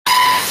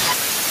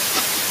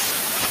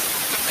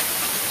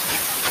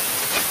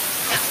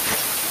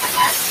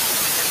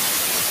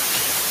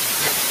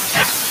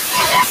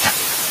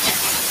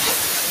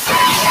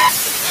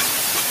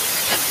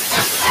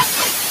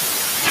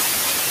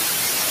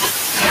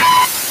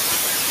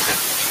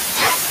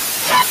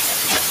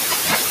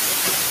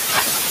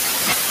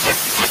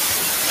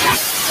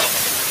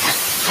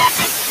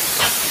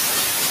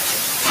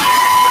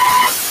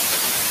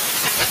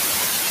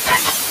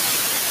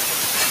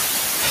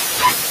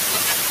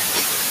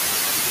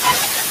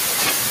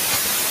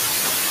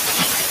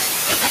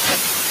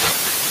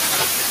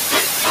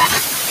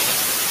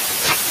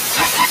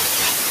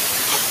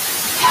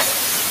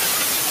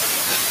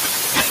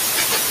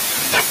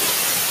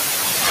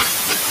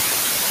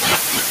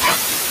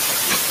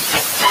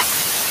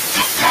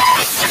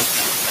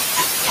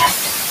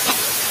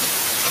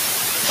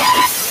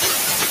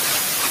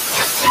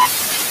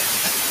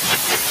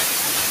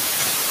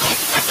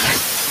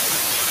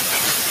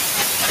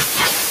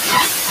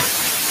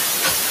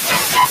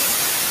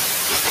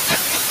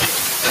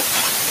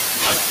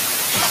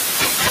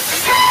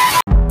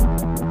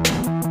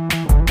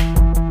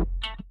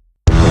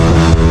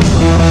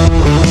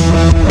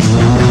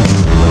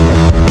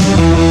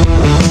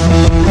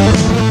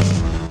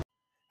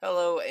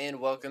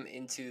welcome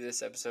into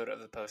this episode of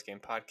the Post Game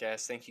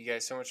Podcast. Thank you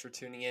guys so much for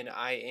tuning in.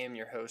 I am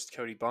your host,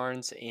 Cody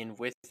Barnes, and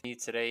with me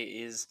today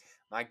is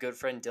my good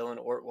friend Dylan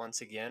Ort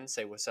once again.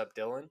 Say what's up,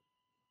 Dylan.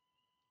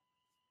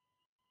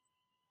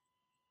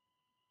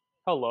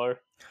 Hello.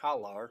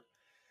 Hello.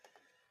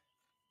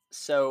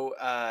 So,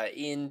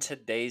 in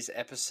today's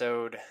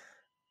episode,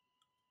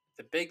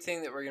 the big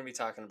thing that we're going to be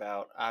talking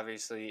about,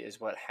 obviously, is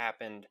what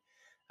happened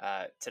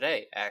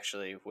today,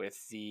 actually,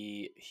 with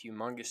the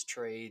humongous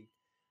trade,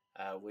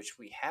 which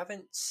we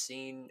haven't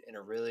seen in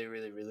a really,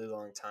 really, really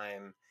long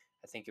time.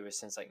 I think it was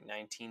since like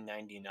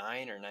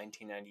 1999 or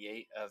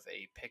 1998 of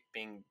a pick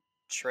being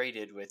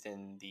traded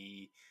within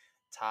the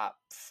top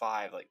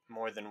five, like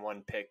more than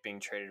one pick being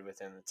traded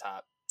within the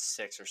top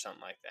six or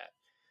something like that.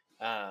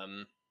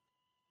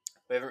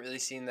 We haven't really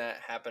seen that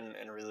happen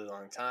in a really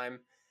long time.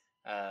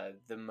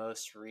 The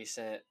most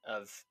recent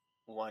of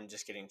one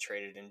just getting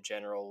traded in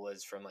general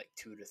was from like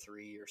 2 to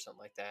 3 or something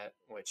like that,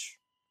 which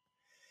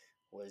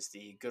was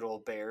the good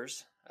old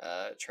Bears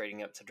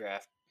trading up to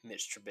draft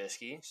Mitch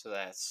Trubisky. So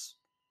that's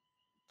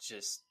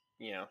just,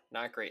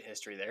 not great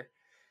history there.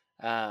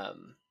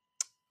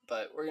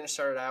 But we're going to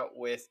start it out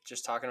with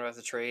just talking about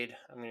the trade.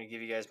 I'm going to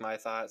give you guys my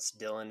thoughts.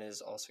 Dylan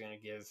is also going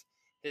to give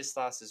his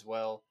thoughts as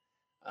well.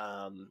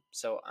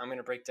 So I'm going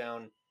to break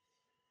down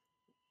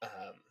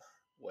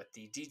what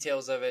the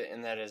details of it,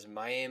 and that is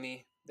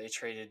Miami. They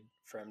traded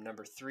from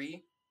number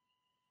 3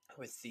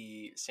 with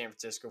the San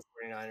Francisco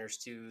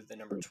 49ers to the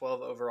number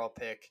 12 overall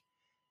pick.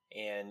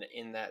 And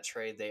in that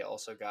trade, they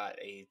also got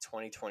a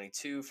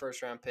 2022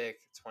 first round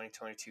pick,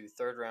 2022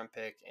 third round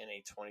pick, and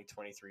a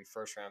 2023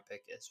 first round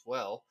pick as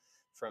well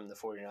from the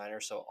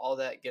 49ers. So all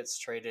that gets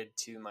traded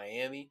to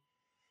Miami.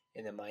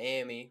 And then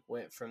Miami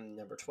went from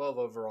number 12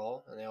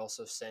 overall, and they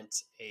also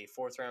sent a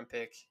fourth round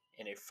pick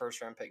and a first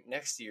round pick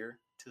next year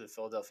to the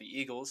Philadelphia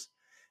Eagles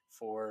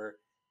for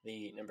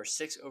the number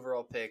 6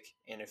 overall pick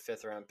and a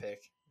fifth round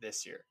pick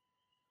this year.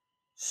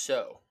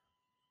 So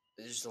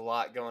there's a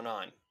lot going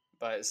on.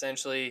 But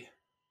essentially,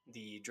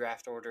 the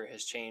draft order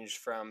has changed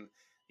from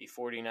the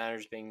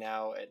 49ers being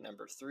now at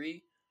number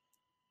 3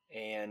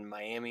 and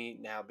Miami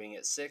now being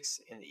at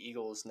 6 and the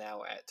Eagles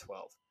now at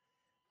 12.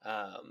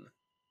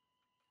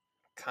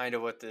 Kind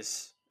of what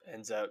this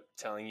ends up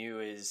telling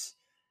you is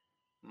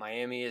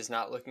Miami is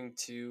not looking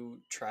to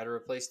try to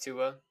replace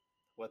Tua.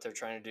 What they're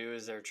trying to do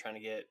is they're trying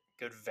to get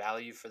good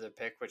value for the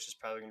pick, which is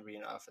probably going to be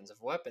an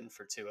offensive weapon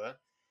for Tua.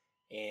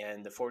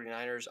 And the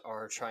 49ers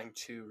are trying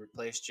to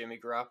replace Jimmy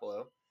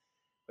Garoppolo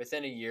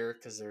within a year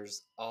because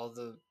there's all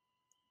the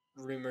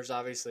rumors,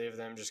 obviously, of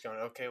them just going,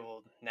 okay,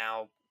 well,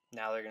 now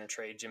they're going to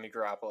trade Jimmy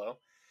Garoppolo.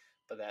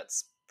 But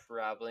that's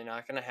probably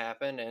not going to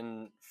happen.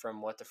 And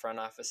from what the front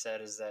office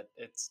said is that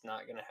it's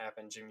not going to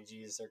happen. Jimmy G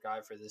is their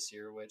guy for this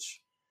year, which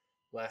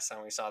last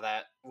time we saw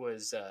that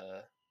was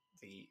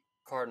the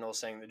Cardinals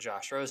saying that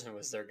Josh Rosen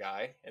was their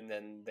guy. And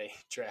then they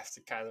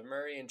drafted Kyler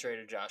Murray and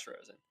traded Josh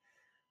Rosen.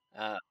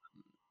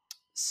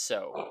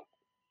 So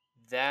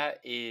that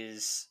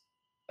is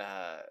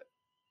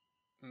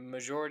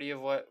majority of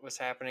what was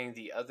happening.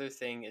 The other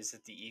thing is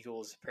that the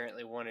Eagles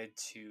apparently wanted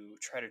to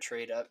try to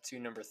trade up to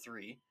number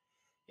 3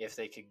 if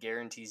they could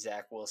guarantee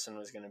Zach Wilson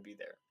was going to be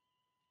there.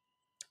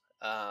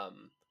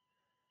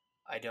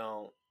 I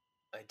don't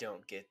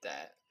get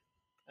that.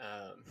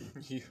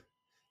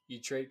 You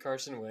trade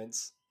Carson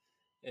Wentz,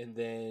 and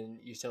then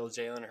you tell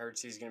Jalen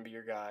Hurts he's going to be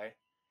your guy,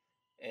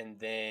 and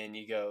then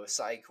you go,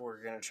 psych,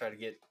 we're going to try to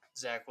get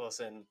Zach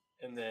Wilson,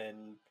 and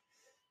then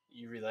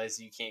you realize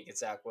you can't get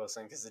Zach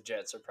Wilson because the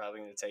Jets are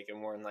probably going to take him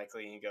more than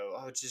likely, and you go,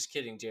 oh, just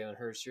kidding, Jalen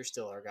Hurts, you're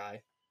still our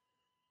guy.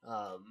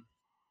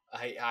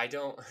 I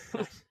don't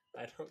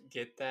I don't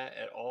get that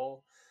at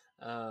all.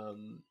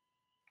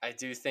 I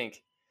do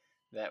think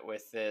that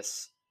with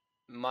this,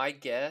 my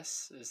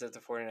guess is that the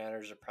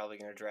 49ers are probably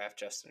going to draft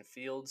Justin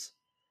Fields.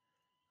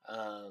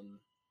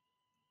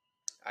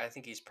 I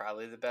think he's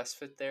probably the best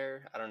fit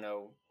there. I don't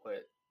know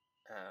what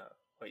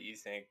you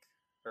think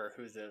or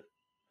who the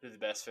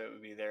best fit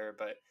would be there,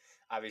 but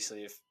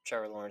obviously if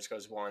Trevor Lawrence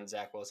goes 1,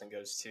 Zach Wilson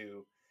goes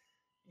 2,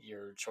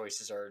 your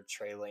choices are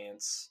Trey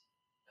Lance,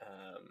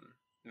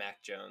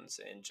 Mac Jones,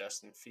 and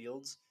Justin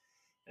Fields.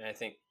 And I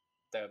think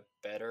the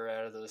better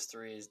out of those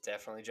 3 is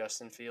definitely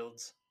Justin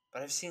Fields.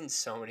 But I've seen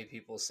so many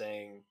people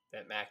saying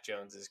that Mac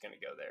Jones is going to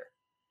go there.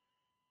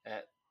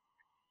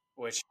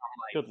 Which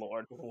I'm like, good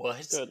Lord.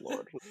 What? Good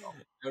Lord.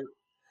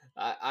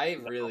 I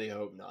really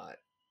hope not,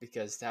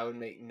 because that would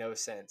make no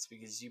sense,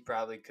 because you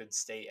probably could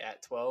stay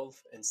at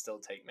 12 and still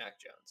take Mac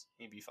Jones.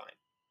 You'd be fine.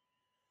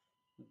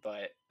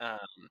 But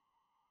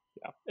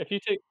yeah, if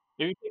you take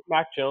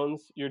Mac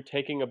Jones, you're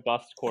taking a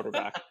bust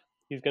quarterback.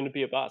 He's going to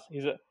be a bust.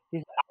 He's an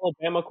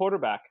Alabama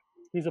quarterback.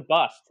 He's a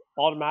bust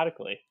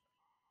automatically.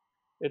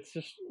 It's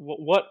just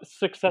what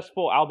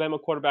successful Alabama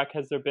quarterback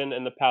has there been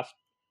in the past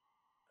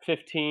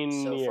 15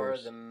 so years? far,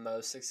 the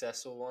most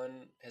successful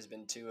one has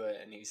been Tua,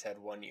 and he's had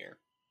 1 year.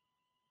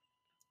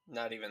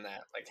 Not even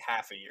that, like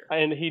half a year.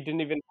 And he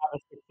didn't even have a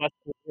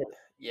successful year.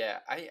 Yeah,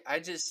 I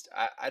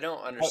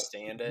don't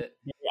understand it.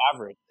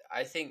 Average.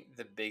 I think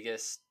the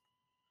biggest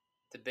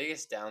the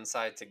biggest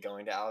downside to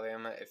going to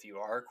Alabama if you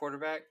are a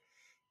quarterback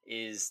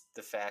is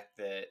the fact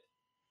that,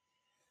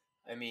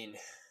 I mean,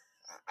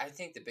 I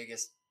think the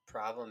biggest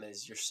problem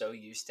is you're so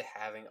used to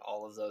having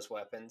all of those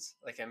weapons.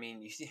 Like, I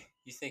mean,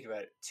 you think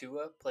about it.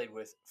 Tua played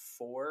with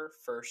 4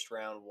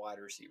 first-round wide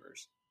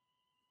receivers.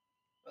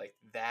 Like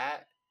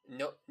that,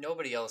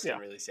 nobody else can Yeah.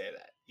 really say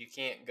that. You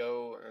can't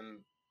go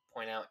and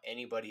point out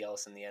anybody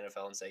else in the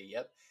NFL and say,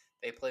 "Yep,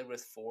 they played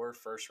with 4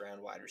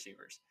 first-round wide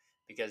receivers."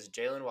 Because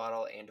Jalen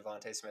Waddle and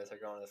Devontae Smith are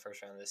going to the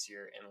first round this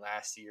year, and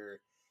last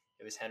year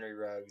it was Henry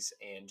Ruggs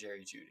and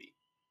Jerry Jeudy.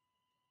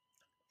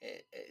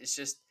 It's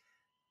just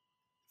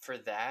for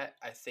that.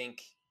 I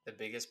think the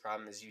biggest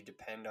problem is you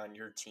depend on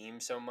your team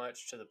so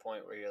much to the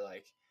point where you're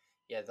like,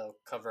 yeah, they'll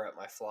cover up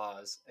my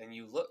flaws, and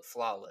you look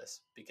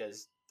flawless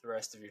because the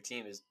rest of your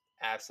team is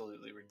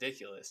absolutely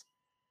ridiculous.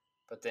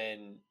 But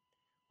then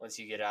once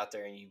you get out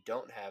there and you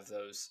don't have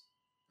those,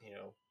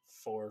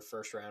 4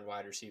 first-round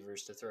wide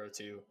receivers to throw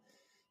to,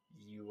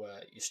 you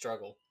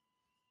struggle.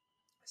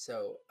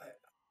 So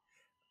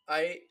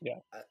I Yeah.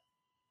 I,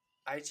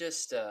 I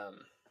just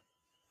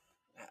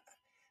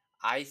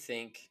I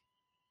think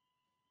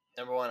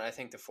number one, I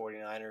think the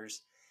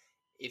 49ers,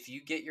 if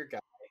you get your guy,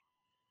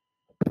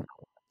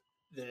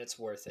 then it's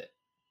worth it.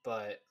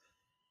 But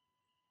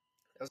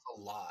that was a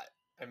lot.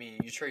 I mean,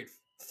 you trade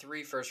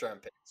 3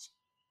 first-round picks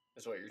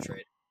is what you're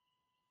trading.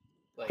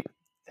 Like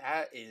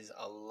that is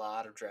a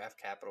lot of draft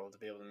capital to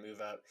be able to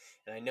move up.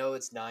 And I know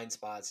it's 9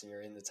 spots and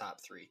you're in the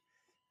top 3.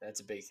 That's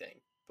a big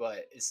thing.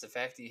 But it's the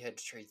fact that you had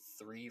to trade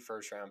 3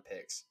 first-round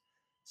picks.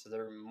 So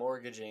they're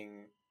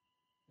mortgaging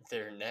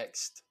their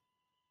next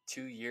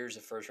 2 years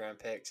of first-round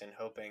picks and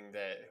hoping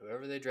that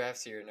whoever they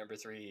draft here at number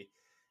 3,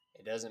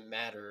 it doesn't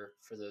matter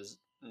for those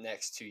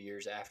next 2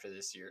 years after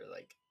this year.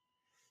 Like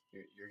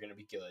you're going to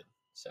be good.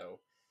 So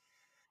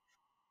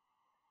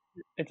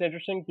It's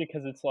interesting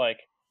because it's like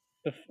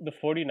the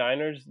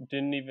 49ers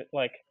didn't even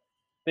like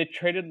they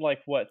traded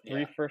like what, 3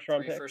 yeah, first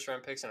round 3 picks?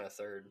 first-round picks and a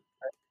third.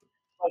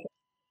 Like,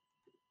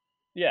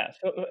 yeah,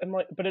 so I'm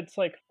like, but it's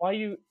like why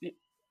you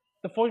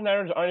the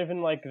 49ers aren't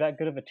even like that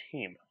good of a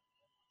team.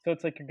 So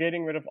it's like you're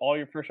getting rid of all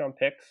your first round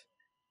picks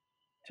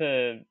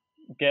to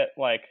get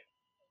like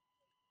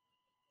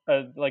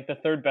the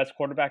third best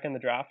quarterback in the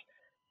draft.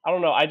 I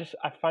don't know. I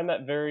find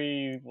that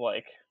very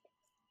like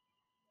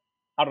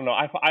I don't know.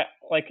 I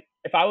like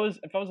if I was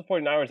the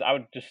 49ers, I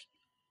would just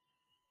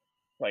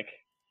like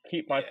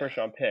keep my Yeah. first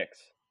round picks.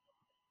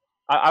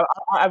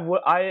 I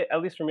would I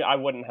at least for me I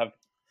wouldn't have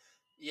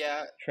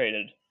Yeah,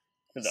 traded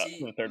for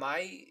see, the third.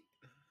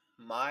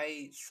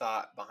 my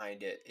thought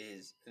behind it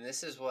is, and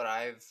this is what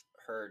I've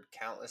heard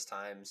countless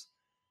times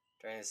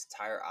during this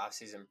entire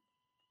offseason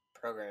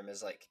program,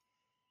 is like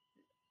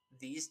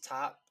these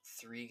top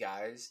 3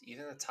 guys,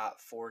 even the top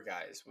 4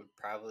 guys, would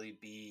probably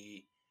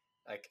be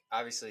like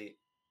obviously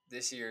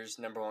this year's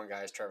number 1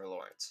 guy is Trevor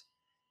Lawrence.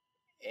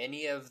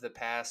 Any of the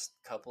past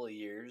couple of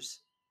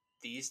years,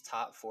 these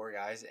top 4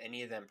 guys,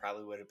 any of them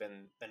probably would have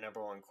been the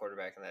number 1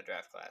 quarterback in that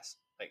draft class.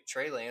 Like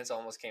Trey Lance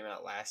almost came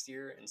out last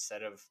year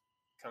instead of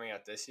coming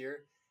out this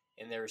year,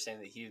 and they were saying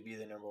that he would be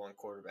the number 1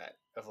 quarterback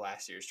of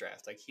last year's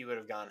draft. Like he would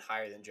have gone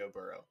higher than Joe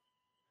Burrow.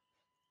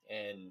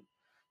 And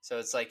so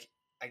it's like,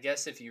 I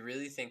guess if you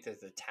really think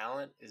that the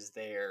talent is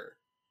there,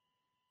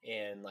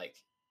 and like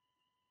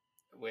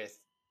with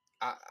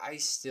I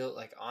still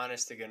like,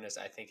 honest to goodness,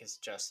 I think it's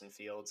Justin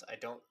Fields. I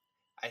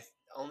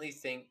only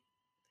think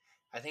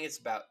I think it's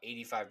about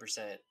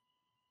 85%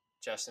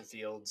 Justin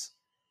Fields,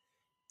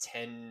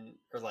 10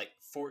 or like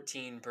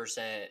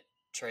 14%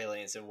 Trey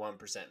Lance, and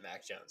 1%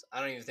 Mac Jones. I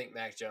don't even think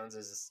Mac Jones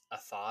is a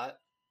thought,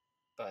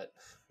 but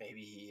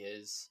maybe he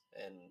is,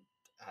 and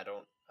I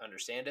don't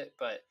understand it.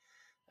 But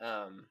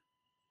um,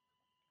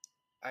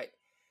 I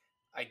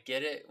I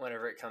get it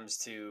whenever it comes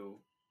to,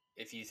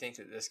 if you think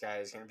that this guy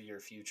is going to be your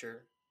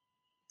future,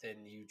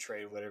 then you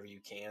trade whatever you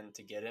can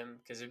to get him.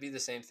 Because it'd be the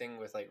same thing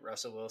with like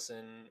Russell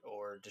Wilson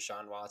or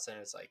Deshaun Watson.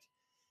 It's like,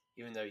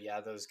 even though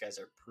yeah, those guys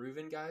are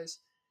proven guys,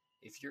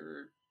 if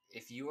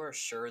you are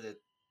sure that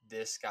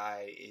this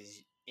guy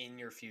is in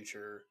your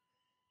future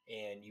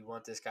and you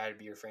want this guy to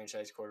be your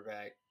franchise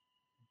quarterback,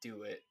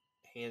 do it.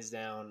 Hands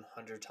down,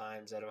 100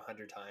 times out of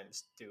 100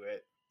 times, do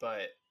it.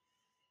 But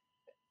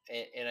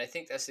and I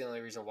think that's the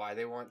only reason why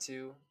they want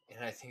to.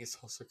 And I think it's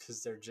also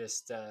because they're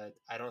just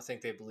I don't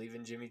think they believe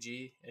in Jimmy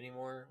G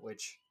anymore,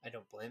 which I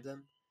don't blame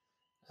them.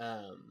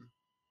 Um,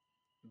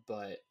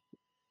 but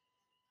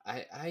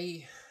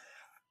I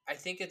I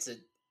think it's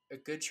a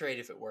good trade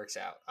if it works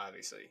out,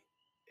 obviously.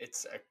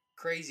 It's a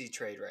crazy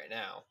trade right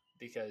now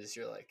because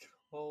you're like,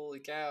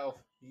 holy cow,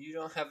 you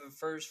don't have a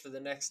first for the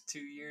next 2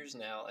 years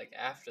now, like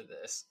after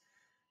this.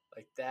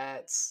 Like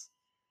that's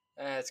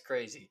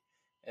crazy.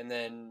 And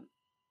then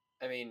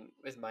I mean,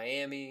 with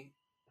Miami,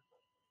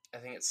 I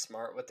think it's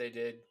smart what they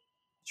did.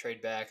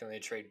 Trade back and they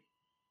trade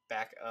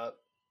back up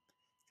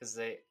because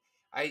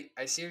I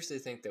seriously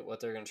think that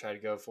what they're going to try to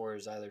go for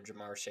is either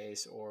Jamar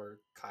Chase or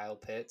Kyle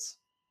Pitts.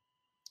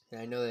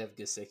 And I know they have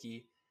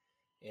Gasicki,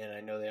 and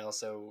I know they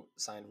also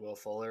signed Will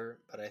Fuller,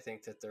 but I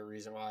think that the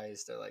reason why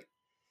is they're like,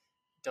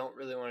 don't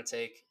really want to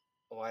take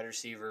a wide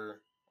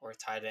receiver or a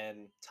tight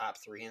end top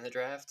 3 in the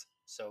draft,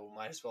 so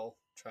might as well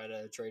try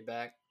to trade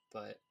back.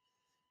 But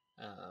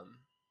um,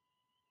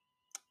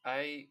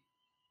 I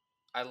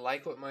I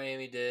like what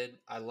Miami did.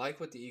 I like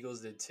what the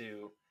Eagles did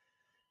too.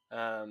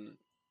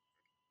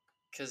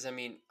 Because I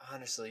mean,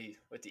 honestly,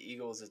 with the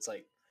Eagles, it's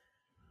like,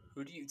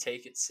 who do you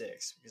take at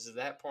 6? Because at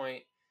that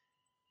point,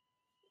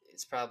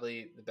 it's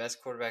probably the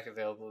best quarterback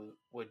available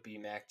would be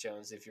Mac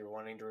Jones if you're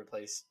wanting to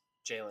replace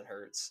Jalen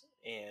Hurts.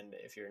 And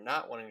if you're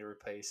not wanting to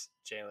replace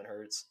Jalen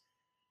Hurts,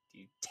 do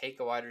you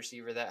take a wide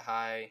receiver that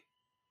high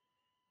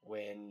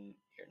when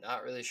you're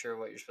not really sure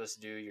what you're supposed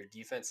to do? Your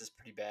defense is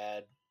pretty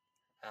bad.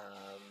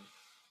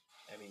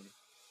 I mean,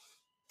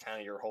 kind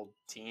of your whole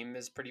team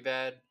is pretty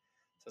bad.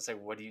 So it's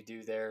like, what do you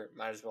do there?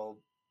 Might as well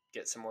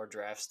get some more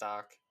draft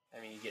stock.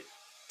 I mean, you get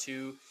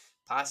 2,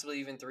 possibly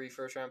even 3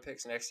 first-round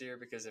picks next year,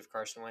 because if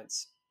Carson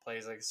Wentz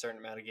plays like a certain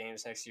amount of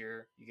games next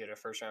year, you get a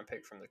first-round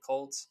pick from the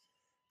Colts.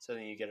 So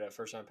then you get a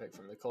first-round pick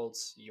from the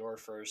Colts, your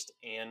first,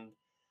 and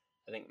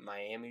I think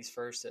Miami's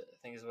first, I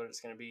think is what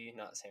it's going to be,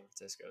 not San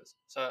Francisco's.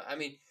 So, I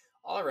mean,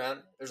 all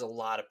around, there's a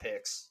lot of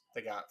picks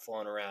that got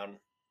flown around,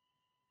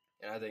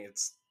 and I think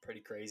it's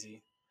pretty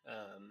crazy.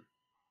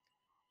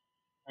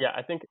 Yeah,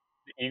 I think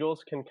the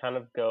Eagles can kind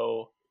of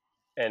go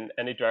in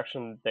any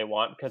direction they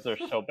want because they're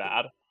so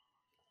bad.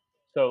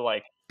 So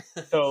like,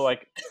 so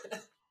like,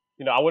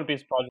 I wouldn't be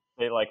surprised if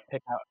they like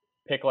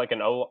pick like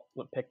an O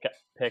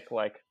pick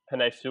like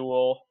Penei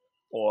Sewell,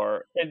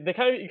 or they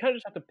kind of you kind of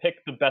just have to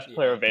pick the best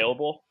player Yeah,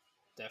 available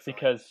definitely.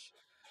 because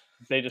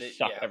they just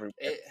suck Yeah,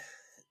 everywhere.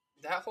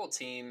 that whole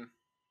team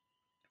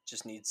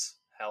just needs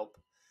help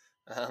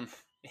in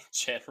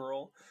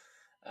general.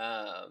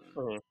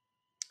 Mhm.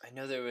 I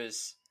know there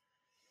was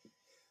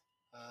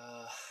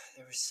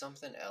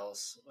something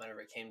else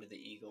whenever it came to the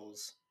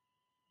Eagles.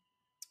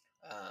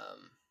 I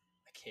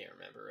can't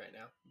remember right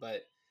now,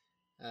 but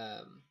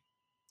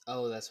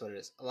oh, that's what it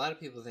is. A lot of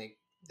people think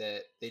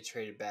that they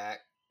traded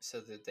back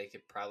so that they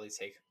could probably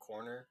take a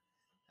corner,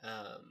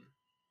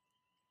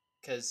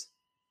 because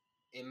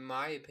in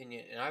my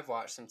opinion, and I've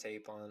watched some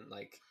tape on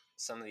like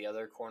some of the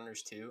other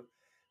corners too,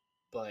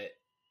 but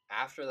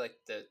after like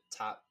the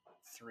top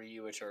 3,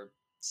 which are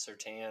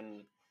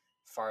Surtain,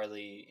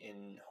 Farley,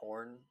 and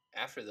Horn,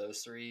 after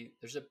those 3,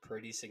 there's a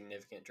pretty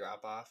significant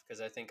drop off,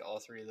 because I think all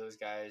 3 of those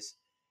guys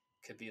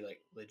could be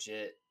like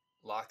legit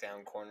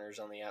lockdown corners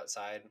on the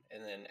outside,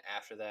 and then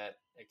after that,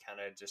 it kind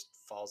of just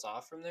falls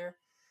off from there.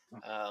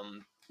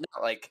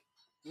 Not like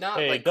not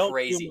Hey, like don't do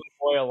my crazy,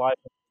 boy Elijah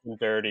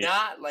dirty.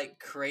 not like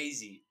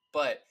crazy,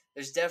 but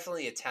there's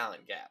definitely a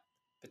talent gap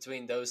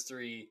between those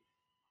 3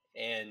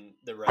 and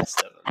the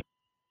rest of them.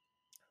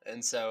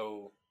 And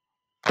so,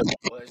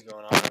 what is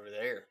going on over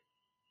there?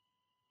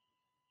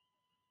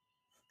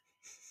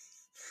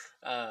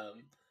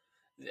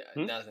 Yeah,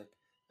 nothing.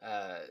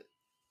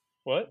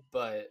 What?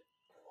 But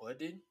what,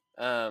 dude?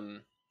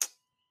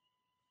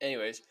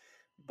 Anyways,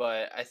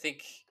 but I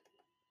think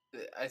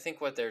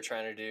what they're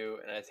trying to do,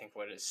 and I think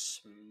what is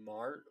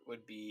smart,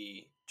 would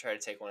be try to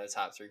take one of the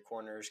top 3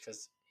 corners,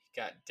 because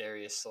you got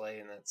Darius Slay,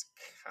 and that's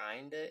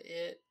kind of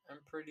it.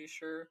 I'm pretty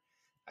sure.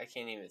 I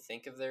can't even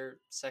think of their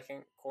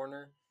second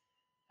corner.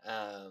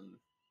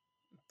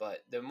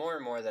 But the more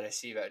and more that I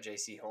see about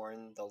J.C.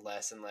 Horn, the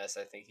less and less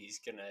I think he's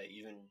gonna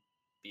even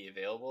be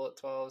available at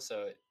 12.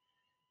 So it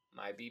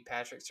might be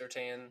Patrick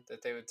Surtain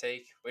that they would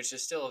take, which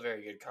is still a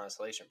very good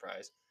consolation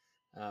prize.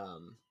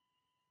 And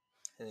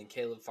then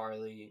Caleb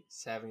Farley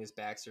is having his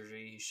back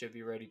surgery. He should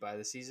be ready by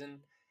the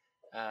season.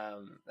 That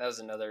was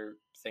another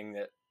thing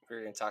that we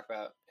were going to talk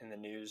about in the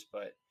news,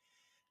 but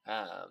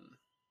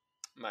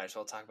might as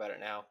well talk about it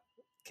now.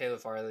 Caleb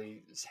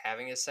Farley is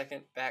having his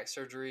second back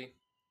surgery,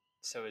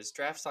 so his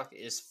draft stock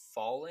is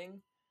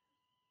falling,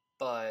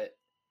 but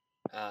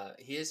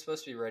he is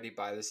supposed to be ready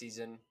by the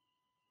season.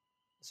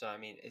 So, I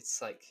mean,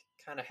 it's like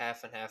kind of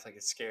half and half. Like,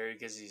 it's scary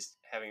because he's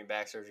having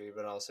back surgery,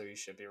 but also he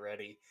should be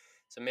ready.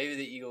 So maybe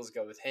the Eagles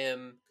go with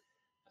him.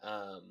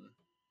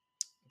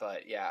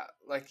 But yeah,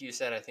 like you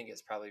said, I think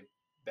it's probably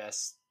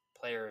best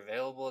player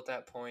available at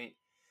that point.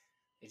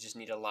 They just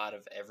need a lot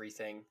of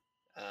everything.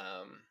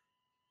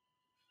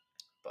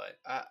 But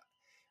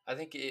I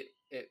think it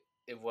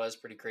was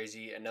pretty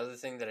crazy. Another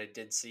thing that I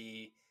did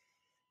see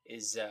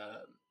is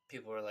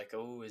people were like,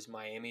 "Oh, is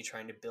Miami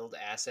trying to build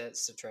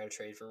assets to try to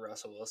trade for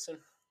Russell Wilson?"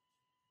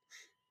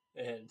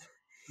 And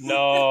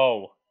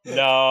No,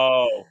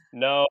 no,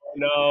 no,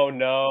 no,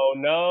 no,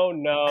 no,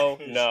 no,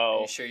 are you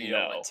no, sure you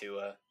don't want no,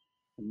 to?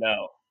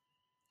 no,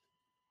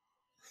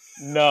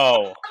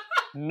 no,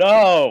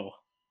 no,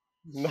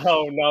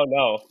 no, no,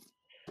 no,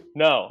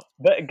 no.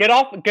 Get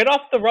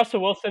off the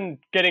Russell Wilson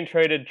getting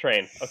traded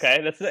train. Okay,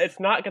 it's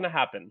not gonna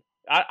happen.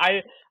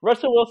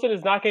 Russell Wilson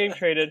is not getting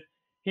traded.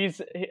 The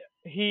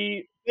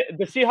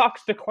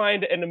Seahawks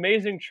declined an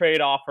amazing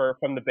trade offer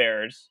from the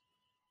Bears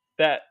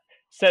that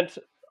sent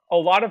a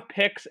lot of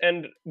picks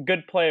and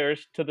good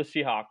players to the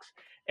Seahawks,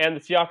 and the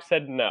Seahawks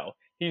said no.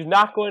 He's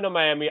not going to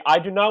Miami. I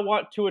do not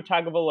want Tua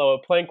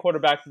Tagovailoa playing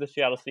quarterback for the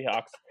Seattle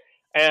Seahawks,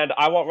 and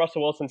I want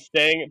Russell Wilson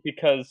staying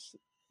because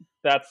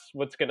That's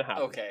what's going to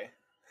happen. Okay.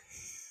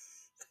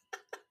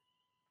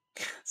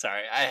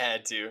 Sorry, I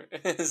had to.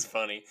 It's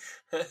funny.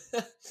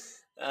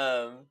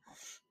 um,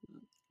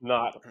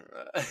 Not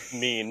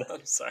mean.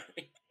 I'm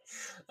sorry.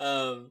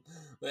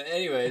 But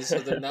anyway, so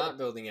they're not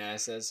building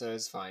assets, so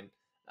it's fine.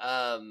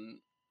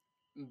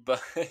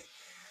 But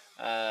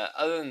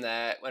other than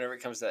that, whenever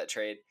it comes to that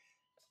trade,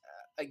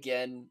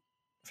 again,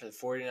 for the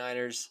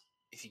 49ers,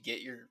 if you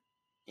get your,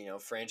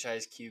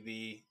 franchise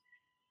QB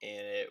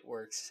and it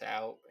works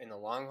out in the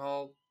long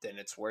haul, then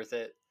it's worth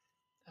it.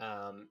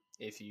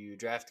 If you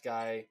draft a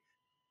guy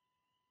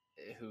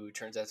who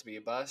turns out to be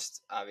a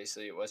bust,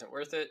 obviously it wasn't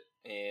worth it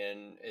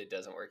and it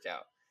doesn't work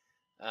out.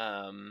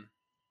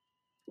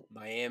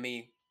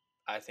 Miami,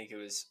 I think it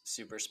was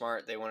super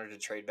smart. They wanted to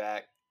trade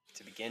back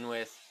to begin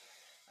with,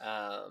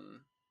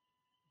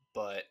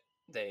 but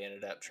they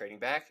ended up trading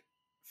back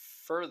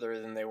further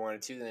than they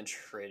wanted to, then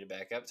traded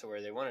back up to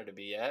where they wanted to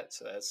be at.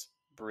 So that's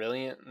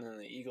brilliant. And then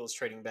the Eagles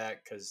trading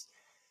back because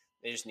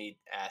they just need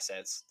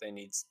assets. They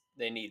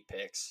need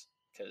picks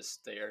because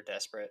they are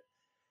desperate.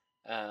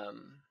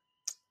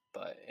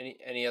 But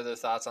any other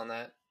thoughts on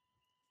that?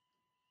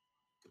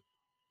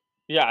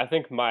 Yeah, I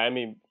think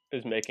Miami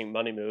is making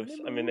money moves.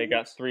 I mean, they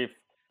got 3.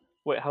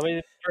 Wait, how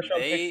many first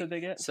round picks did they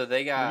get? So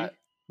they got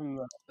 3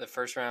 from the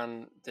first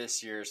round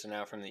this year. So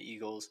now from the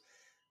Eagles,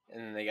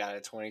 and then they got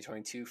a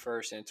 2022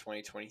 first and a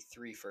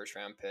 2023 first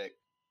round pick.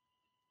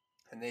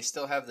 And they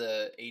still have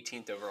the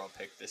 18th overall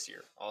pick this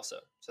year also.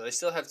 So they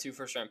still have 2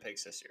 first round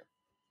picks this year.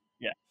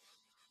 Yeah.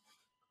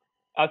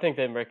 I think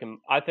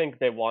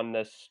they won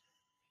this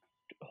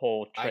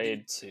whole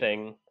trade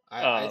thing.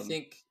 I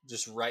think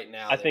just right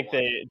now I think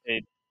they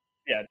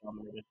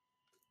dominated.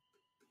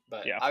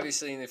 But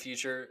obviously in the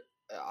future,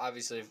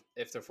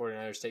 if the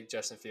 49ers take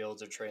Justin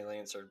Fields or Trey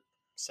Lance or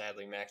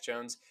sadly Mac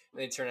Jones,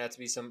 and they turn out to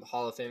be some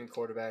Hall of Fame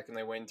quarterback and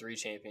they win 3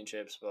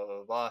 championships, blah,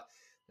 blah, blah,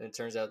 then it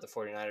turns out the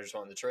 49ers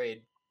won the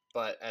trade.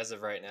 But as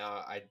of right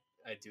now, I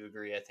do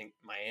agree. I think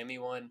Miami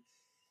won.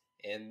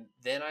 And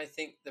then I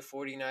think the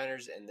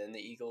 49ers and then the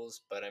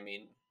Eagles. But I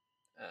mean,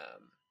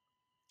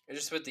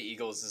 just with the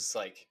Eagles, it's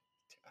like,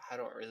 I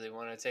don't really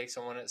want to take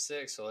someone at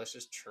 6, so let's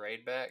just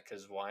trade back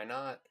because why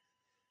not?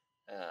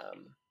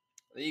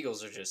 The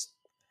Eagles are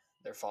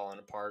they're falling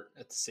apart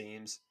at the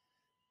seams.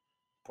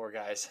 Poor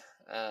guys.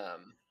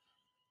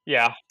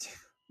 Yeah.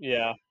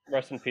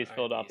 Rest in peace,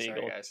 Philadelphia Sorry,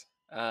 Eagles.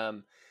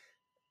 Guys.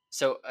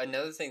 So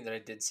another thing that I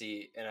did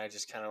see, and I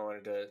just kind of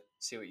wanted to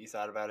see what you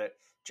thought about it.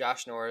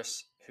 Josh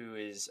Norris, who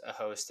is a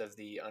host of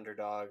the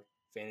Underdog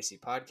Fantasy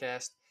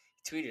Podcast,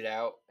 tweeted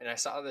out, and I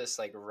saw this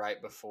like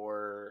right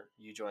before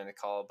you joined the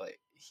call, but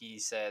he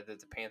said that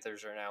the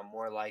Panthers are now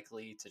more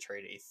likely to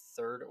trade a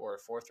 3rd or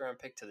a 4th round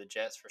pick to the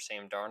Jets for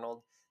Sam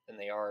Darnold than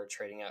they are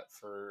trading out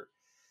for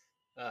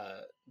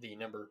the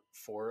number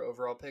 4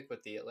 overall pick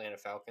with the Atlanta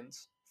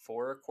Falcons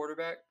for a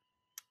quarterback.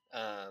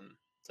 So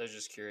I was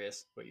just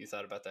curious what you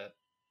thought about that.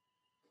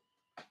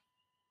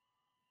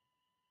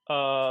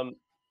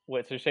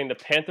 Wait, so you're saying the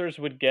Panthers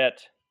would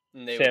get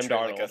And they Sam would trade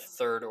Darnold, like a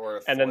 3rd or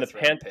a 4th and then the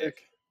round Panthers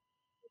pick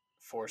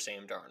for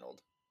Sam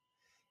Darnold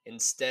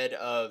instead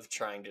of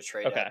trying to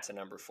trade up to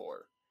number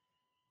 4.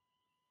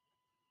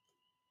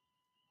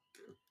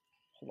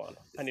 Hold on,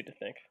 I need to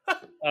think.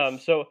 I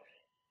understand.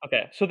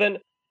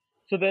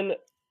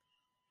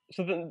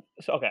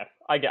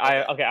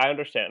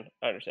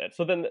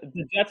 So then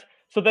the Jets.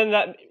 So then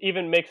that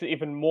even makes it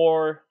even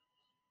more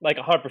like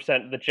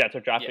 100%. The Jets are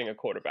drafting a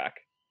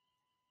quarterback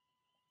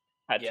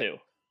at 2,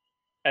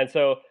 and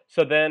so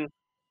then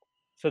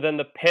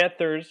the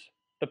Panthers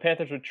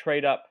would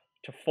trade up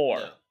to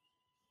 4.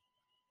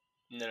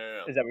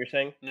 No. Is that what you're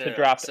saying? No, to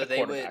draft a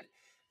quarterback. They would.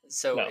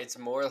 So no. It's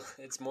more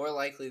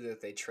likely that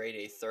they trade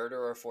a 3rd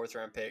or a 4th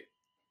round pick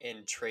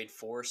and trade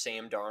for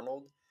Sam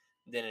Darnold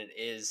than it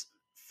is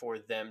for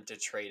them to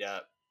trade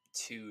up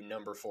to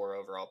number 4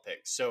 overall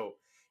pick. So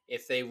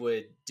if they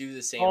would do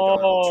the Sam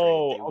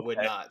Darnold trade, they would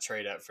not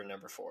trade up for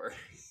number 4.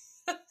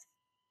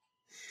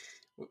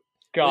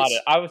 Got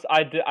it.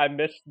 I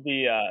missed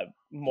the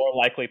more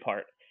likely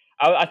part.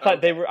 I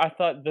thought I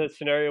thought the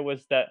scenario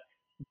was that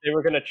they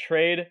were going to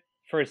trade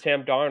for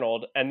Sam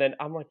Darnold, and then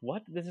I'm like,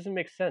 what? This doesn't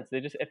make sense.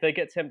 If they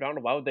get Sam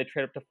Darnold, why would they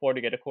trade up to 4 to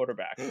get a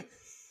quarterback?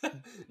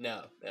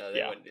 No,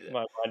 they wouldn't do that.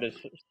 My mind is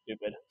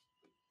stupid.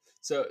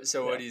 So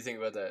what do you think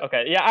about that?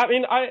 Okay, yeah, I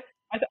mean, I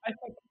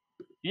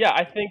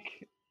think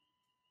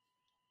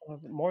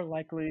more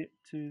likely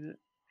to.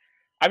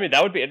 I mean,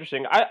 that would be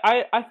interesting.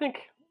 I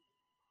think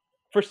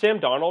for Sam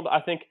Darnold,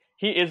 I think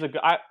he is a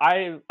good.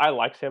 I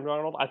like Sam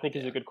Darnold. I think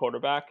he's a good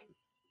quarterback.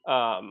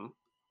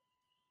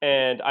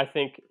 And I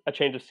think a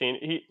change of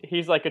scene.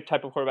 He's like a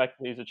type of quarterback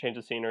that needs a change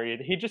of scenery.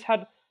 He just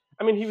had.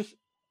 I mean,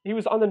 he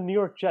was on the New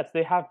York Jets.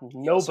 They have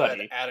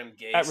nobody Adam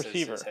Gase at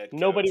receiver. As head coach,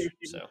 nobody.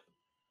 So.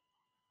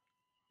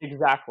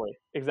 Exactly.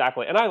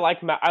 And I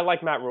like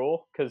Matt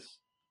Rule because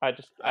I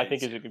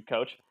think he's a good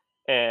coach,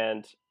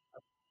 and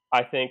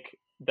I think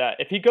that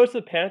if he goes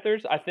to the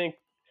Panthers, I think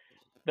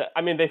that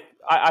I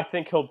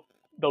think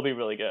they'll be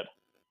really good.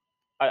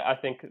 I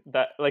think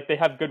that like they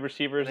have good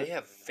receivers They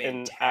have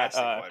in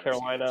fantastic at wide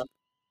Carolina. receivers.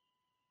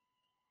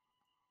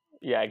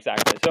 Yeah,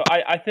 exactly. So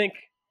I think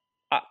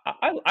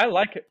I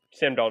like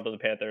Sam Darnold to the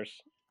Panthers.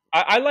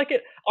 I like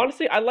it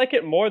honestly. I like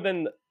it more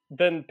than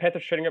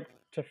Panthers trading up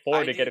to 4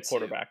 I to get do a too.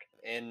 quarterback.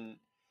 And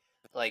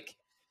like,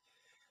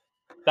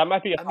 That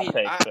might be a I hot mean,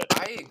 take, I but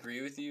I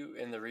agree with you,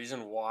 and the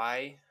reason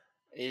why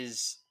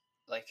is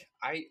like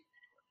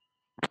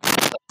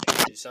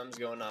dude, something's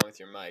going on with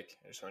your mic.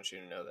 I just want you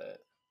to know that.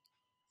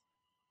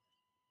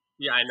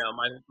 yeah, I know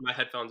my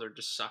headphones are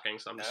just sucking,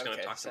 so I'm just gonna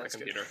Okay, talk to my sounds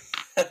good.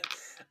 computer.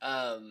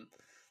 um,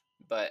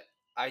 but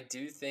I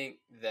do think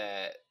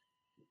that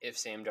if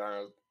Sam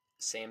Darnold,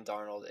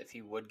 if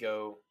he would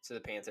go to the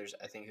Panthers,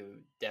 I think it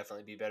would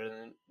definitely be better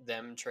than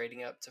them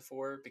trading up to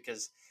 4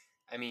 because,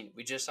 I mean,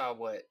 we just saw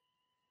what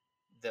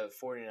the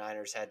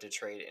 49ers had to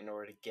trade in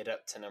order to get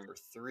up to number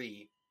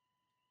 3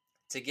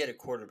 to get a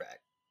quarterback.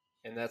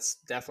 And that's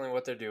definitely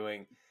what they're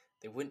doing.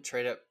 They wouldn't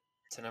trade up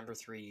to number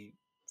 3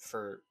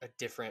 for a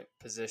different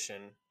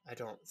position, I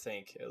don't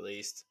think, at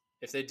least.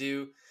 If they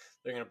do,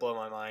 they're going to blow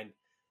my mind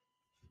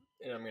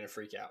and I'm going to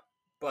freak out.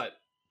 But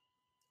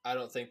I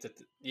don't think that,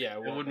 yeah, it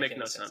It won't would make make any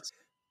no sense. sense.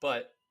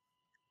 But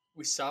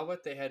we saw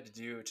what they had to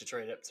do to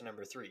trade up to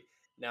number 3.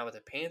 Now, what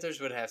the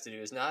Panthers would have to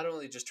do is not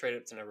only just trade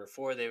up to number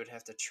 4, they would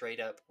have to trade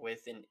up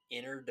with an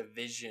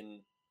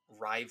interdivision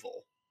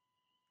rival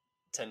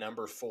to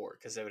number 4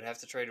 because they would have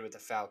to trade with the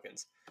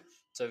Falcons.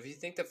 So if you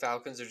think the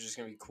Falcons are just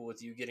going to be cool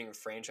with you getting a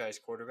franchise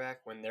quarterback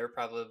when they're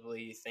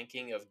probably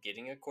thinking of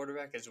getting a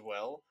quarterback as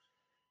well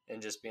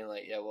and just being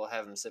like, yeah, we'll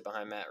have him sit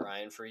behind Matt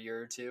Ryan for a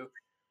year or two,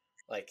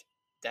 like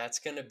that's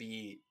going to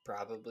be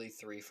probably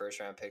 3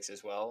 first-round picks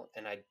as well.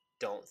 And I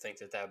don't think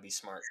that that would be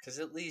smart because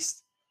at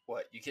least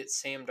what you get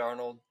Sam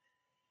Darnold,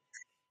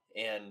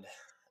 and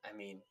I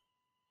mean,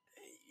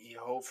 you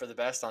hope for the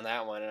best on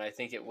that one, and I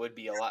think it would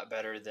be a lot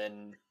better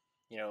than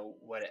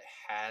what it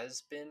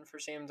has been for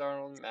Sam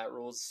Darnold. Matt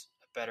Rule's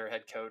a better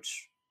head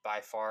coach by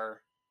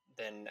far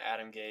than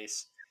Adam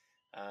Gase.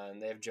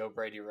 And they have Joe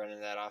Brady running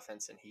that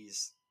offense, and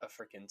he's a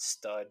freaking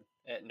stud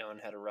at knowing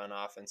how to run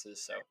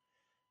offenses. So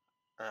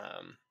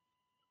um,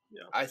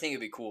 Yeah. I think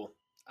it'd be cool.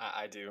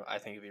 I do. I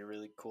think it'd be a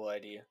really cool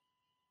idea.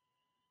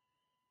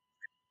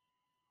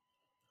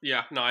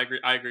 Yeah, no, I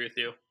agree with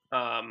you.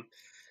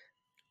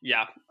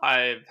 Yeah,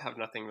 I have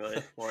nothing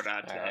really more to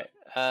add to All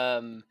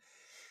that. right.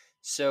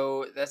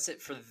 So that's it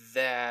for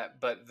that.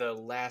 But the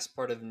last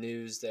part of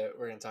news that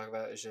we're going to talk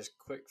about is just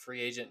quick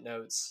free agent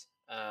notes.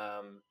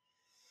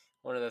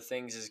 One of the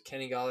things is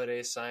Kenny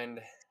Galladay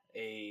signed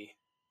a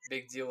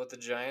big deal with the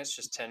Giants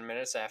just 10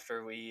 minutes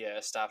after we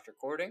stopped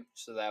recording.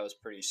 So that was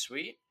pretty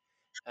sweet.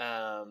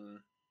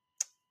 Um,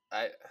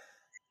 I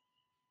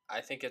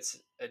I think it's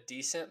a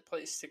decent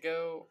place to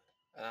go.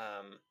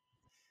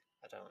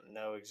 I don't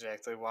know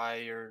exactly why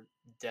you're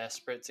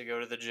desperate to go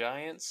to the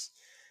Giants,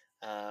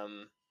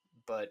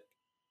 but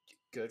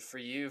good for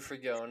you for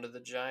going to the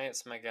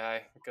Giants, my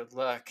guy. Good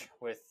luck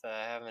with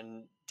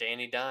having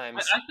Danny I,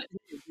 Dimes. I,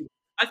 th-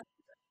 I,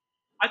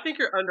 I think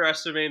you're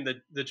underestimating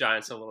the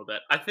Giants a little bit.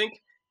 I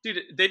think, dude,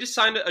 they just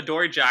signed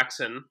Adoree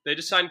Jackson. They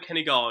just signed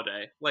Kenny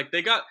Galladay. Like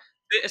they got.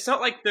 It's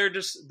not like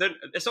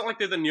it's not like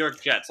they're the New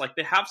York Jets. Like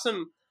they have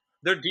some.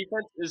 Their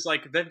defense is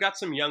like they've got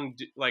some young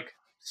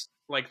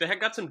like they have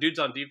got some dudes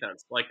on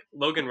defense. Like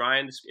Logan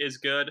Ryan is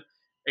good.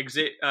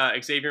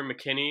 Xavier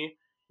McKinney.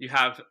 You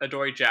have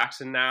Adoree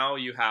Jackson now.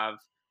 You have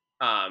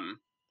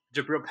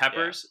Jabril Yeah,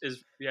 Peppers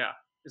is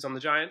on the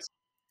Giants.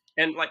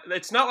 And like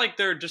it's not like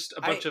they're just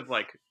a I bunch of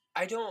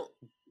I don't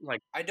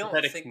like I don't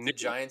pathetic think the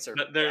news. Giants are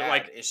But they're bad.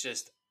 like, It's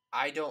just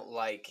I don't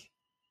like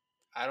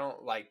I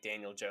don't like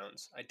Daniel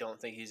Jones. I don't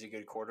think he's a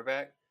good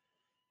quarterback,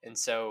 and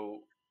so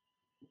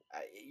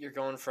you're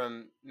going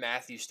from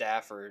Matthew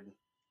Stafford,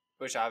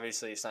 which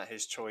obviously it's not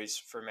his choice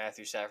for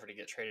Matthew Stafford to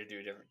get traded to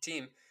a different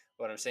team.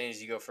 What I'm saying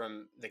is you go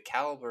from the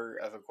caliber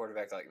of a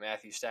quarterback like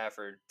Matthew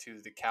Stafford to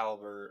the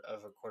caliber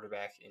of a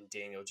quarterback in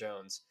Daniel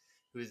Jones,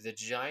 who the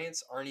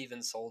Giants aren't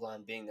even sold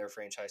on being their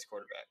franchise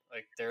quarterback.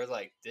 Like they're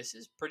like, this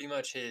is pretty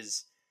much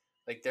his.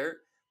 Like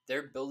they're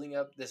building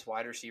up this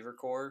wide receiver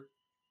core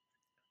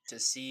to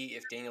see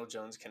if Daniel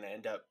Jones can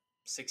end up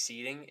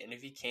succeeding. And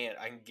if he can't,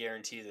 I can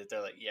guarantee that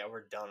they're like, yeah,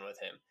 we're done with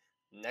him.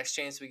 Next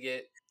chance we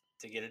get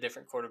to get a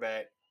different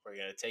quarterback, we're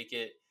going to take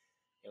it.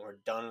 And we're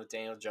done with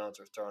Daniel Jones.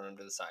 We're throwing him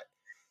to the side.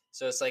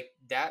 So it's like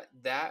that.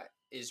 That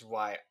is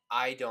why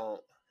I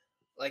don't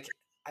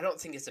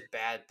think it's a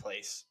bad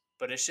place,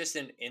 but it's just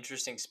an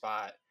interesting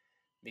spot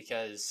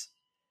because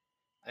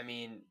I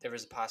mean, there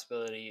was a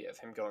possibility of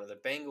him going to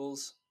the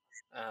Bengals,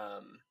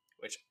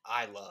 which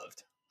I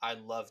loved. I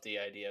loved the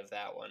idea of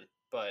that one,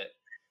 but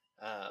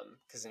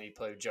because then he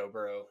played Joe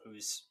Burrow,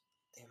 who's,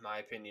 in my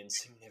opinion,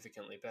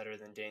 significantly better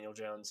than Daniel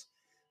Jones,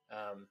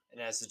 and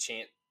has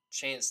the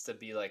chance to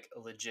be like a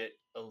legit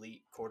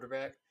elite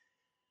quarterback.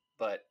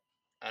 But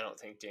I don't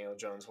think Daniel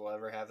Jones will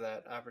ever have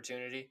that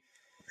opportunity.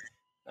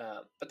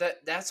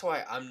 But that's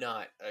why I'm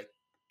not a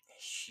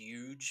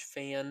huge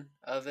fan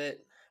of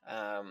it.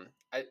 I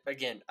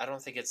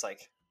don't think it's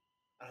like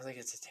I don't think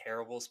it's a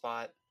terrible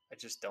spot. I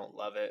just don't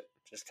love it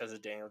just because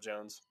of Daniel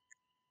Jones.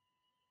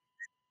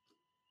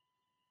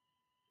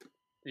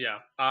 Yeah,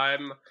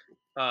 I'm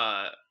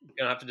gonna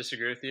have to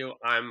disagree with you.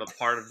 I'm a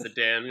part of the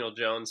Daniel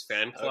Jones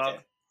fan club.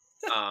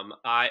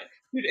 Okay.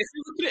 Dude,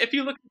 if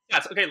you look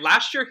at the stats, okay,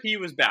 last year he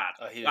was bad.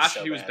 Oh, he was Last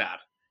so year he was bad. bad.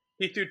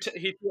 He threw 11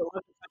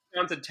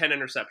 touchdowns and 10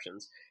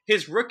 interceptions.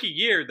 His rookie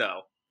year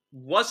though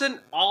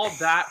wasn't all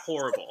that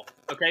horrible.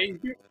 Okay, he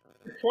threw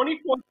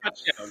 24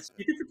 touchdowns.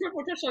 He threw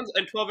 24 touchdowns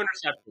and 12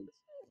 interceptions.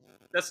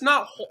 That's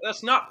not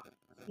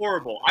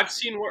horrible. I've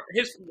seen where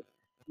his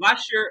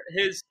last year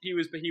he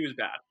was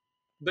bad,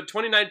 but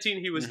 2019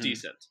 he was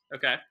decent.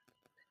 Okay,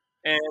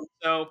 and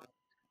so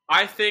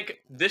I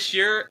think this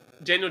year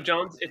Daniel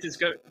Jones it's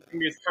going to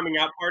be his coming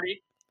out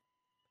party,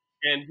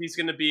 and he's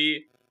going to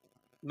be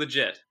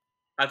legit.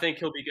 I think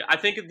he'll be good. I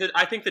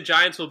think the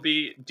Giants will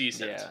be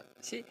decent. Yeah.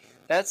 See,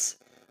 that's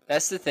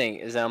the thing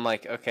is I'm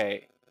like,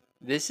 okay,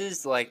 this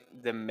is like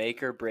the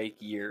make or break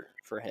year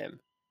for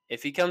him.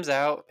 If he comes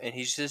out and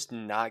he's just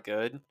not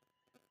good,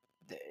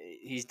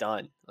 he's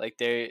done. Like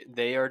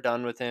they are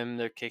done with him.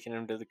 They're kicking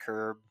him to the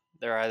curb.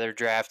 They're either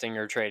drafting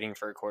or trading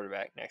for a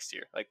quarterback next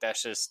year. Like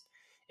that's just,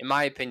 in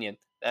my opinion,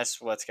 that's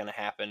what's going to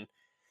happen.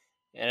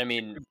 And I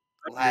mean,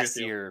 last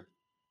year,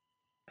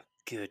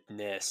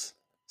 goodness,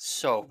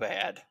 so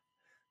bad.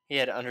 He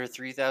had under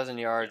 3,000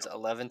 yards,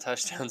 11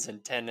 touchdowns,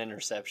 and 10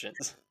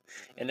 interceptions.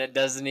 And it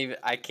doesn't even,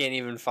 I can't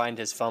even find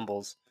his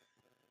fumbles.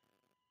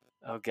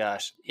 Oh,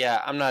 gosh.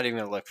 Yeah, I'm not even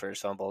going to look for his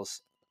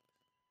fumbles.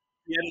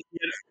 Yeah.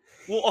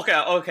 Well,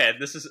 okay.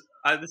 This is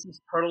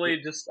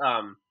totally just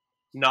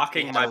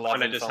knocking my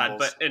point I just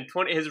fumbles. had.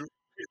 But in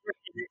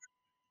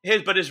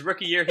his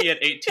rookie year, he had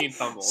 18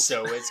 fumbles.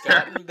 So it's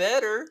gotten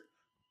better.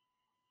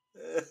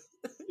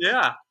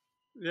 Yeah.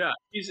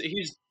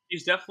 He's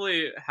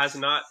definitely has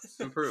not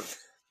improved.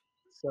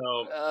 So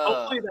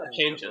hopefully that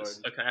changes.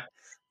 Okay.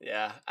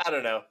 Yeah, I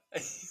don't know.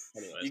 Anyways.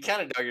 You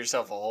kind of dug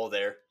yourself a hole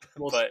there,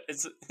 but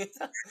it's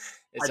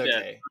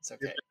okay. It's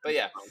okay. But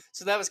yeah,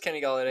 so that was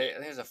Kenny Golladay. I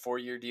think it was a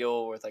 4-year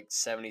deal worth like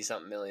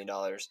 $70-something million.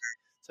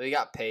 So he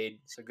got paid.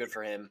 So good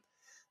for him.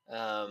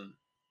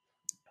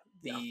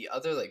 The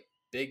other like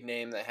big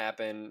name that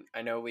happened,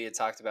 I know we had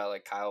talked about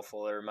like Kyle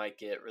Fuller might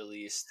get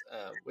released,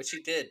 which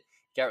he did.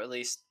 Got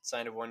released,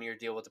 signed a 1-year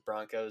deal with the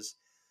Broncos.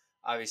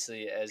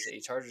 Obviously, as a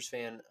Chargers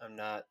fan, I'm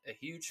not a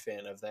huge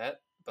fan of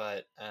that,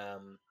 but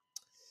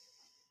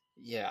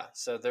yeah,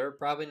 so they're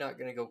probably not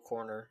going to go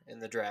corner in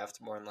the draft,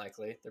 more than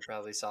likely. They're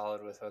probably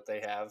solid with what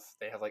they have.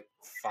 They have like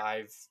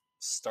 5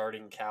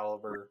 starting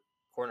caliber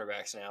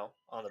cornerbacks now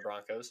on the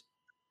Broncos.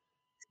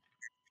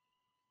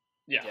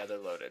 Yeah, they're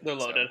loaded. They're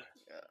loaded.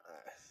 So,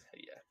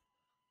 yeah.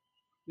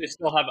 They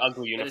still have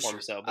ugly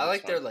uniforms, though. I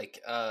like their like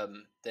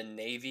the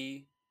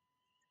navy,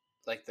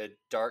 like the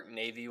dark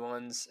navy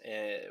ones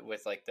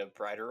with like the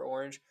brighter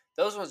orange.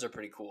 Those ones are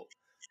pretty cool,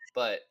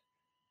 but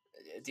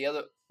the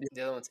other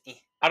ones,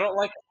 I don't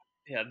like.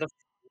 Yeah,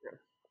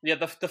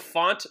 the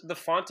font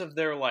of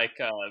their like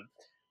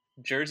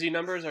jersey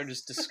numbers are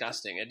just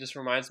disgusting. It just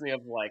reminds me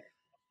of like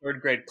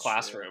 3rd grade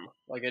classroom.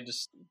 Like it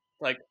just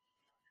like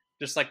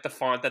the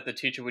font that the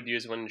teacher would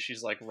use when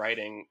she's like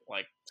writing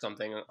like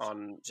something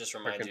on just her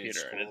computer,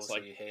 you and it's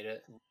like you hate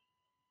it.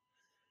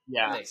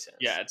 Yeah, that makes sense.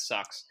 Yeah, it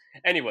sucks.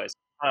 Anyways,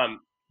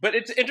 but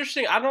it's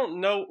interesting. I don't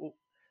know,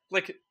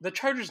 like the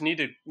Chargers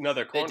needed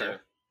another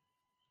corner.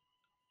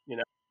 You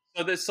know,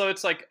 so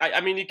it's like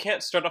I mean, you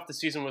can't start off the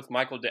season with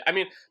Michael. I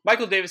mean,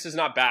 Michael Davis is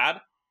not bad,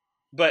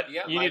 but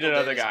you need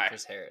another guy.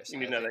 Chris Harris. You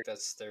need I think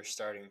that's their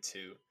starting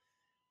 2.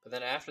 But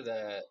then after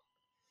that,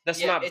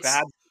 that's not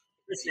bad.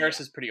 Chris Harris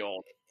is pretty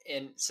old,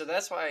 and so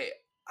that's why,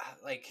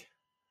 like,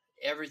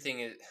 everything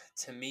is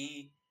to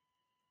me.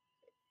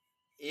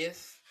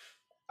 If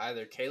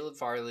either Caleb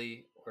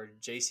Farley or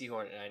J.C.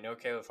 Horn, and I know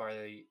Caleb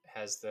Farley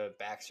has the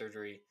back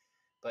surgery,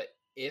 but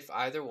if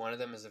either one of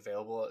them is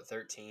available at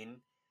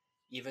 13,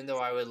 even though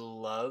I would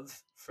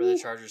love for the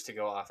Chargers to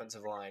go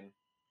offensive line,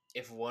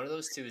 if one of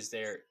those 2 is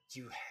there,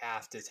 you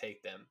have to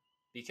take them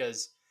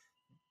because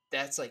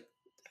that's like,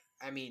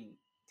 I mean,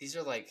 these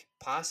are like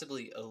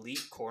possibly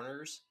elite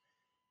corners,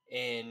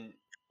 and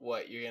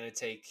what you're going to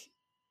take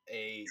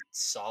a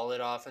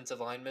solid offensive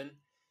lineman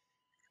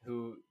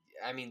who,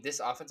 I mean, this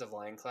offensive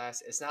line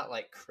class, it's not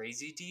like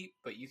crazy deep,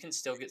 but you can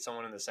still get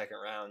someone in the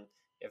 2nd round.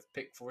 You have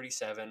pick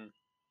 47.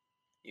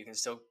 You can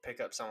still pick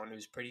up someone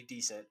who's pretty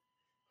decent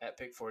at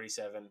pick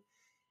 47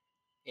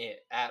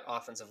 at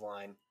offensive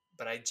line.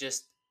 But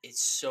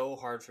it's so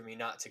hard for me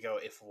not to go.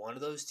 If one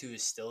of those 2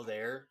 is still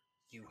there,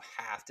 you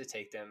have to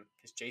take them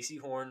because J.C.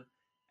 Horn,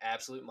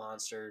 absolute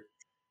monster,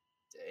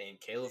 and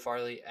Caleb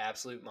Farley,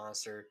 absolute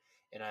monster.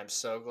 And I'm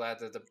so glad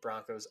that the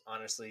Broncos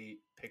honestly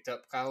picked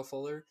up Kyle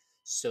Fuller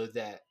so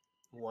that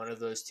one of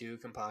those 2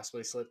 can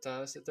possibly slip to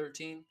us at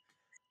 13.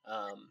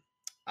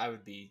 I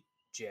would be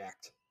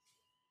jacked.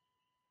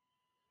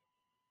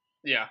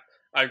 Yeah,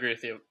 I agree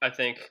with you. I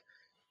think,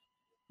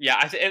 yeah,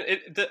 I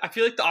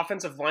feel like the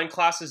offensive line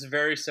class is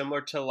very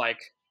similar to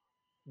like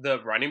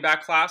the running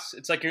back class.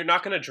 It's like you're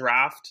not going to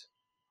draft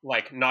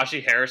like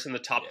Najee Harris in the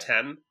top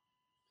 10,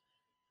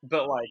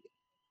 but like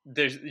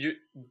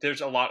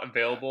there's a lot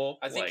available.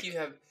 I think you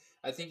have.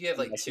 I think you have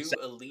like like the two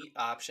elite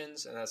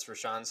options, and that's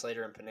Rashawn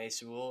Slater and Penei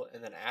Sewell.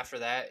 And then after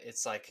that,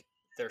 it's like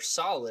they're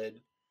solid,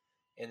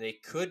 and they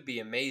could be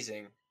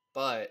amazing,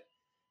 but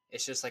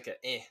it's just like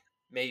a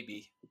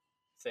maybe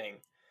thing.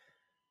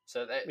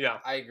 So that yeah,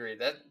 I agree.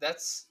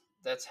 That's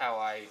how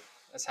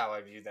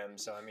I view them.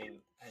 So I mean,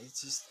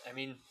 it's just I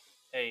mean,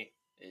 hey,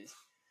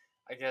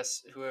 I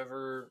guess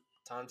whoever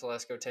Tom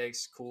Telesco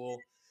takes, cool.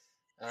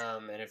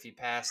 And if he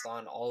passed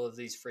on all of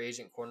these free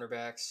agent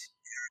cornerbacks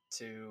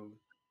to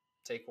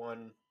take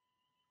one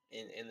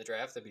in the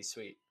draft, that'd be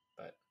sweet.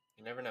 But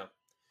you never know.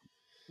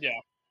 yeah.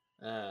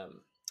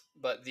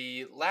 But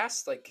the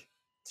last like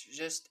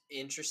just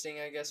interesting,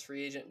 I guess,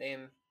 free agent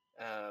name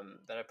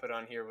that I put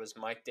on here was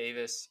Mike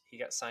Davis. He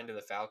got signed to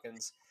the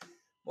Falcons.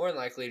 More than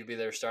likely to be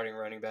their starting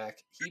running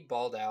back. He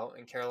balled out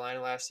in Carolina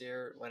last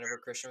year whenever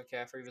Christian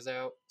McCaffrey was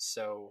out.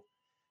 So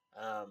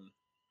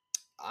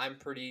I'm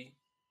pretty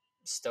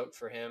stoked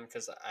for him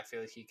because I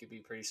feel like he could be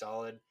pretty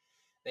solid.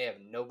 They have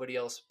nobody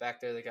else back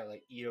there. They got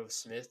like Ito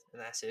Smith,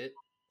 and that's it.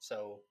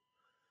 So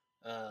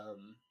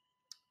um,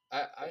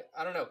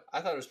 I don't know. I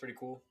thought it was pretty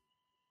cool.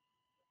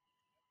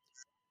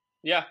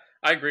 Yeah,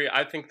 I agree.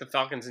 I think the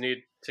Falcons need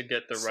to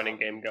get the running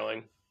Something, game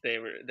going.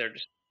 man. They're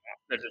just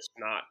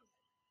not.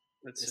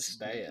 It's It's just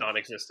bad.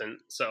 non-existent.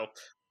 So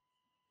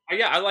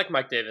yeah, I like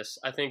Mike Davis.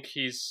 I think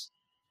he's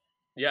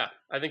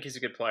a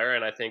good player,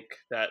 and I think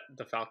that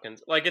the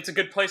Falcons like it's a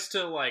good place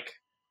to like.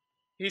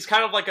 He's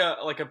kind of like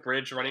a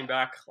bridge running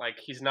back. Like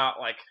he's not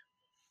like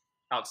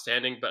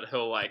outstanding, but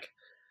he'll like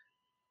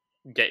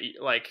get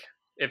like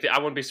if I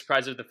wouldn't be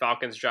surprised if the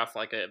Falcons draft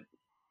like a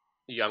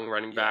young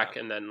running back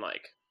Yeah. and then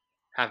like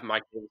have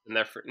Mike Davis in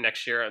there for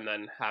next year, and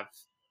then have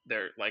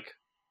their like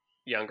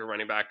younger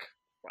running back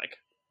like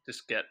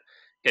just get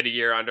a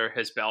year under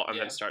his belt and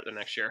then Yeah. start the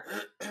next year.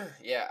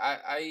 Yeah,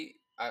 I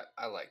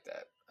like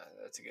that.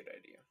 That's a good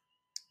idea.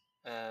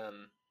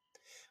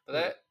 But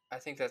that I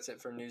think that's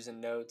it for news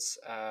and notes.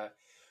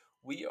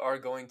 We are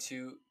going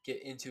to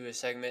get into a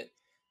segment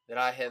that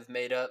I have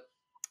made up,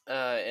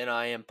 and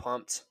I am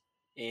pumped.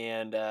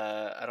 And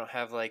I don't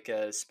have like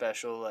a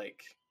special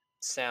like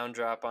sound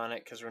drop on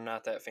it because we're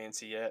not that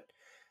fancy yet.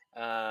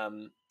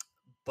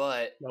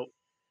 But Nope.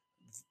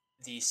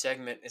 the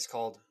segment is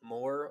called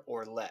More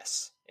or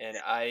Less, and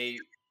I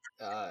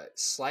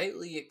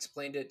slightly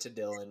explained it to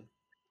Dylan.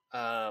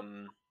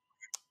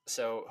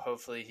 So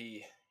hopefully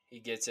he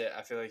gets it.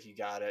 I feel like he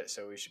got it,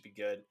 so we should be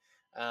good.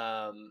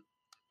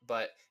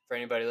 But for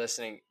anybody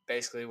listening,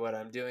 basically what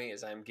I'm doing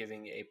is I'm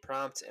giving a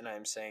prompt and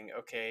I'm saying,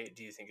 okay,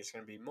 do you think it's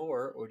going to be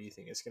more or do you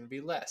think it's going to be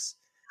less?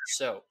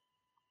 So,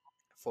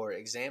 for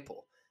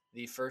example,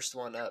 the first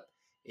one up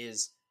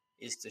is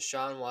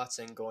Deshaun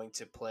Watson going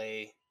to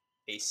play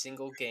a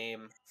single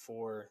game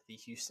for the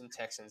Houston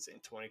Texans in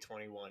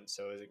 2021?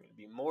 So is it going to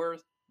be more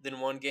than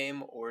one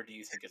game or do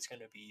you think it's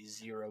going to be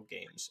 0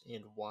 games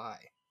and why?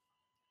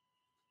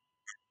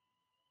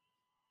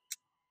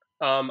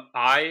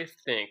 I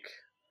think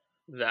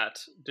that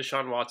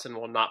Deshaun Watson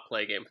will not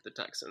play a game for the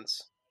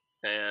Texans,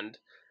 and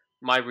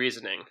my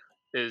reasoning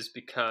is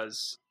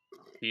because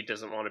he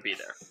doesn't want to be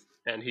there,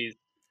 and he's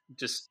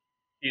just.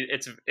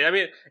 It's. I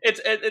mean,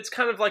 it's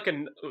kind of like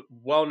a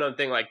well-known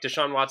thing. Like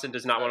Deshaun Watson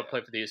does not want to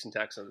play for the Houston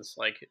Texans.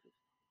 Like,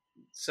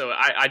 so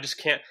I just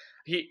can't.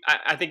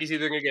 I think he's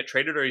either going to get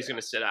traded or he's going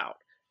to sit out.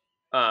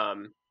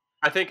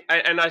 I think,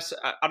 I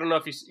don't know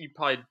if you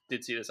probably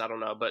did see this. I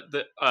don't know, but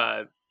the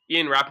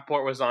Ian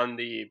Rappaport was on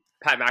the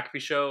Pat McAfee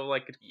show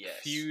like a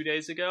few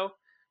days ago,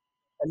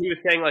 and he was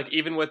saying like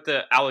even with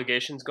the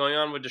allegations going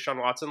on with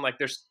Deshaun Watson, like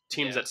there's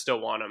teams that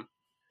still want him.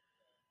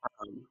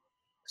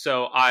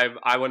 So I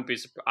wouldn't be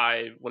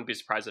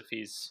surprised if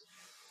he's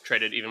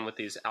traded even with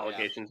these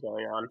allegations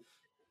going on,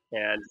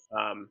 and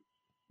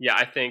yeah,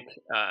 I think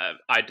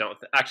I don't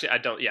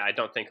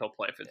think he'll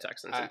play for the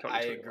Texans in 2021.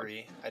 I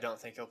agree. I don't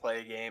think he'll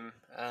play a game.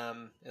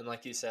 And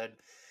like you said,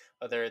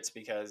 whether it's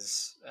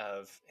because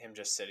of him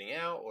just sitting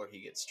out or he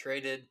gets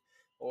traded,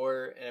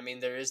 or and I mean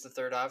there is the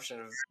third option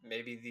of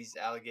maybe these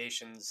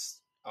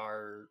allegations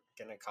are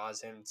going to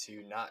cause him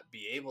to not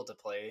be able to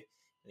play.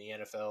 The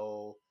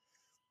NFL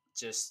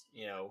just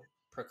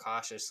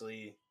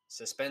precautiously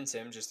suspends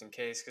him just in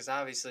case, because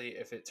obviously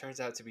if it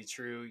turns out to be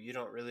true, you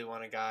don't really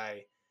want a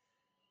guy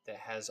that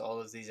has all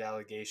of these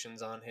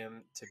allegations on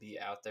him to be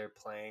out there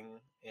playing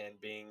and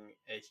being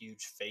a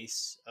huge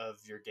face of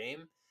your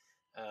game.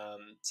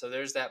 So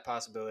there's that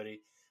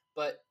possibility.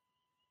 But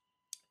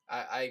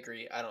I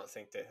agree. I don't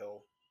think that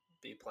he'll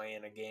be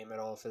playing a game at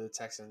all for the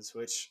Texans,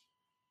 which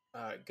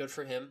good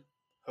for him,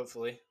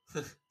 hopefully.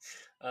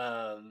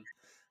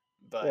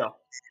 But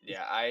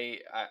yeah, I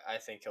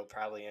think he'll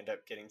probably end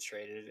up getting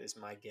traded is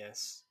my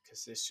guess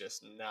because it's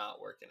just not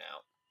working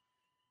out.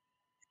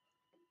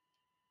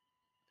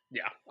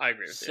 Yeah, I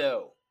agree with you.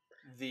 So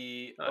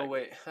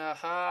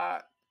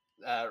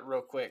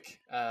real quick,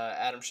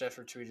 Adam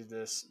Schefter tweeted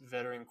this: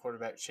 veteran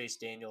quarterback Chase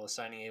Daniel is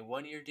signing a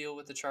 1-year deal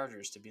with the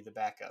Chargers to be the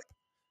backup.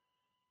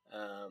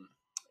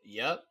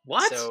 Yep.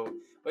 What? So,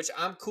 which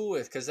I'm cool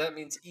with because that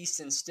means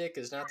Easton Stick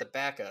is not the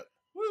backup.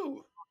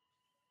 Woo!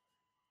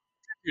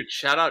 Dude,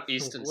 shout out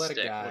Easton What a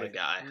Stick. guy. What a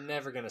guy.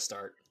 Never gonna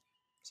start.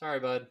 Sorry,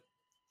 bud.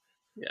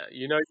 Yeah,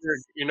 you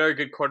know a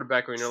good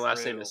quarterback when your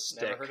last name True. is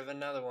Stick. Never heard of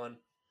another one.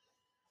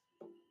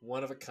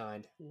 One of a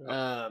kind.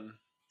 Yep.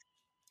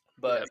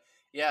 But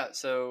yeah,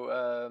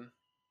 so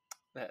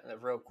that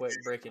real quick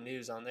breaking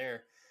news on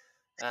there.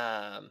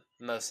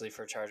 Mostly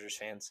for Chargers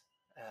fans.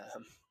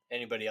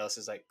 Anybody else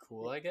is like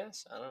cool, I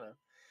guess. I don't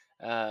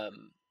know.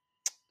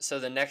 So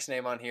the next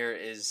name on here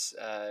is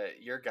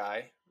your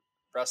guy,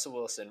 Russell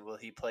Wilson. Will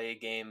he play a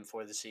game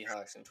for the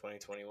Seahawks in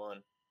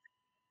 2021?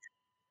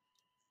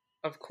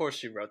 Of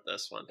course you wrote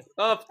this one.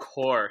 Of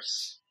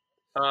course.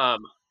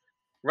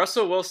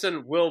 Russell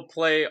Wilson will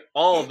play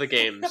all the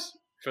games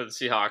for the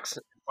Seahawks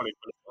in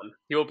 2021.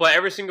 He will play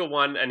every single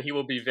one, and he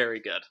will be very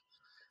good.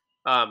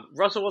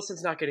 Russell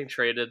Wilson's not getting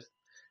traded.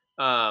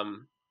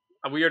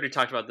 We already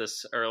talked about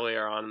this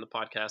earlier on in the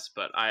podcast,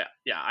 but I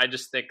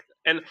just think,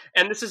 and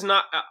this is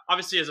not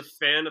obviously as a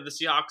fan of the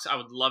Seahawks, I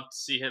would love to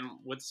see him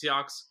with the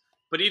Seahawks,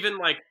 but even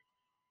like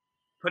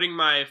putting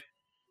my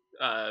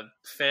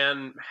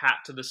fan hat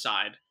to the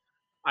side,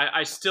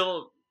 I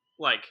still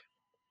like.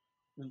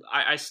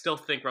 I still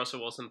think Russell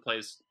Wilson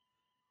plays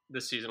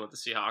this season with the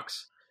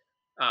Seahawks.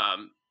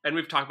 And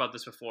we've talked about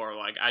this before.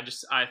 Like, I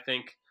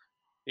think,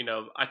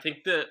 I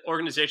think the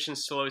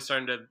organization's slowly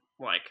starting to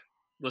like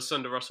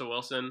listen to Russell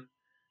Wilson.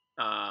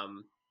 I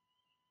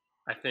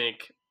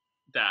think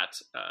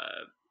that,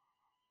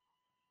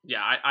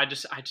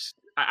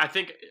 I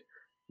think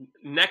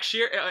next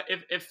year,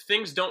 if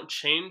things don't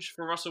change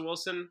for Russell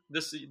Wilson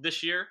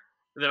this year,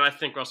 then I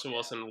think Russell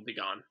Wilson will be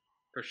gone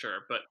for sure.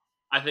 But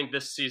I think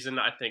this season,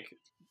 I think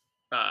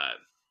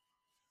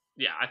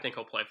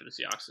he'll play for the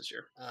Seahawks this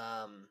year.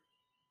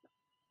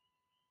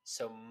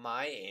 So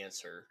my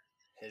answer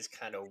has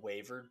kind of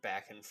wavered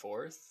back and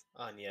forth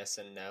on yes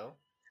and no.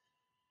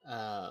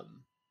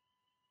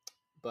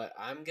 But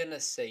I'm gonna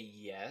say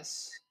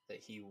yes,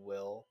 that he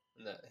will,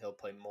 and that he'll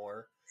play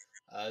more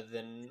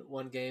than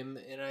one game,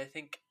 and I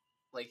think,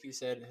 like you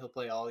said, he'll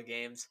play all the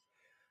games.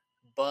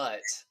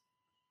 But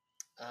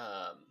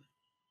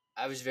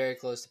I was very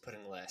close to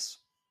putting less,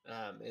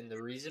 and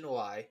the reason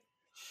why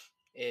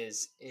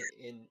is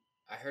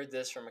I heard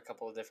this from a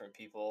couple of different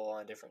people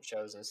on different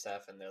shows and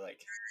stuff, and they're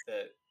like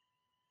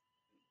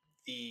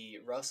the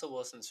Russell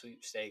Wilson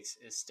sweepstakes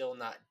is still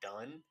not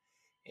done,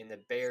 and the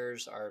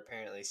Bears are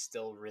apparently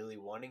still really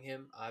wanting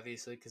him,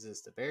 obviously because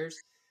it's the Bears,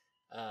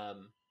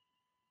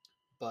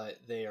 but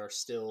they are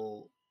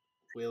still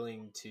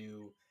willing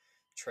to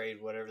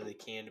trade whatever they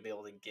can to be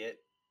able to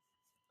get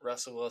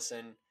Russell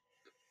Wilson,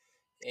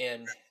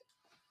 and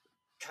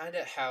kind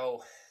of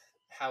how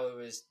it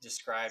was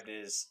described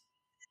is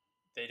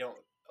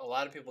a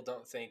lot of people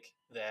don't think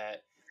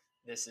that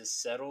this is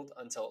settled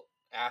until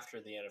after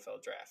the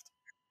NFL draft.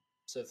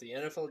 So if the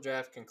NFL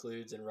draft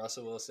concludes and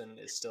Russell Wilson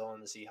is still on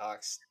the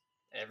Seahawks,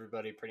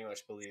 everybody pretty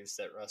much believes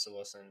that Russell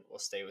Wilson will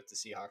stay with the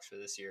Seahawks for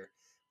this year.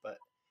 But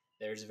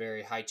there's a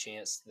very high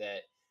chance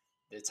that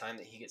the time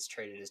that he gets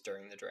traded is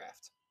during the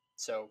draft.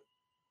 So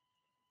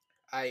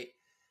I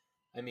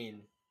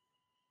mean,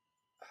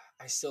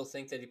 I still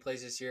think that he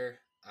plays this year.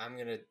 I'm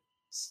going to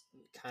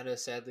kind of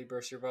sadly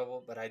burst your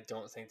bubble, but I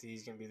don't think that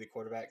he's going to be the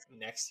quarterback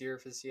next year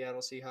for the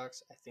Seattle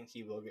Seahawks. I think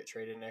he will get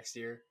traded next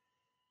year.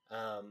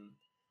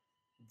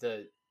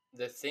 The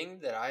thing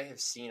that I have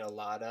seen a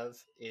lot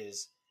of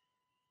is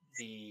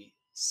the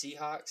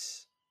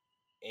Seahawks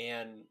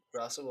and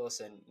Russell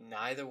Wilson.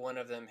 Neither one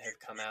of them have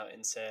come out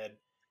and said,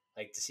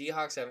 like, the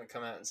Seahawks haven't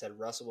come out and said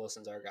Russell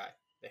Wilson's our guy.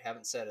 They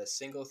haven't said a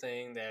single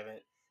thing.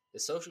 The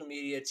social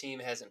media team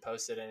hasn't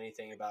posted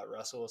anything about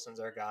Russell Wilson's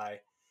our guy,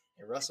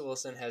 and Russell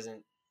Wilson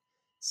hasn't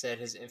said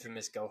his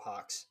infamous "Go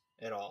Hawks"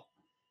 at all.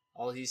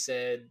 All he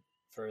said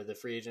for the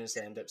free agents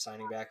that end up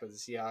signing back with the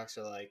Seahawks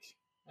are like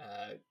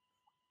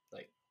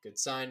good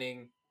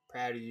signing,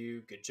 proud of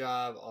you, good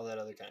job, all that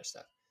other kind of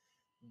stuff.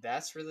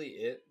 That's really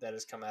it that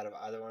has come out of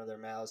either one of their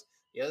mouths.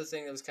 The other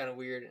thing that was kind of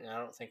weird, and I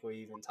don't think we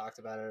even talked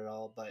about it at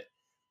all, but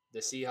the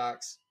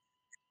Seahawks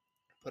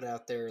put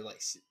out their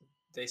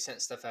they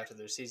sent stuff out to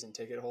their season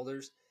ticket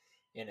holders,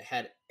 and it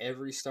had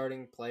every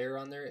starting player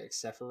on there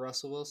except for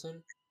Russell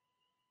Wilson,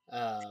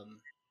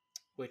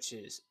 which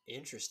is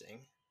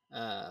interesting.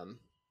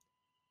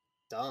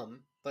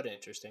 Dumb, but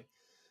interesting.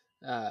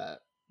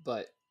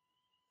 But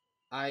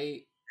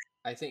I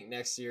think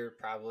next year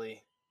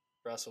probably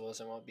Russell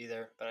Wilson won't be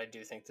there, but I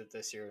do think that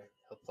this year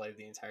he'll play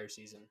the entire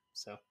season.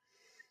 So,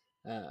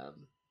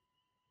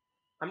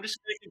 I'm just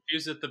really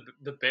confused at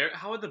the Bears.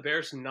 How are the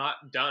Bears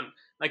not done?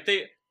 Like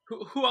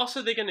who else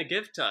are they going to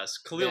give to us?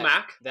 Khalil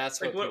Mack? That's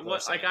what people are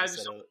saying.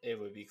 It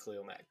would be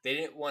Khalil Mack. They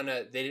didn't want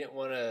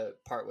to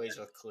part ways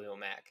with Khalil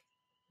Mack,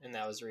 and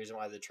that was the reason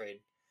why the trade,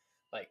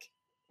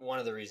 one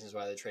of the reasons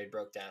why the trade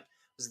broke down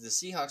was the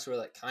Seahawks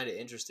were kind of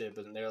interested,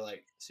 but they're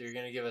like, so you're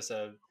going to give us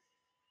a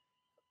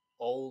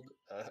old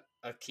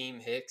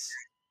Akeem Hicks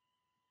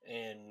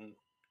and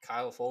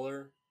Kyle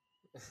Fuller?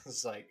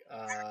 It's like,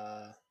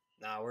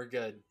 nah, we're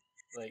good.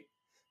 Like,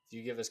 if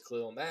you give us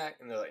Khalil Mack,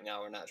 and they're like, no,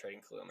 we're not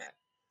trading Khalil Mack.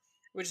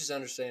 which is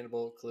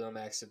understandable. Khalil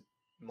Mack's a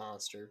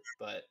monster,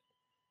 but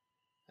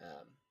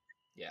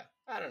yeah,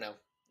 I don't know.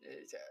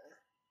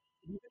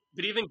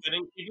 But even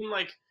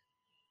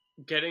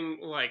getting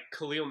like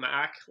Khalil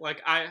Mack,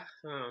 like I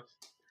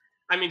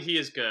mean, he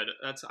is good.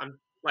 I'm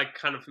like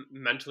kind of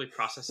mentally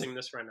processing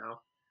this right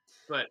now,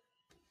 but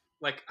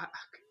like,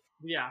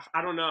 yeah,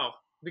 I don't know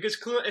because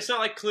it's not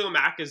like Khalil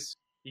Mack is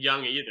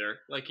young either.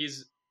 Like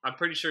I'm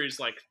pretty sure he's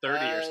like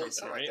 30 or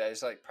something, right? Like that.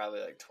 He's like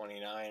probably like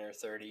 29 or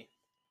 30.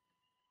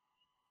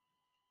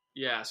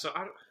 Yeah, so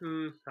I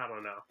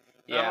don't know.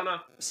 Yeah. I don't know.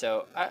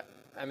 So I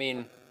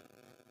mean,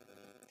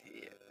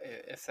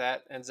 if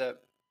that ends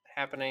up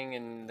happening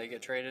and they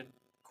get traded,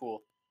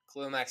 cool.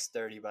 Khalil Mack's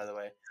 30, by the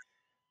way.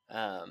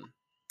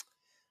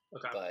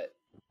 Okay. But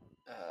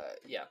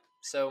yeah,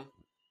 so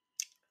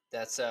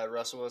that's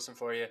Russell Wilson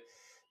for you.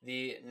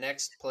 The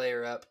next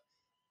player up,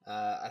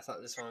 I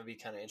thought this one would be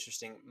kind of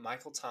interesting.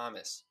 Michael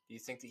Thomas. Do you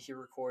think that he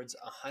records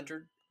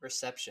 100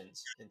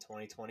 receptions in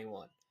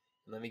 2021?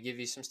 And let me give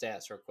you some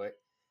stats real quick.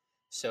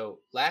 So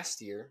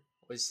last year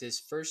was his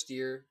first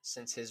year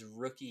since his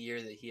rookie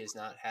year that he has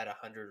not had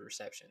 100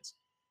 receptions.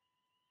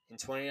 In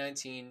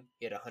 2019,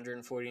 he had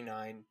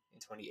 149. In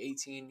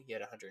 2018, he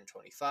had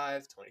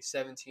 125.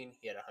 2017,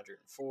 he had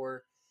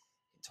 104.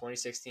 In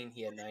 2016,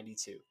 he had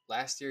 92.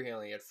 Last year, he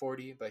only had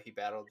 40, but he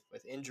battled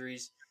with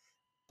injuries.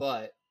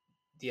 But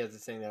the other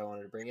thing that I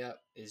wanted to bring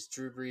up is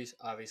Drew Brees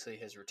obviously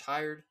has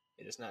retired.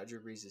 It is not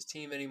Drew Brees'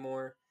 team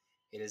anymore.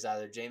 It is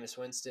either Jameis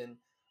Winston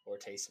or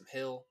Taysom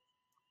Hill.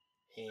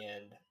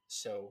 And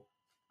so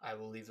I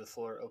will leave the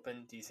floor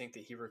open. Do you think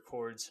that he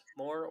records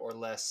more or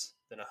less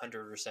than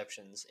 100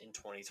 receptions in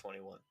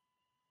 2021?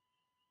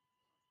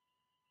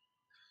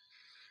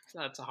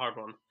 That's a hard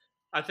one.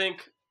 I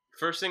think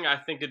first thing, I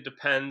think it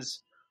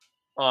depends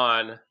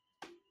on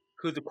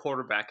who the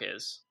quarterback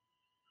is.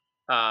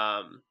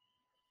 But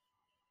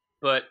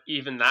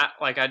even that,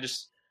 like, I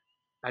just,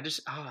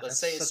 Let's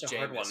say it's such a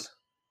hard one, just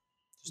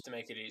to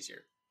make it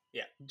easier.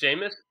 Yeah,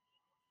 Jameis.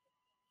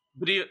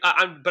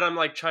 But I'm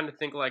like trying to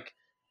think like,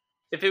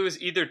 if it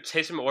was either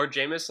Taysom or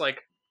Jameis,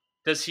 like,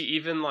 does he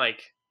even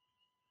like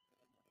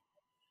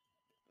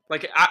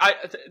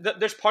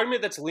there's part of me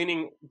that's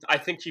leaning. I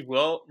think he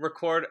will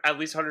record at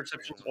least 100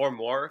 receptions or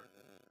more,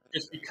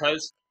 just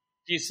because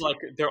he's like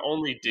their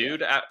only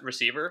dude at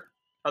receiver,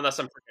 unless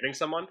I'm forgetting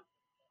someone.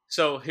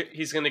 So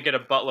he's going to get a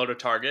buttload of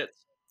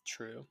targets.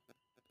 True.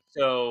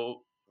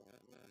 So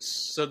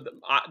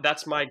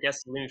that's my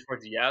guess, leaning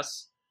towards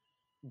yes,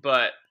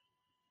 but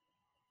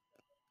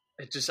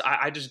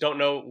I just don't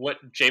know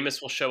what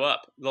Jameis will show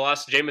up. The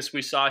last Jameis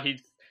we saw, he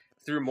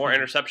threw more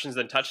interceptions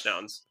than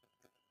touchdowns.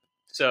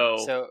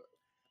 So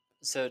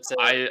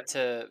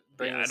to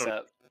bring this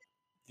up,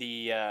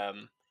 the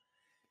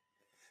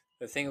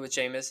thing with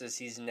Jameis is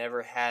he's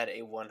never had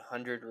a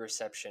 100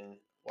 reception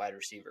wide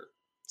receiver.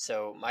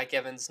 So Mike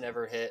Evans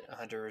never hit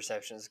 100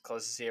 receptions. The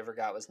closest he ever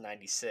got was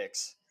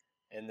 96.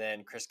 And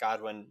then Chris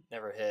Godwin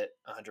never hit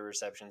 100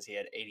 receptions. He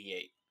had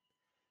 88.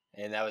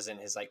 And that was in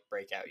his like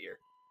breakout year.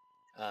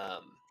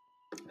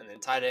 And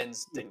then tight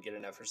ends didn't get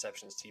enough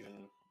receptions to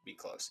even be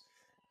close.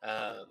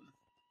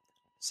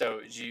 So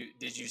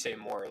did you say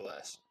more or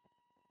less?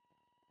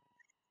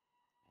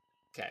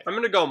 Okay. I'm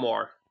going to go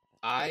more.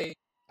 I'm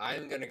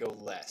going to go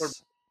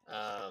less.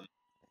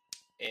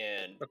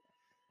 And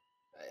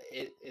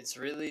it's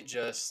really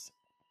just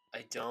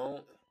I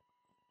don't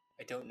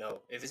know.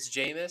 If it's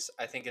Jameis,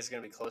 I think it's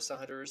going to be close to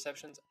 100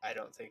 receptions. I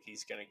don't think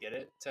he's going to get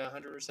it to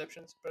 100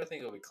 receptions, but I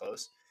think it'll be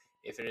close.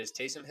 If it is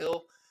Taysom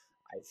Hill,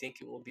 I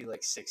think it will be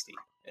like 60,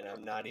 and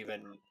I'm not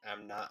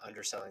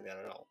underselling that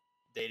at all.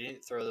 They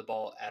didn't throw the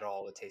ball at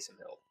all with Taysom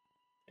Hill,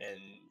 and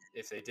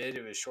if they did,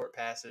 it was short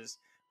passes,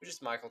 which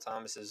is Michael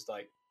Thomas's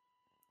like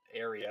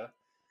area.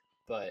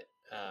 But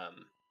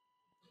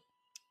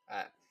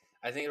I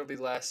think it'll be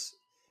less.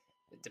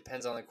 It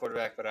depends on the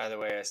quarterback, but either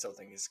way, I still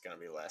think it's going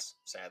to be less.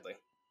 Sadly.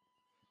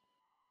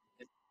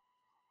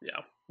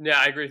 Yeah,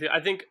 I agree with you. I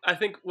think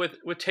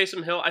with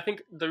Taysom Hill, I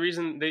think the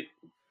reason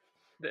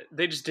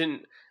they just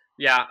didn't.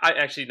 Yeah, I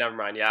actually never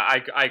mind. Yeah,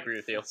 I agree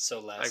with you. It's so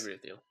less. I agree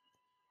with you.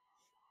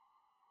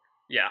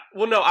 Yeah.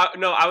 Well,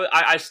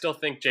 I still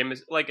think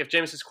Jameis. Like, if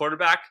Jameis is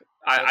quarterback,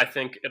 I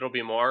think it'll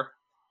be more.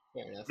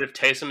 Fair enough. But if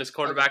Taysom is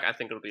quarterback, I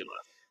think it'll be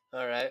less.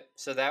 All right.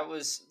 So that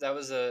was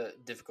a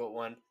difficult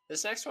one.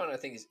 This next one I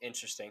think is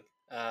interesting.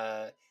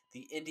 The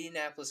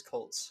Indianapolis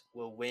Colts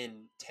will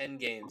win 10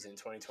 games in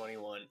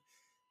 2021.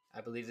 I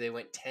believe they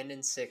went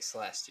 10-6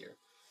 last year.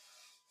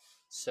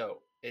 So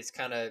it's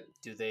kind of,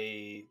 do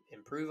they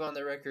improve on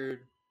their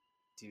record?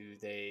 Do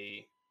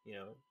they,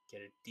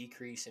 get a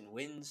decrease in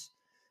wins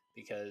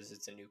because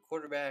it's a new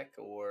quarterback,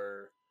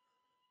 or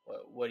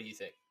what do you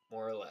think,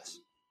 more or less?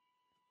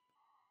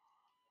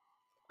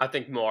 I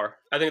think more.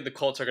 I think the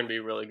Colts are going to be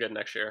really good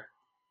next year,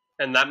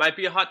 and that might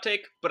be a hot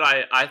take, but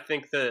I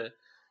think the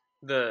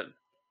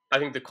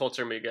Colts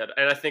are going to be good,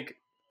 and I think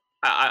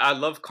I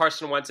love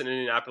Carson Wentz in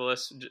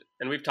Indianapolis,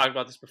 and we've talked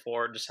about this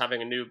before. Just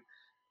having a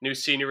new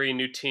scenery,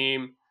 new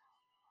team,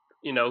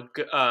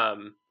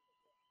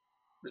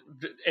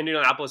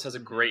 Indianapolis has a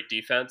great They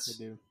defense.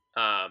 do.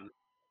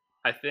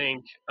 I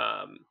think,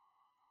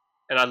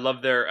 and I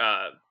love their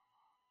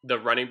the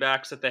running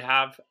backs that they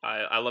have.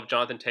 I love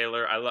Jonathan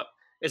Taylor.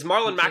 Is He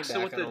Marlon Mack came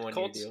still with back on the a 1-year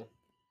Colts? deal.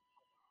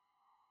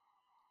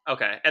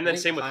 Okay, and I then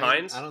think same with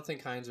Hines. I don't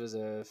think Hines was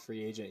a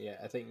free agent yet.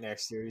 I think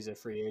next year he's a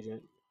free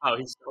agent. Oh,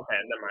 he's okay.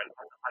 Never mind.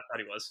 I thought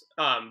he was.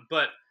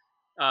 But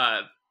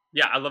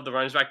yeah, I love the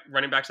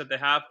running backs that they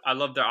have. I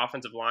love their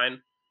offensive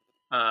line.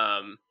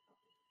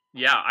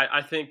 Yeah,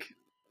 I think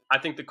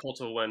the Colts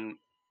will win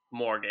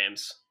more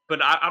games,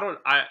 but I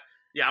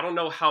don't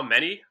know how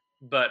many,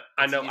 but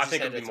I If you just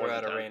think had it'll to be more throw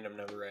than out a 10. random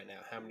number right now,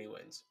 how many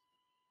wins?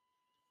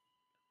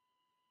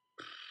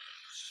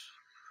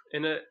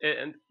 And the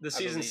I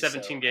season's believe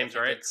 17 so. games,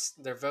 I think right?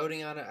 they're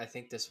voting on it. I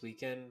think this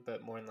weekend,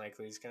 but more than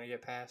likely it's going to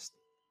get passed.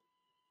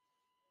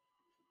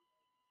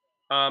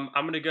 I'm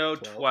gonna go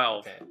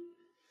 12. Okay.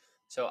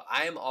 So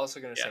I am also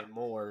going to Yeah. say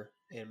more.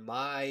 In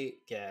my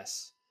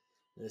guess,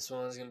 this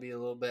one's going to be a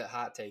little bit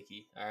hot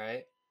takey. All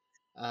right.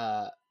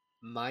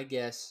 My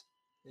guess,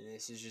 and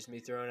this is just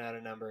me throwing out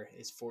a number,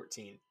 is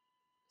 14.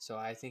 So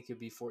I think it'd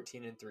be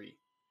 14-3.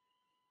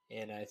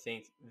 And I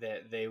think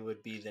that they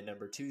would be the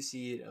number 2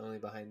 seed, only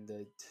behind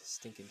the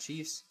stinking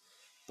Chiefs.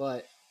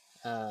 But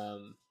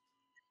and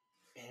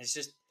it's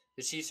just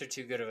the Chiefs are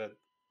too good of a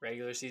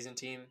regular season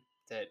team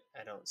that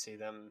I don't see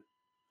them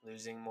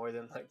losing more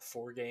than like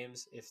 4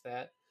 games, if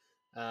that.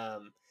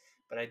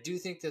 But I do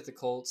think that the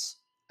Colts,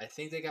 I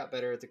think they got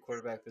better at the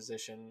quarterback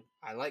position.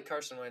 I like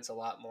Carson Wentz a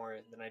lot more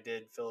than I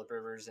did Phillip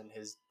Rivers in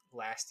his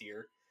last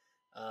year.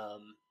 I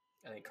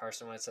think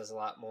Carson Wentz has a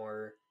lot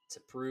more to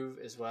prove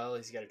as well.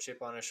 He's got a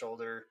chip on his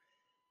shoulder.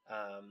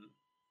 Um,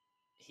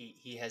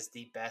 he has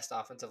the best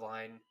offensive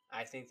line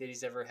I think that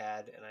he's ever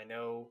had, and I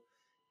know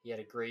he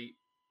had a great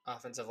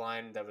offensive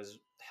line that was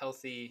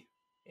healthy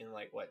in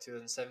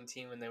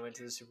 2017 when they went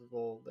to the Super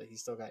Bowl, but he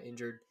still got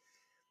injured.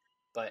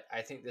 But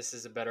I think this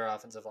is a better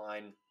offensive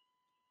line.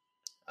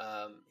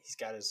 He's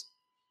got his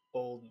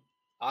old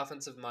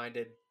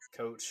offensive-minded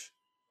coach,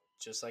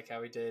 just like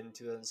how he did in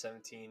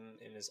 2017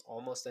 in his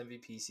almost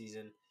MVP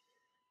season.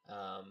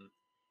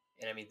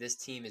 And I mean, this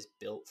team is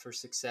built for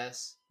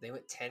success. They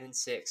went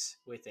 10-6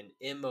 with an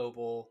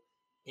immobile,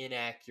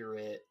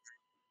 inaccurate,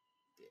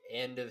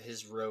 end of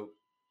his rope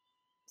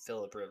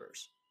Phillip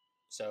Rivers.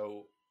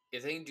 So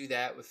if they can do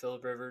that with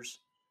Phillip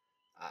Rivers,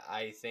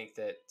 I think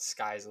that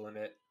sky's the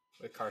limit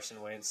with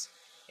Carson Wentz.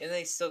 And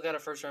they still got a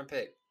first round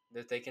pick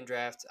that they can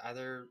draft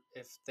either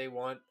if they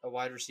want a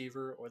wide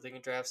receiver or they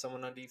can draft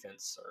someone on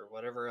defense or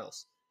whatever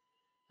else.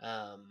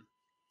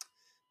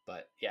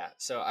 But yeah,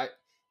 so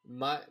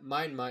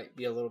mine might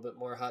be a little bit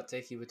more hot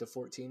takey with the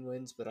 14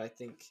 wins, but I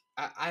think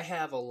I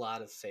have a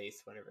lot of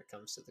faith whenever it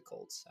comes to the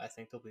Colts. I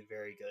think they'll be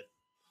very good.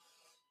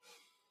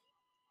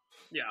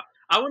 Yeah,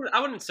 I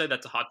wouldn't say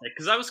that's a hot take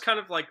because I was kind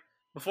of like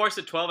before I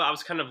said 12, I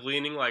was kind of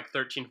leaning like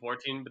 13,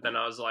 14, but then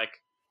I was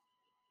like,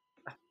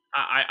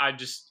 I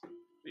just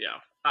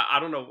I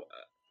don't know,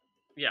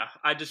 yeah,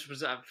 I just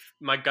was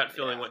my gut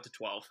feeling went to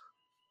 12,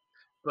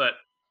 but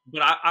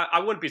I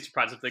wouldn't be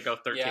surprised if they go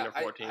 13 or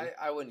 14.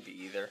 I wouldn't be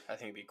either. I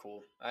think it'd be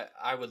cool.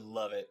 I would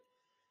love it.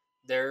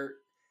 They're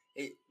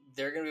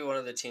going to be one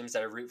of the teams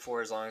that I root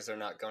for as long as they're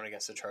not going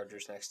against the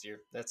Chargers next year.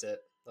 That's it.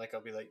 Like,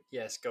 I'll be like,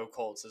 yes, go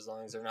Colts as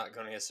long as they're not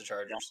going against the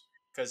Chargers.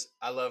 Because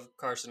I love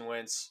Carson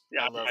Wentz.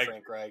 Yeah, I love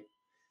Frank Reich.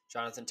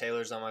 Jonathan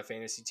Taylor's on my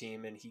fantasy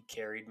team, and he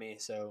carried me,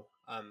 so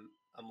I'm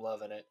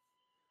loving it.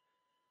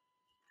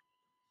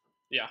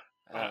 Yeah,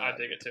 I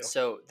dig it too.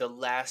 So the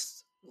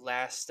last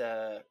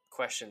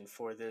question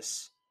for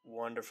this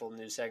wonderful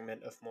new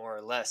segment of More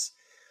or Less.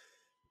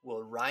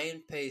 Will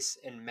Ryan Pace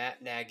and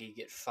Matt Nagy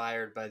get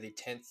fired by the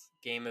 10th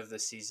game of the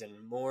season,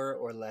 more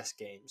or less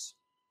games?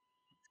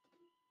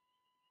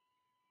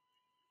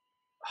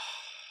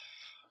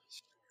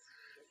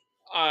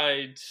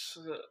 I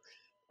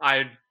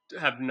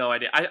have no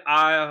idea.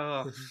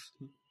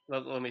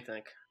 Let me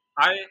think.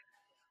 I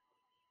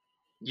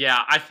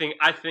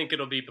think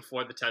it'll be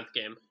before the 10th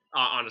game.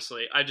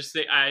 Honestly, I just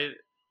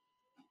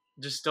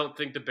don't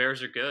think the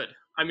Bears are good.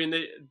 I mean,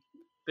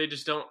 they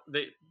just don't.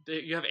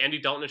 You have Andy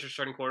Dalton as your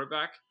starting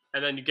quarterback,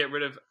 and then you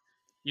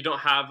don't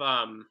have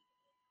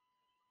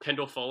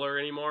Kendall Fuller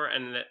anymore,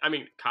 and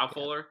Kyle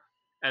Fuller,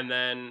 and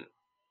then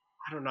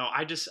I don't know.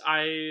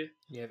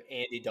 You have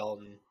Andy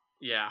Dalton.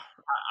 Yeah,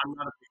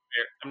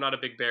 I'm not a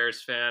big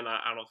Bears fan.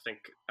 I don't think.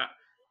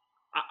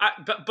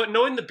 But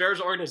knowing the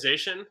Bears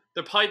organization,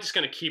 they're probably just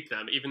going to keep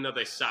them, even though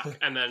they suck,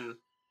 and then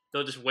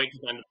they'll just wait to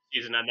the end of the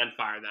season and then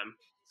fire them.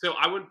 So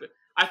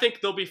I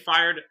think they'll be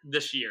fired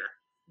this year.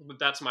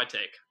 That's my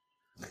take.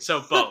 So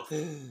both.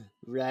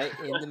 Right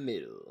in the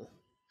middle.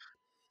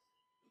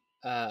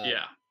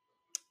 Yeah.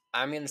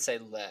 I'm going to say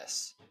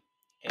less.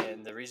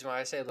 And the reason why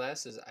I say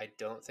less is I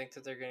don't think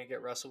that they're going to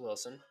get Russell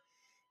Wilson.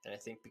 And I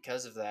think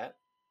because of that,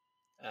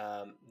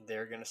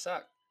 they're going to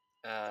suck.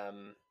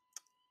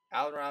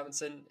 Allen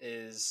Robinson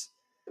is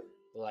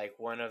like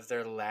one of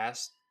their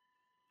last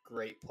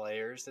great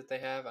players that they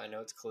have. I know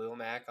it's Khalil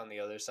Mack on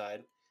the other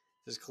side,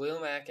 There's Khalil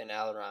Mack and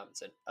Allen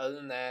Robinson. Other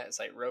than that, it's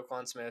like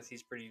Roquan Smith.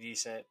 He's pretty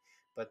decent,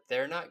 but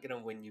they're not going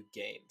to win you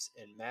games.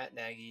 And Matt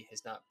Nagy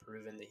has not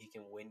proven that he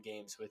can win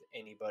games with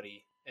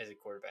anybody as a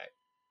quarterback.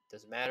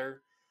 Doesn't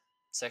matter.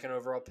 Second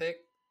overall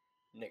pick,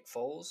 Nick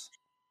Foles,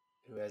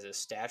 who has a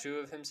statue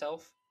of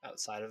himself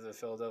outside of the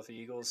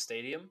Philadelphia Eagles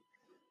stadium.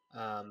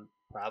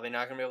 Probably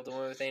not going to be able to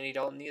win with Andy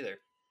Dalton either.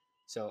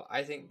 So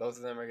I think both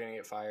of them are going to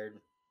get fired.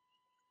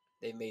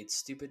 They made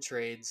stupid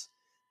trades.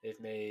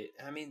 They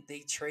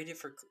traded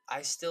for.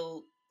 I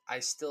still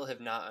have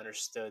not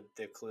understood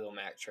the Khalil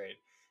Mack trade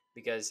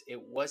because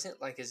it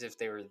wasn't like as if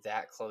they were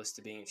that close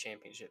to being a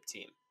championship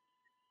team,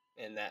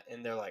 and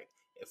they're like,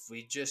 if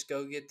we just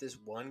go get this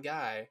one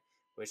guy,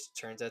 which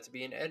turns out to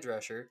be an edge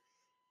rusher,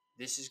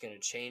 this is going to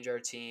change our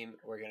team.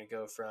 We're going to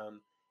go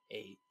from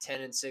a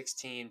 10-6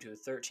 team to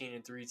a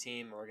 13-3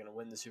 team, and we're going to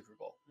win the Super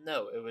Bowl.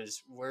 No, it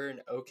was we're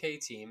an okay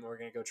team. We're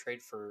going to go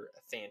trade for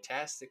a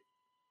fantastic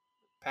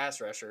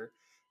pass rusher,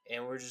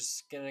 and we're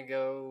just gonna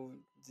go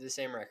the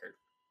same record.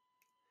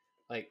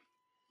 Like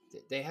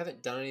they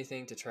haven't done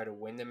anything to try to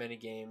win them any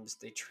games.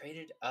 They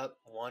traded up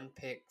one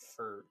pick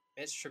for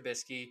Mitch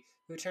Trubisky,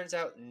 who turns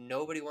out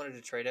nobody wanted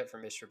to trade up for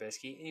Mitch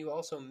Trubisky, and you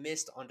also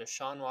missed on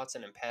Deshaun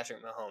Watson and Patrick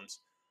Mahomes.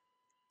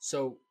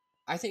 So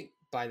I think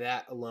by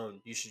that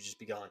alone, you should just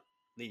be gone.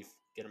 Leave.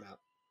 Get him out.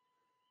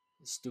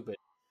 Stupid.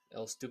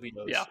 El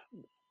Stupidos. Yeah,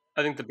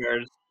 I think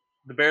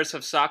the Bears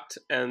have sucked,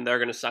 and they're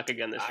going to suck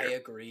again this year. I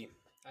agree.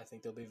 I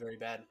think they'll be very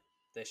bad.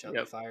 They shall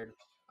be fired.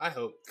 I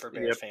hope for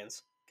Bears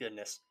fans.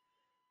 Goodness,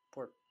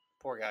 poor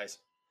guys.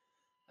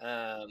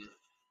 But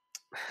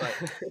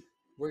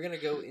we're gonna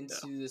go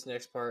into this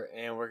next part,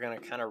 and we're gonna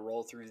kind of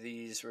roll through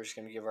these. We're just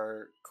gonna give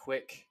our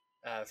quick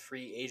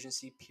free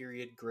agency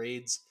period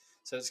grades.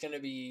 So it's gonna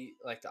be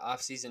like the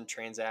off-season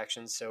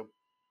transactions. So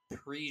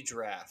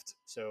pre-draft.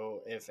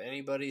 So if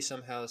anybody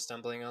somehow is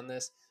stumbling on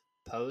this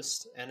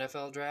post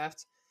NFL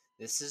draft,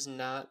 this is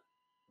not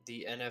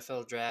the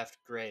NFL draft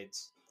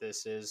grades.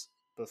 This is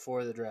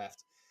before the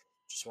draft.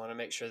 Just want to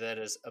make sure that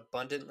is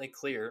abundantly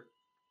clear.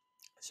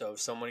 So if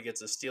someone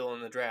gets a steal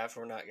in the draft,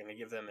 we're not going to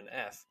give them an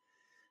F.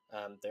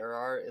 There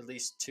are at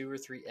least 2 or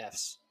 3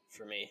 Fs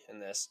for me in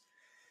this.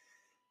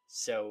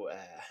 So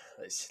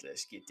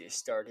let's get this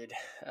started.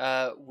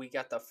 We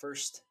got the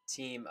first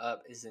team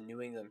up is the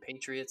New England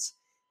Patriots.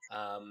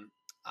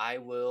 I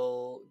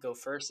will go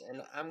first,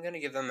 and I'm going to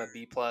give them a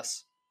B+.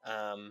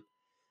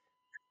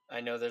 I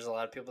know there's a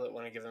lot of people that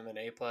want to give him an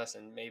A+,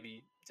 and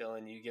maybe,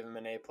 Dylan, you give him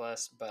an A+,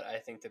 but I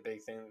think the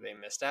big thing that they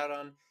missed out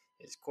on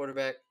is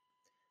quarterback.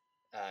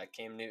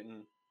 Cam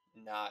Newton,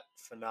 not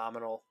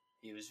phenomenal.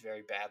 He was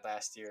very bad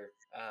last year.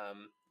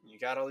 You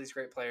got all these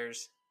great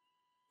players.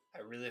 I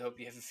really hope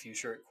you have a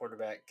future at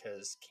quarterback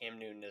because Cam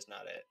Newton is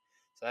not it.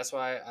 So that's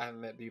why I have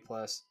him at B+.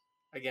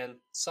 Again,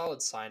 solid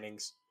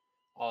signings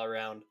all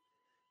around,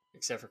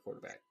 except for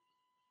quarterback.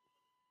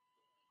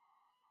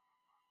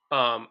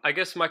 I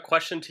guess my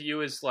question to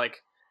you is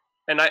like,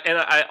 and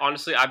I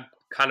honestly I'm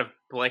kind of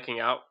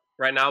blanking out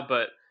right now,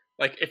 but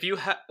like if you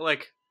had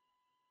like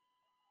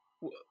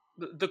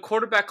the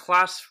quarterback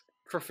class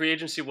for free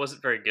agency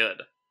wasn't very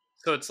good,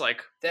 so it's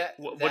like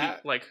what do you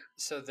like?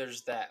 So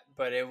there's that,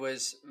 but it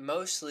was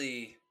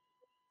mostly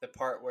the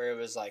part where it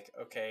was like,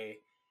 okay,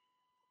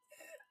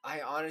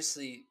 I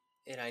honestly,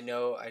 and I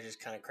know I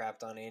just kind of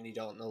crapped on Andy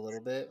Dalton a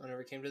little bit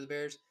whenever it came to the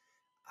Bears.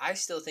 I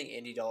still think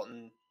Andy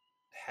Dalton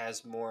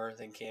has more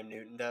than Cam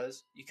Newton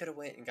does. You could have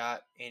went and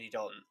got Andy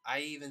Dalton.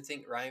 I even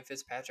think Ryan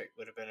Fitzpatrick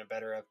would have been a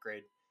better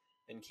upgrade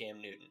than Cam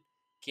Newton.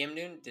 Cam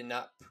Newton did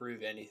not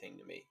prove anything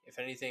to me. If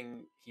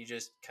anything, he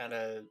just kind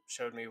of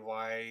showed me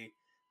why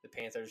the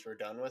Panthers were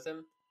done with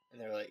him. And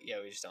they're like,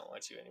 yeah, we just don't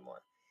want you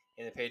anymore.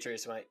 And the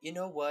Patriots went, you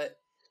know what?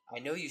 I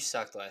know you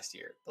sucked last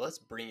year, but let's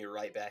bring you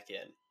right back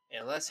in.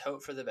 And let's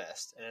hope for the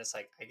best. And it's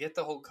like, I get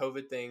the whole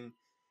COVID thing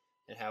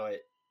and how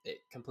it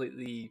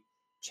completely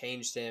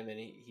changed him, and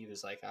he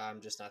was like, I'm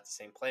just not the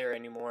same player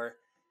anymore.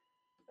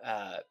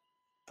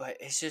 But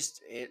it's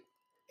just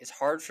it's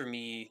hard for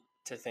me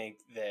to think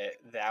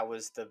that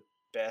was the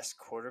best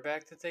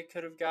quarterback that they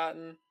could have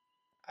gotten.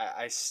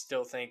 I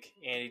still think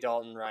Andy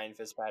Dalton, Ryan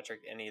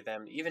Fitzpatrick, any of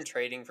them, even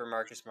trading for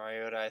Marcus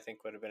Mariota, I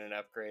think would have been an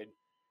upgrade.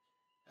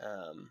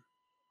 I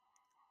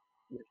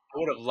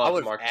would have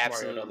loved Marcus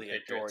Mariota on the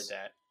Patriots. Patriots.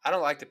 That. I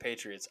don't like the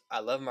Patriots. I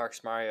love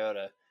Marcus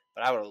Mariota,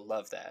 but I would have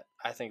loved that.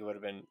 I think it would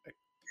have been a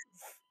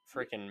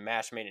freaking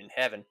match made in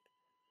heaven.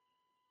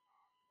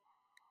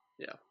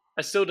 Yeah.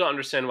 I still don't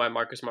understand why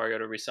Marcus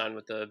Mariota re-signed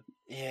with the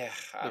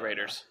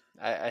Raiders.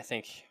 I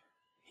think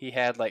he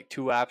had like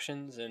 2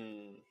 options,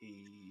 and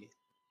he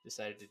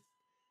decided to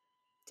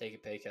take a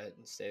pay cut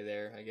and stay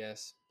there, I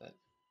guess. But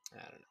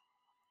I don't know.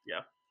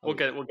 Yeah, we'll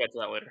get to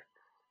that later.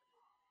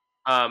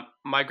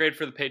 My grade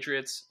for the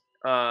Patriots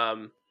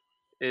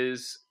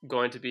is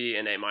going to be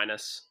an A-.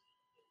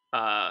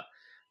 I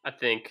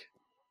think.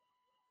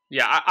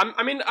 Yeah,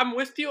 I'm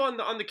with you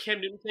on the Cam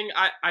Newton thing.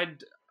 I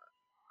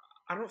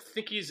don't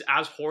think he's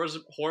as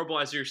horrible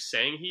as you're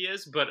saying he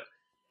is, but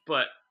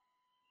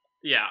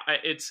yeah,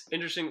 it's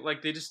interesting.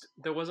 Like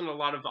there wasn't a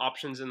lot of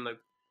options in the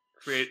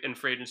free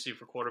agency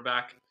for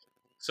quarterback.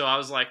 So I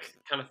was like,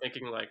 kind of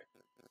thinking like,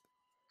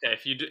 okay,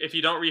 if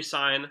you don't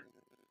re-sign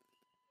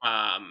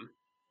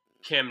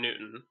Cam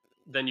Newton,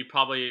 then you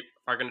probably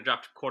are going to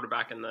draft a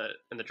quarterback in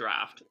the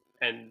draft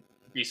and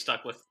be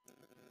stuck with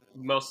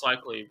most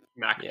likely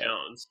Mac Yeah.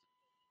 Jones.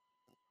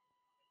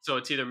 So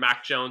it's either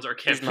Mac Jones or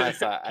Here's my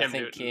thought. Cam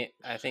Newton.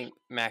 I think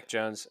Mac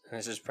Jones, and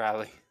this is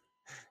probably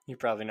you're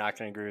probably not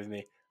going to agree with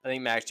me. I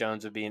think Mac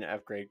Jones would be an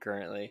upgrade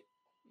currently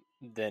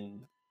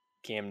than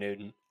Cam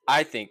Newton.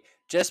 I think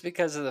just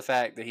because of the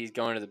fact that he's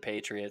going to the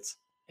Patriots,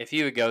 if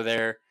he would go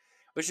there,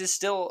 which is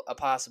still a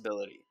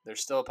possibility.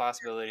 There's still a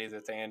possibility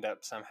that they end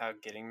up somehow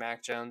getting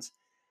Mac Jones.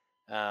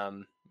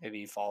 Maybe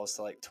he falls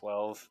to like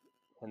 12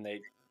 when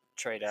they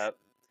trade up,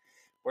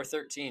 or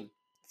 13.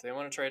 If they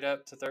want to trade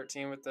up to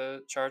 13 with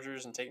the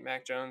Chargers and take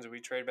Mac Jones, and we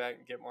trade back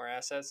and get more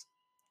assets,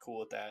 cool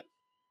with that.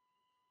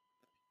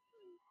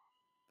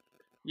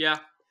 Yeah,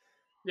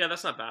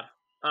 that's not bad.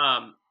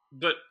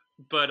 But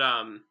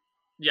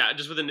yeah,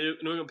 just with the New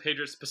England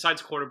Patriots,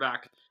 besides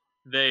quarterback,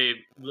 they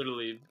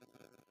literally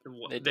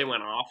they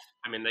went off.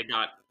 I mean, they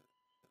got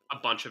a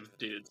bunch of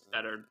dudes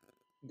that are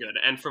good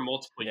and for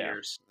multiple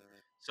years.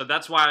 So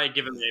that's why I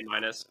give him an A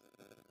minus.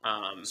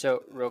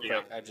 So real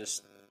quick, I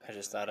just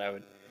thought I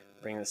would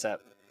bring this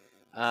up,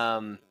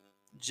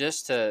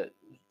 just to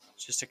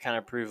kind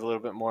of prove a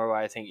little bit more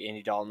why I think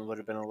Andy Dalton would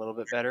have been a little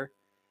bit better.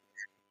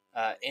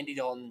 Andy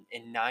Dalton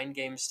in 9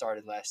 games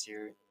started last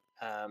year.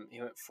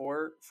 He went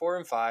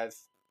 4-5.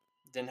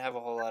 Didn't have a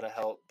whole lot of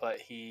help, but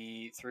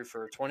he threw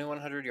for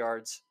 2,100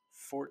 yards,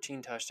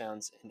 14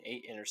 touchdowns, and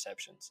 8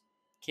 interceptions.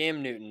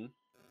 Cam Newton,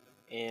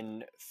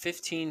 in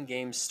 15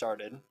 games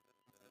started,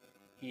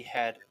 he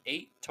had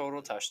 8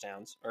 total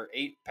touchdowns, or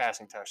 8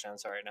 passing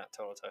touchdowns. Sorry, not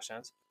total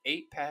touchdowns.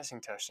 8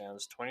 passing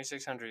touchdowns,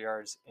 2,600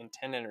 yards, and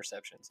 10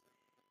 interceptions.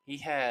 He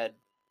had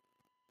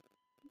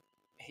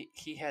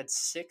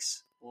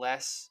 6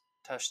 less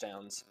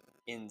touchdowns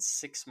in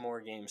 6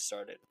 more games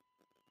started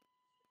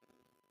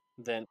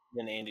than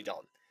Andy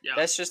Dalton. Yeah.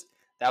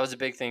 That was a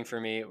big thing for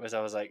me. I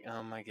was like,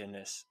 oh my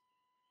goodness.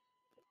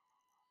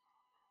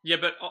 Yeah,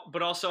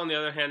 but also on the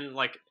other hand,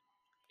 like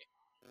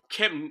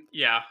Cam,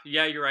 yeah,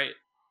 you're right.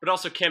 But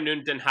also Cam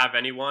Newton didn't have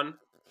anyone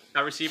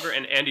at receiver,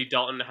 and Andy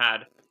Dalton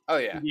had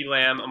CeeDee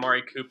Lamb,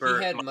 Amari Cooper.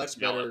 He had much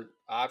better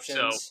options.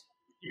 So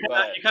you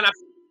kind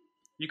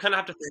of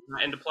have to think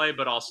that into play,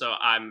 but also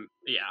I mean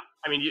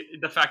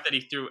the fact that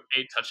he threw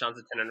 8 touchdowns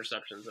and 10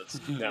 interceptions, that's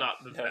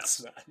not the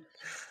best.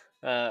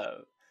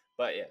 Not.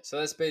 But yeah, so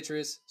that's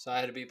Patriots. So I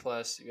had a B+.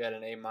 You had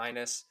an A-.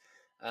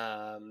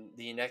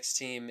 The next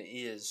team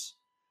is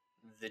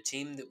the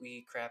team that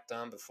we crapped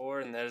on before,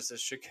 and that is the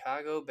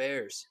Chicago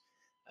Bears.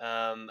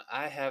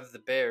 I have the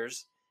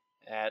Bears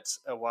at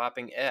a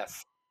whopping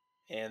F.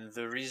 And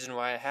the reason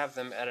why I have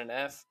them at an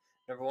F,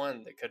 number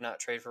 1, they could not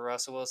trade for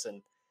Russell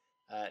Wilson.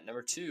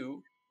 Number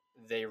 2,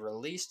 they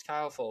released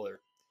Kyle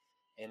Fuller.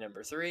 And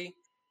number 3,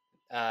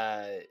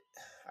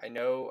 I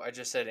know I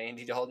just said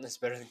Andy Dalton is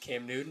better than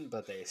Cam Newton,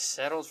 but they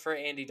settled for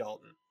Andy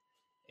Dalton.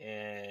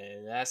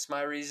 And that's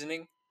my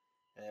reasoning.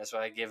 And that's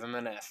why I give him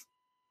an F.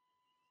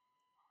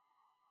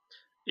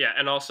 Yeah,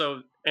 and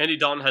also Andy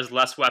Dalton has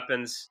less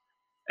weapons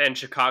in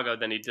Chicago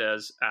than he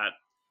did at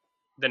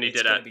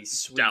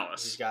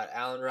Dallas. He's got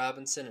Allen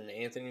Robinson and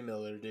Anthony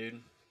Miller,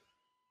 dude.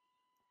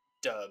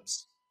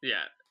 Dubs.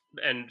 Yeah,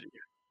 and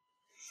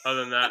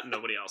other than that,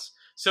 nobody else.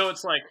 So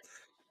it's like,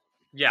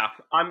 yeah,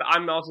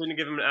 I'm also going to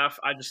give him an F.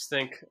 I just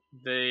think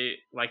they,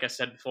 like I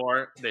said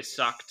before, they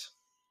sucked,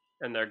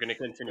 and they're going to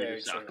continue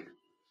to suck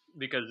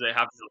because they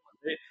have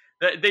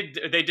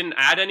they didn't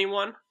add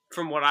anyone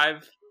from what I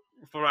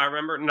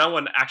remember. No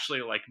one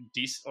actually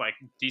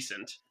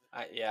decent.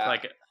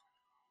 Like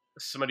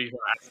somebody who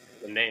has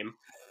the name,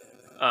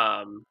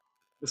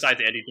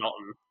 besides Andy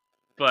Dalton,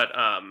 but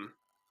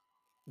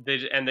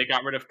they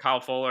got rid of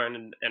Kyle Fuller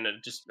and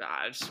it just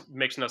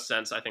makes no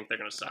sense. I think they're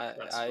gonna suck.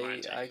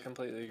 I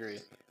completely agree.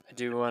 I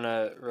do want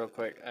to real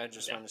quick. I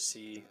just want to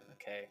see.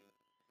 Okay,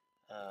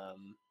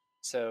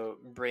 so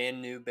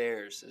brand new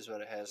Bears is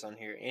what it has on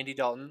here. Andy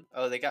Dalton.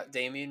 Oh, they got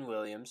Damian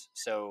Williams.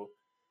 So,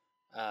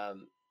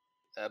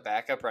 a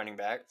backup running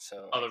back.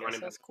 So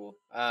that's cool.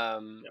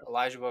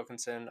 Elijah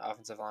Wilkinson,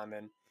 offensive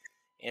lineman.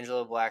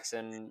 Angelo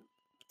Blackson,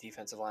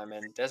 defensive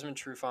lineman. Desmond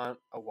Trufant,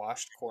 a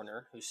washed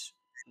corner who's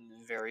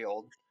very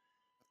old.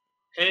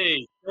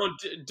 Hey,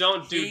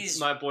 don't do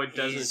my boy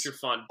Desmond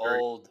Trufant dirty.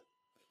 Old.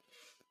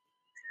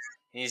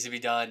 He needs to be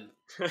done.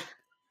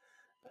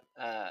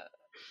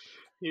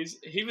 He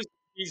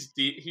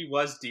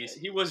was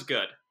decent. He was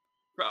good.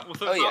 With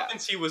the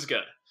Falcons, he was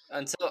good.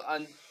 Until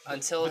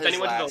his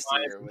last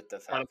year with the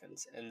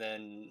Falcons, and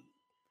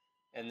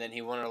then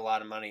he wanted a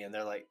lot of money, and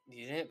they're like,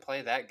 "You didn't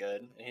play that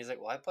good," and he's like,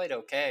 "Well, I played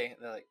okay."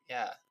 And they're like,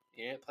 "Yeah,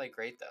 you didn't play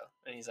great though,"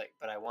 and he's like,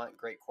 "But I want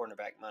great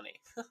cornerback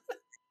money."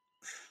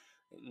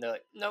 And they're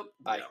like, "Nope,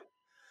 bye."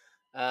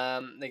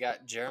 Yeah. They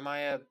got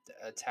Jeremiah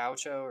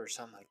Taucho or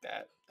something like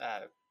that.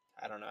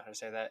 I don't know how to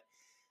say that.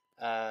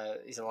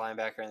 He's a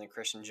linebacker, and then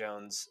Christian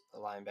Jones, a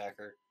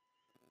linebacker.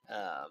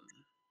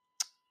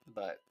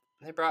 But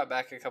they brought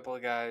back a couple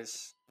of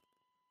guys,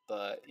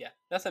 but yeah,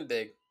 nothing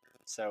big.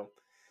 So,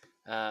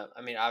 I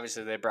mean,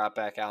 obviously they brought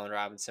back Allen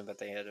Robinson, but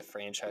they had to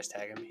franchise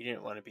tag him. He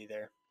didn't want to be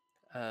there.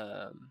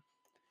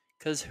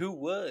 Because who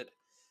would?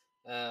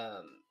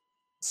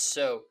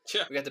 So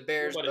Yeah, we got the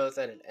Bears nobody. both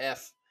at an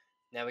F.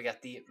 Now we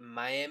got the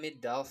Miami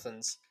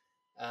Dolphins.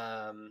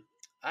 I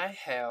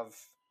have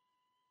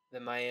the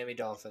Miami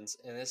Dolphins,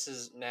 and this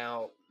is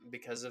now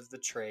because of the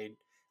trade.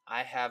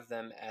 I have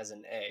them as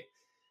an A.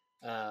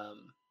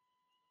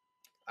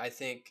 I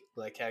think,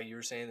 like how you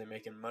were saying, they're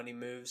making money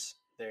moves.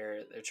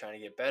 They're trying to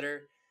get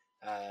better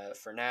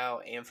for now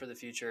and for the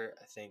future.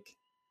 I think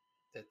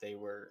that they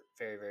were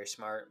very, very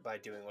smart by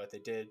doing what they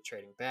did,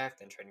 trading back,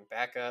 then trading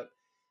back up,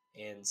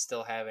 and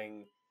still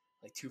having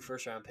like 2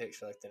 first-round picks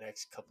for like the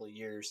next couple of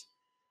years.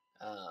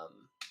 I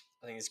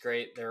think it's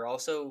great. They're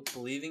also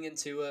believing in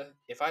Tua.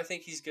 If I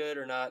think he's good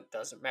or not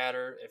doesn't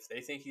matter. If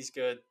they think he's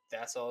good,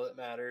 that's all that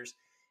matters.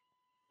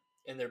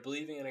 And they're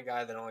believing in a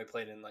guy that only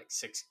played in like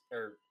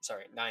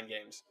 9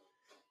 games.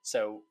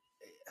 So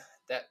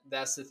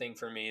that's the thing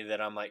for me that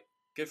I'm like,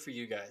 good for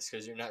you guys,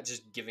 because you're not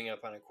just giving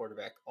up on a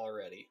quarterback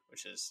already,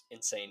 which is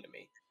insane to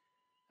me.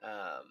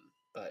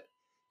 But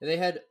they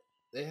had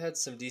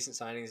some decent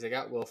signings. They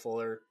got Will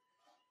Fuller,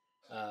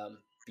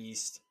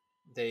 beast.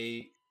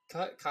 They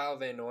cut Kyle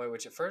Van Noy,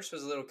 which at first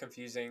was a little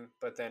confusing,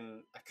 but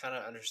then I kind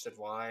of understood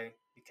why,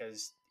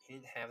 because he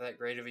didn't have that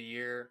great of a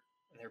year,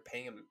 and they're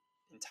paying him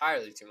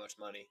entirely too much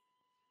money.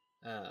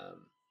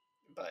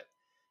 But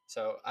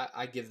so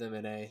I give them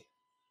an A.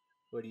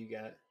 What do you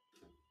got?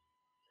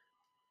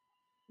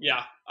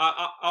 Yeah,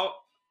 I'll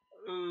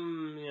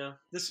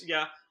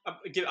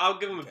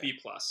give them a B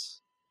plus.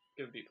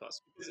 Give a B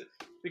plus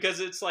because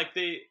it's like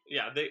they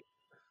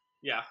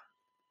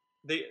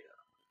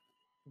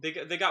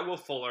got Will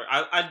Fuller.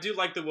 I do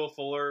like the Will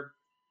Fuller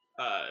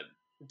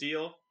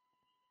deal,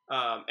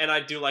 and I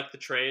do like the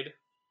trade.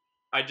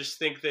 I just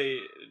think they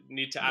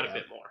need to add a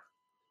bit more,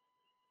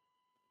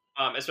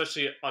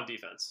 especially on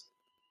defense.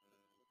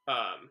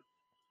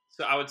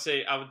 So I would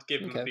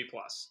give them a B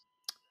plus.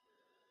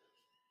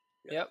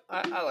 Yep,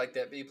 I like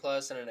that B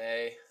plus and an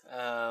A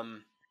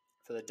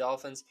for the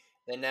Dolphins.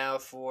 Then now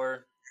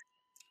for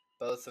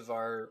both of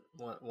our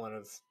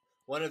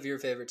one of your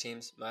favorite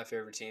teams, my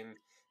favorite team,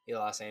 the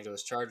Los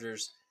Angeles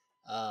Chargers.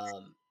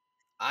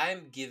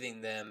 I'm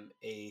giving them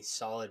a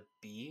solid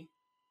B,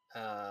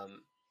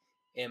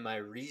 and my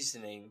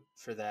reasoning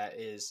for that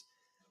is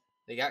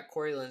they got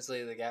Corey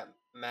Linsley, they got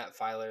Matt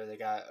Filer, they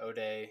got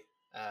O'Day.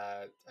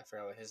 I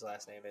forgot what his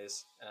last name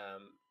is.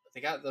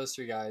 They got those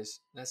 3 guys.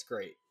 That's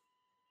great.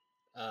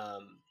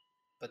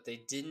 But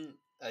they didn't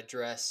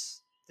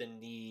address the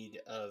need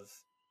of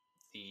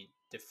the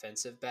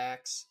defensive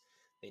backs.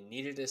 They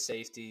needed a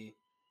safety.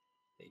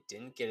 They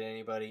didn't get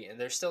anybody, and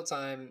there's still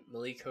time.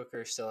 Malik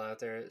Hooker is still out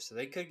there, so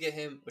they could get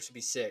him, which would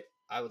be sick.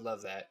 I would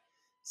love that.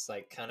 It's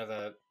like kind of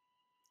a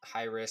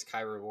high risk,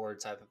 high reward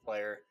type of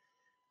player,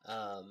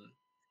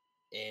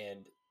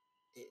 and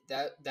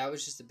that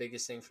was just the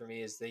biggest thing for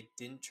me is they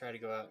didn't try to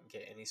go out and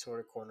get any sort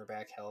of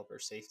cornerback help or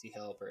safety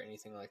help or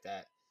anything like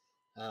that.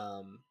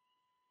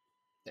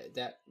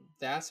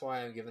 That's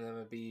why I'm giving them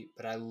a B.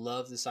 But I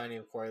love the signing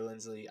of Corey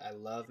Linsley. I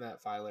love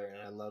Matt Filer,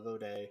 and I love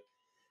O'Day.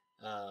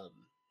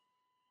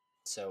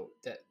 So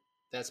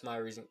that's my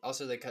reason.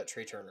 Also, they cut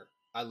Trey Turner.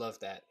 I love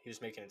that. He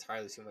was making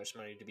entirely too much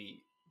money to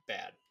be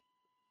bad.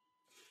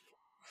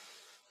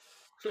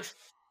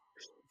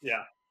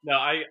 Yeah. No,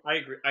 I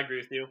agree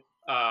with you.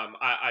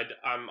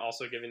 I'm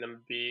also giving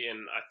them a B,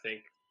 and I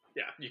think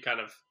you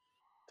kind of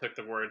took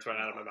the words right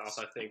out of my mouth.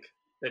 I think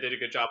they did a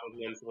good job with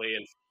Linsley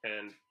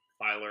and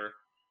Filer,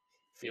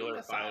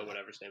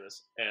 whatever his name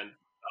is, and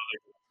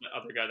the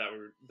other guy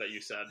that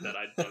you said that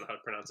I don't know how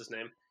to pronounce his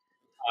name.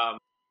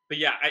 But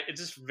yeah, it's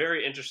just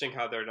very interesting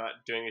how they're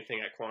not doing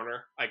anything at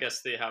corner. I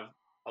guess they have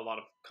a lot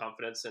of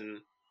confidence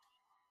in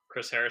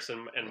Chris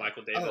Harrison and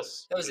Michael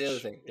Davis. That was the other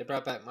thing. They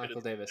brought back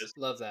Michael Davis.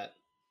 Love that.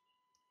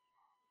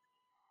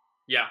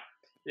 Yeah,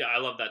 I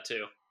love that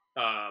too.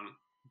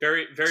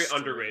 Very, very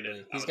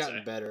underrated. He's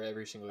gotten better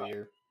every single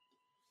year.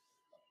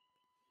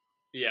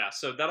 Yeah,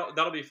 so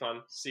that'll be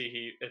fun.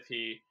 See if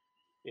he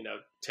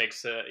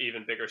takes an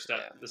even bigger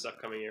step this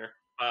upcoming year.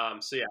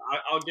 So yeah,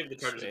 I'll give the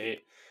Chargers a B.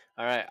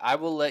 All right, I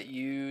will let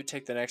you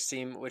take the next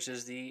team, which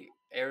is the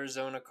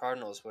Arizona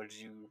Cardinals. What did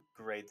you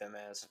grade them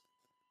as?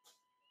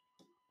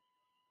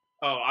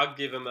 Oh, I'll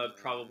give him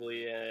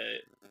probably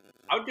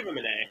I would give him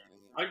an A.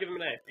 I would give him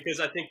an A because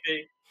I think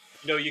they,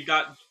 you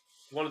got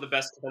one of the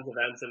best defensive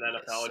ends in the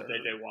NFL, in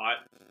J.J. Watt.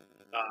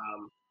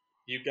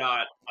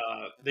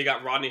 They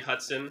got Rodney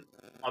Hudson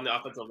on the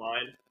offensive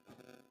line.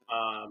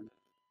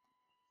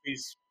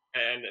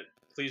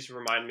 Please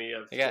remind me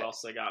of who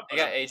else they got. They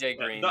got AJ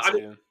Green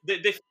too.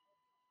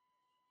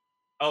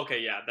 Okay,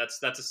 yeah,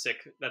 that's a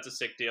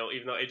sick deal.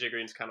 Even though AJ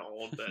Green's kind of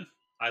old, but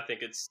I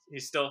think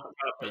he's still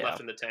got left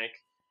in the tank.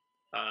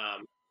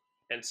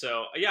 And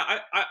so yeah,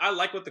 I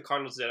like what the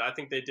Cardinals did. I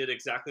think they did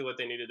exactly what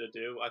they needed to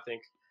do. I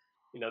think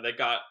they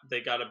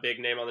got a big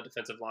name on the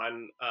defensive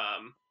line.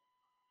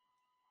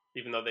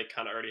 even though they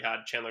kind of already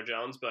had Chandler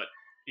Jones, but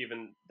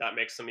even that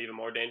makes them even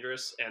more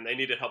dangerous. And they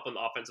needed help on the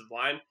offensive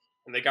line,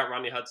 and they got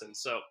Rodney Hudson.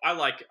 So I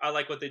like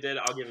what they did.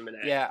 I'll give them an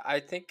A. Yeah, I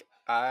think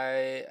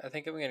I'm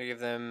gonna give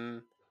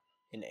them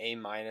an A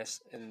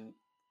minus, and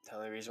the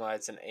only reason why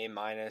it's an A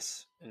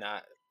minus and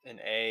not an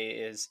A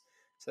is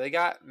so they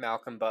got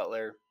Malcolm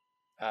Butler.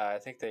 I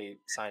think they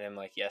signed him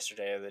like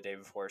yesterday or the day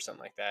before or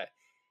something like that.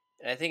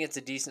 And I think it's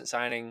a decent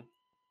signing,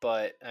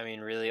 but I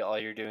mean, really, all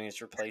you're doing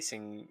is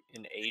replacing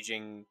an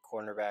aging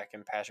cornerback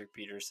in Patrick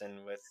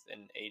Peterson with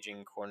an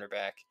aging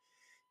cornerback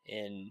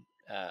in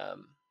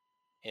um,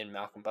 in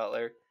Malcolm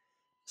Butler.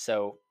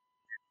 So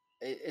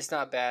it's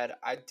not bad.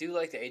 I do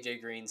like the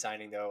AJ Green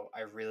signing though.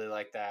 I really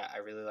like that. I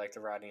really like the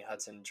Rodney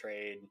Hudson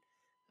trade,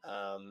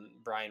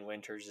 Brian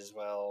Winters as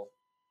well,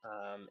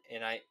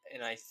 and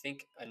I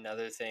think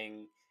another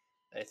thing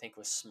that I think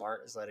was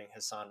smart is letting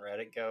Hassan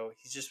Reddick go.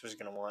 He just was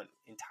going to want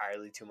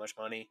entirely too much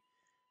money.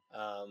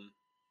 Um,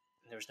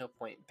 there was no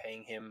point in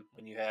paying him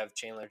when you have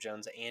Chandler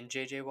Jones and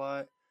JJ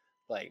Watt.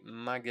 Like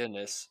my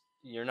goodness,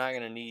 you're not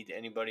going to need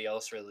anybody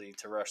else really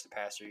to rush the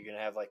passer. You're going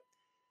to have like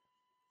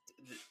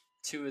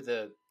two of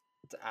the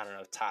I don't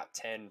know top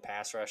 10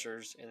 pass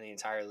rushers in the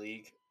entire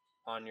league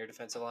on your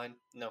defensive line.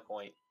 No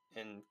point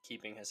in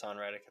keeping Hassan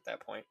Reddick at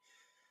that point,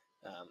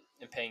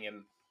 and paying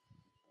him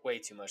way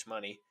too much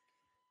money.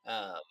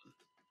 Um,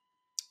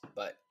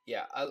 but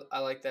yeah, I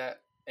like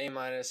that. A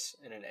minus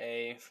and an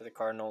A for the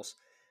Cardinals.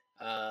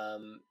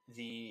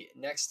 The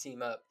next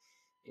team up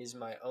is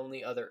my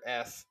only other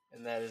F,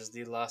 and that is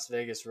the Las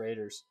Vegas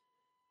Raiders.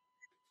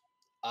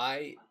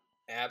 I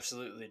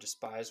absolutely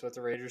despise what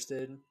the Raiders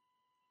did.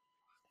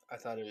 I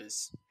thought it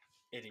was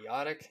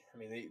idiotic. I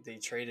mean, they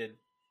traded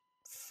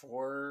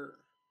four,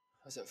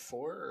 was it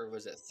four or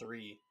was it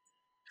three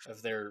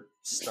of their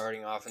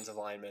starting offensive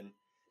linemen?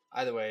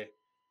 Either way,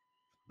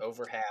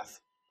 over half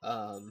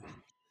um,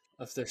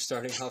 of their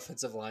starting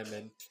offensive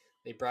linemen.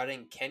 They brought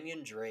in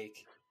Kenyon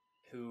Drake,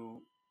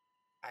 who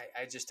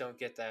I just don't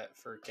get that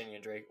for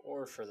Kenyon Drake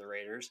or for the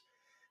Raiders.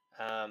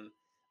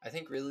 I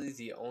think really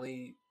the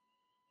only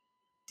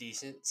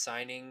decent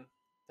signing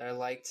that I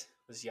liked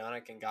was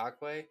Yannick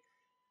Ngakoue,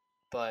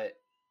 but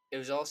it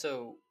was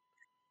also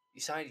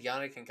you signed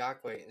Yannick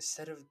Ngakoue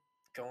instead of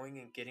going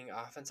and getting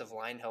offensive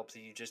line help that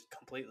you just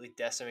completely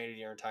decimated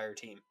your entire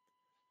team.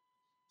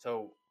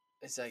 So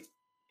it's like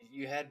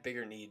you had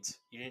bigger needs.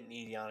 You didn't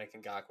need Yannick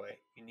Ngakoue.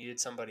 You needed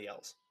somebody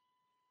else.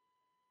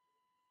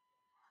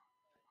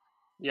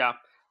 Yeah.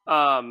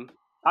 Um,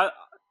 I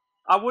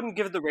I wouldn't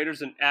give the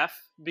Raiders an F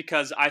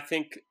because I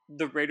think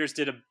the Raiders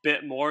did a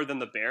bit more than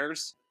the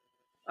Bears.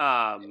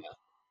 Um,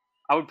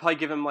 I would probably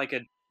give him like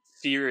a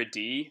C or a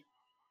D,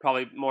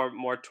 probably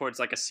more towards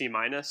like a C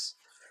minus.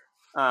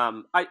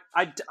 I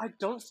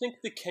don't think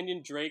the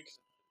Kenyon Drake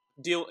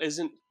deal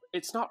isn't.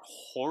 It's not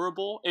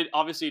horrible. It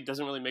obviously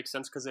doesn't really make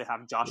sense because they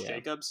have Josh Yeah.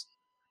 Jacobs,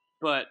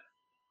 but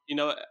you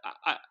know,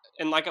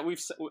 and like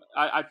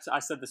I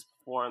said this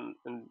before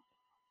in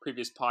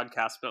previous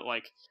podcasts, but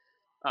like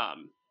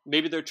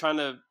maybe they're trying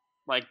to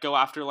like go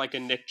after like a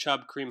Nick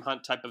Chubb, Kareem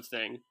Hunt type of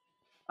thing.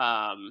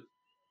 Um,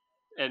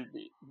 and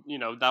you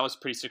know that was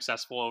pretty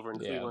successful over in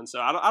Cleveland.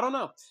 So I don't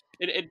know.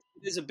 It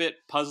is a bit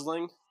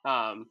puzzling.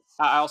 I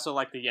also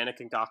like the Yannick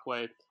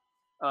Ngakoue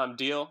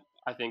deal.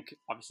 I think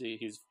obviously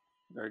he's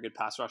a very good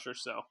pass rusher.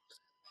 So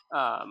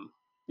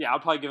yeah, I'll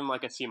probably give him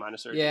like a C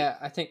minus or a D. Yeah,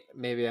 I think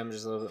maybe I'm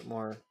just a little bit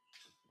more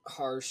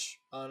harsh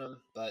on him,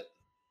 but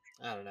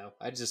I don't know.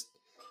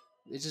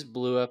 It just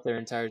blew up their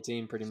entire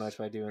team pretty much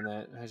by doing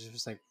that. I just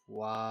was like,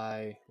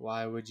 why?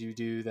 Why would you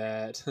do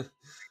that?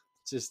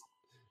 Just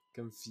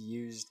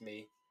confused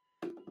me.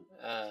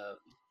 Um,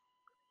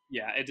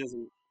 Yeah, it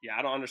doesn't. Yeah,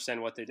 I don't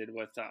understand what they did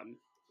with to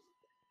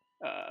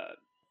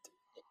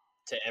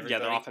yeah,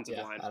 everybody, their offensive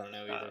yeah, line. I don't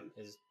know either.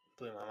 It just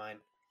blew my mind.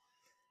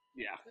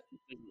 Yeah,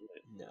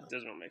 No. it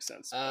doesn't really make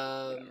sense.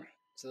 Whatever.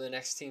 So the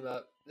next team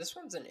up, this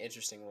one's an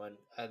interesting one.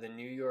 The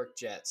New York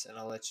Jets, and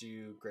I'll let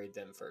you grade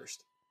them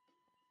first.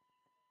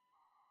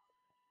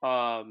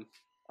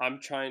 I'm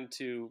trying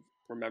to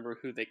remember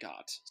who they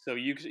got. So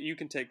you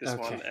can take this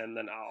one, and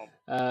then I'll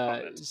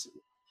comment.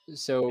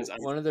 So 'Cause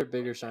one of their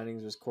bigger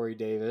signings was Corey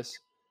Davis,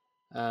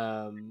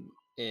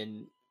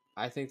 and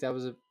I think that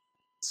was a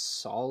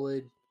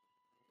solid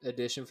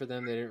addition for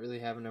them. They didn't really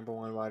have a number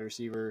one wide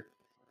receiver,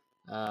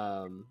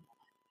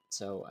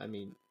 so I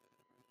mean,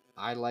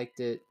 I liked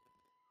it.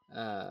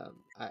 I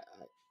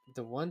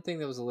the one thing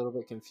that was a little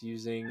bit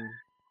confusing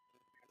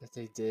that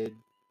they did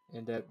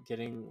end up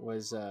getting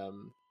was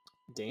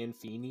Dan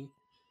Feeney.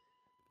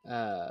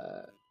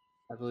 I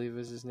believe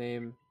was his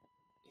name.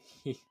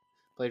 He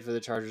played for the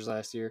Chargers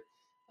last year.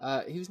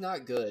 He was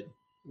not good.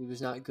 He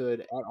was not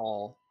good at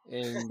all.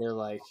 And they're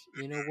like,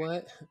 you know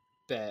what?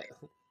 Bet.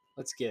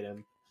 Let's get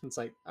him. It's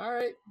like, all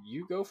right,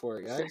 you go for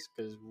it, guys,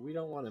 because we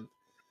don't want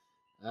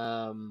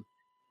him.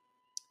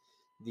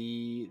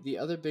 The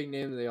other big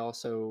name they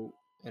also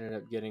ended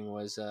up getting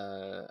was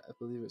I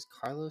believe it was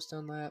Carlos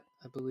Dunlap.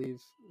 I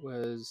believe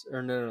was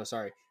or no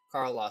sorry,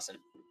 Carl Lawson.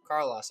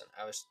 Carl Lawson.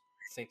 I was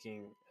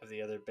thinking of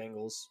the other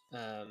Bengals.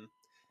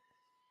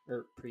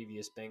 or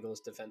previous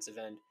Bengals defensive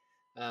end.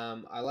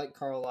 I like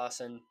Carl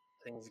Lawson.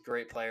 I think he's a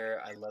great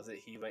player. I love that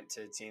he went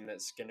to a team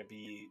that's going to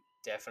be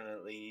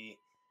definitely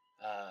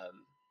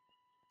um,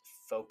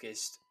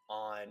 focused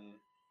on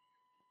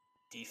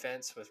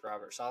defense with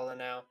Robert Saleh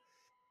now.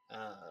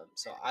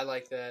 So I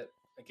like that.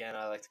 Again,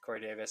 I like the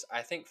Corey Davis.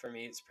 I think for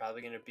me, it's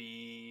probably going to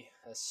be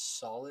a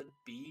solid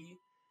B.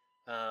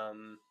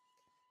 Um,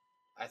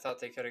 I thought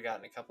they could have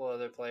gotten a couple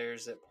other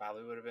players that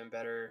probably would have been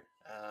better.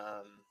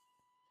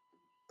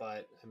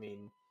 But I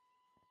mean,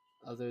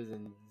 other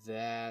than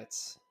that,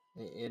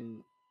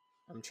 and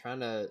I'm trying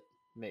to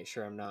make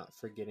sure I'm not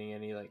forgetting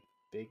any like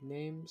big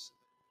names.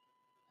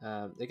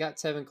 They got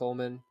Tevin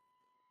Coleman,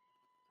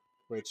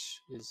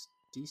 which is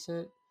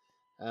decent.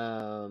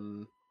 I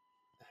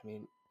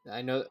mean,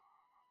 I know.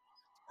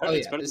 Oh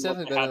It's yeah, better it's than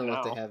what definitely they better have than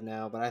what they now. have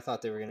now. But I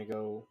thought they were going to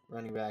go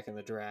running back in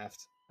the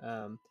draft.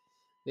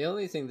 The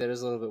only thing that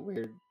is a little bit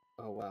weird.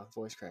 Oh wow,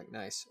 voice crack,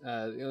 nice.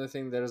 The only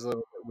thing that is a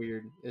little bit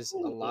weird is a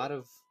lot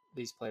of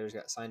these players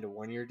got signed to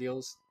 1 year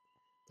deals.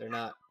 They're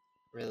not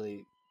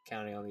really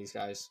counting on these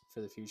guys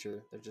for the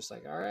future. They're just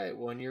like, all right,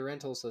 1 year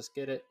rentals, let's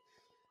get it.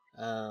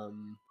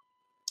 Um,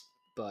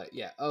 but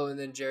yeah. Oh, and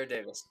then Jared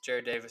Davis.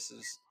 Jared Davis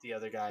is the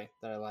other guy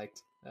that I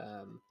liked.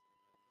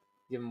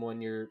 Give him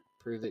 1 year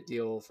prove it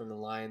deal from the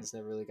Lions.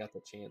 Never really got the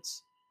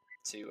chance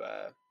to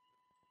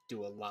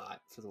do a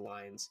lot for the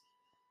Lions,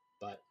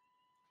 but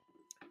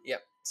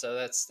yep. So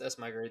that's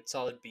my grade.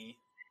 Solid B.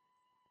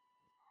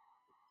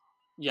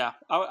 Yeah,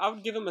 I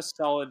would give him a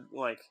solid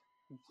like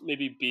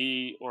maybe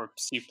B or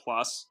C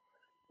plus.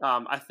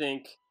 I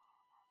think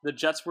the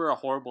Jets were a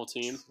horrible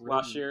team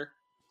last True. year,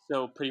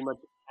 so pretty much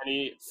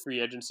any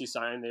free agency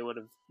sign they would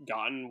have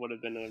gotten would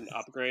have been an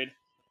upgrade.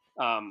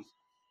 Um,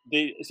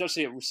 they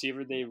especially at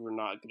receiver, they were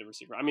not good at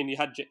receiver. I mean, you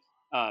had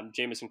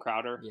Jamison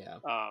Crowder, Yeah.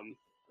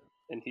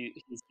 and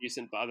he's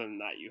decent, but other than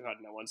that, you had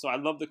no one. So I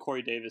love the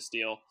Corey Davis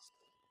deal,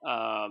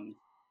 and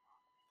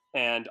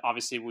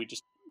obviously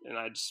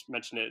I just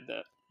mentioned it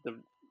that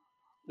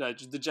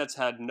the Jets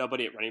had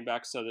nobody at running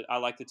back, so I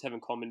like the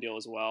Tevin Coleman deal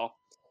as well.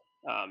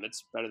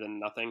 It's better than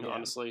nothing, Yeah.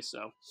 honestly.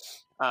 So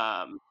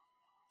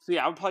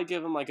yeah, I would probably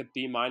give him like a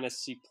B minus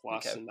C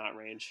plus Okay. in that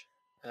range.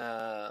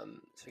 So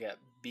we got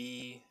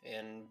B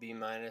and B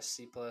minus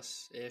C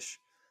plus ish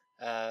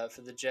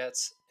for the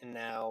Jets, and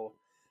now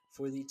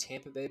for the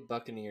Tampa Bay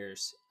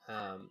Buccaneers.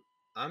 I'm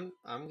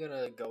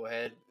gonna go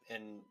ahead,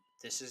 and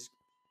this is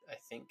I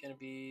think gonna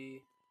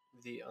be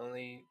the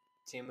only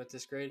team with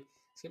this grade.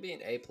 It's gonna be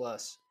an A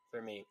plus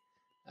for me,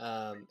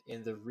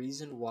 and the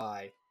reason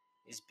why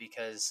is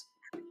because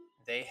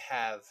they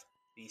have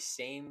the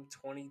same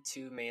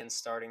 22-man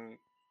starting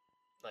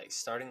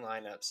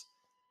lineups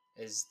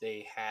as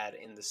they had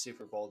in the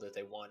Super Bowl that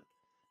they won.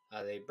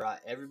 They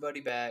brought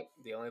everybody back.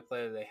 The only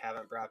player they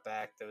haven't brought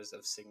back that was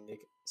of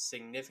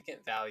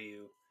significant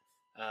value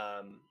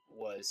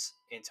was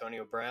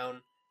Antonio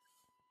Brown.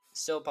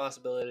 Still a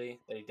possibility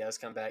that he does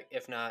come back.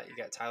 If not, you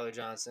got Tyler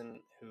Johnson,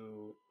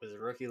 who was a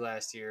rookie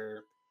last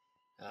year.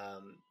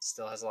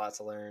 Still has a lot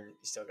to learn. You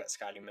still got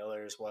Scotty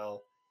Miller as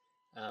well.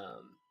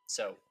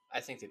 So I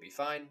think they'd be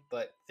fine,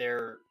 but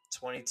they're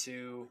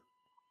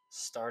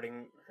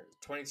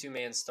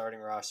 22-man starting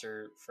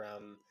roster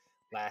from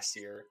last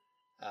year.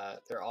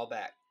 They're all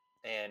back,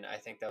 and I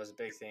think that was a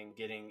big thing,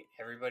 getting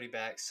everybody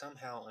back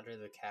somehow under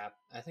the cap.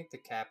 I think the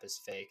cap is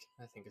fake.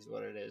 I think is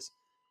what it is,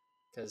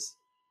 because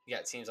you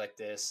got teams like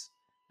this.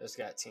 Those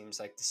got teams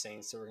like the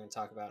Saints that we're going to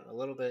talk about in a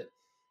little bit.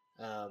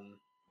 Um,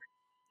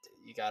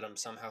 you got them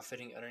somehow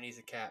fitting underneath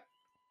the cap,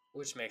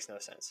 which makes no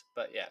sense.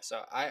 But yeah,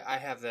 so I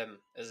have them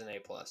as an A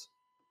plus.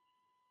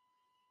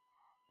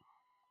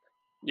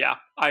 Yeah,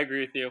 I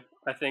agree with you.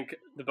 I think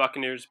the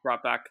Buccaneers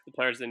brought back the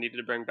players they needed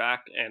to bring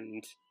back,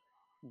 and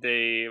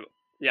they,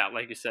 yeah,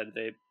 like you said,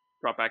 they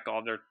brought back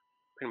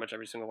pretty much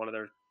every single one of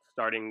their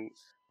starting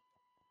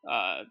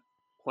uh,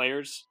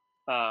 players.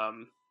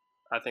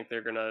 I think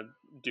they're gonna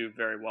do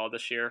very well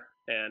this year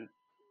and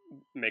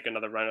make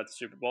another run at the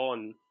Super Bowl.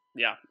 And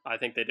yeah, I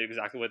think they did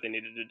exactly what they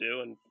needed to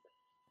do. And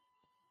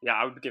yeah,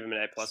 I would give them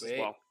an A plus as Sweet.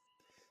 well.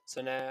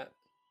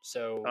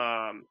 So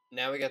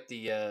now we got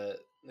the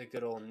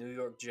good old New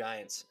York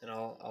Giants, and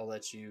I'll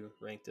let you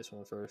rank this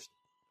one first.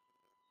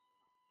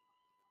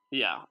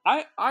 Yeah,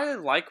 I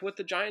like what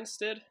the Giants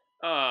did.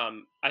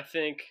 I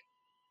think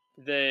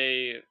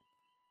they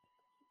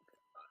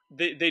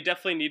they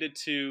definitely needed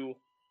to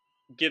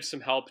give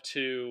some help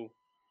to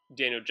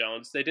Daniel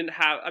Jones. They didn't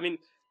have. I mean,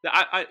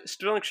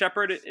 Sterling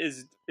Shepard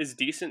is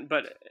decent,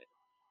 but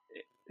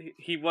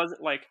he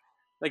wasn't like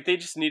they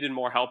just needed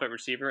more help at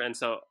receiver, and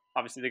so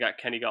obviously they got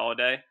Kenny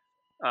Galladay.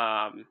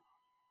 Um,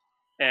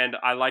 and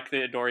I like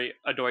the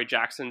Adoree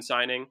Jackson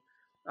signing.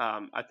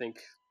 I think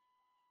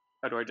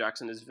Adoree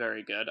Jackson is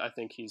very good. I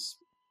think he's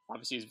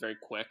very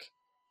quick,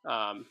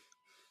 um,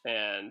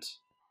 and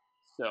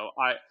so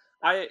I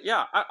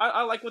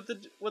like what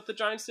the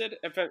Giants did.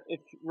 If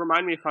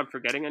remind me if I'm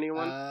forgetting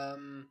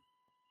anyone.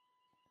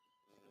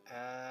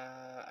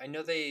 I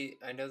know they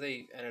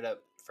ended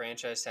up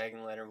franchise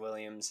tagging Leonard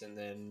Williams, and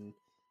then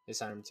they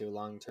signed him to a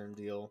long term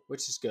deal,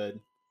 which is good.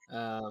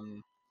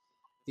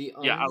 The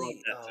Yeah, I love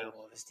only that too.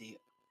 what was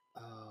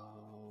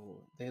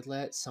they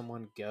let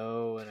someone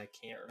go, and I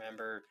can't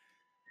remember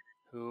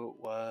who it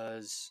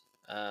was.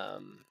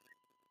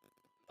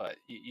 But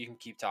you can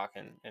keep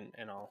talking, and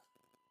I'll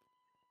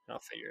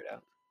figure it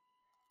out.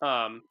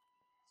 So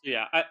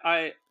yeah,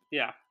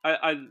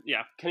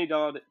 yeah, Kenny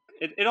Galladay.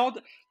 It all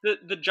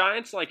the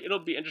Giants, like, it'll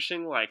be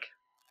interesting. Like,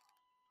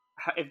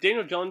 if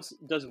Daniel Jones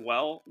does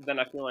well, then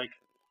I feel like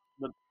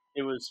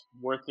it was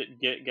worth it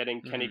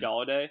getting Kenny Mhm.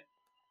 Galladay.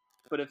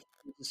 But if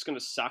it's just going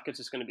to suck, it's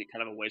just going to be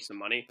kind of a waste of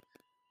money.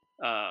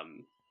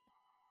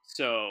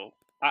 So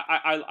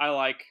I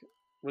like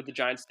what the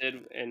Giants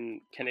did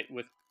in Kenny,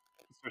 with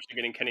especially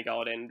getting Kenny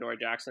Galladay and Dory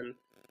Jackson.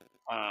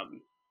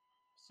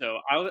 So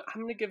I'm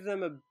gonna give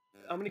them a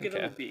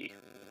Okay. B.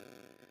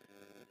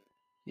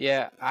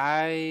 Yeah,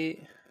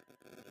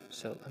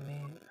 so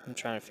I'm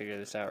trying to figure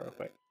this out real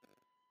quick.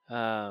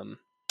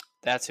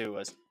 That's who it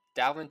was.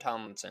 Dalvin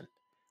Tomlinson.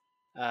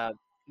 Uh,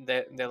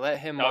 they let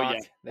him Oh walk. yeah,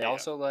 They yeah.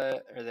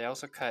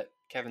 also cut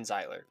Kevin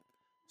Zeitler.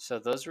 So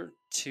those were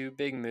two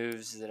big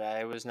moves that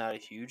I was not a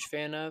huge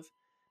fan of.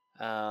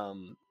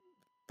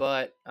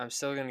 But I'm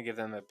still gonna give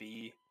them a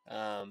B.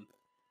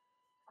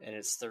 And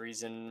it's the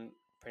reason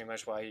pretty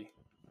much why,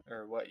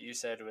 or what you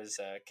said was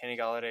Kenny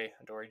Galladay,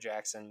 Adoree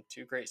Jackson,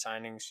 two great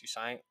signings. You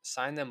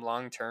sign them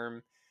long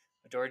term.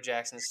 Adoree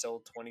Jackson's still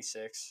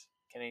 26.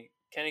 Kenny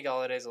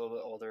Galladay's a little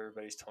bit older,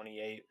 but he's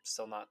 28,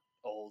 still not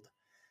old.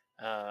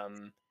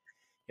 Um,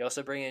 you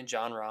also bring in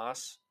John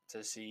Ross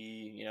to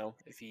see,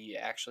 if he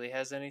actually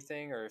has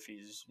anything or if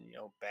he's,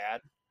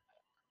 bad.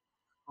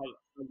 I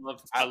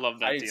I love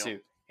I that do deal. too.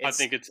 I It's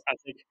think it's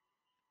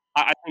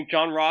I think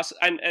John Ross,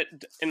 and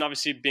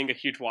obviously being a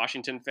huge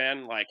Washington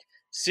fan, like,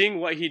 seeing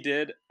what he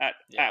did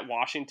yeah, at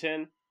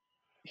Washington,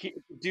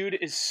 dude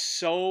is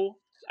so.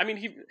 I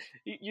mean,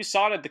 you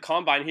saw it at the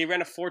combine. He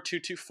ran a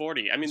 4.22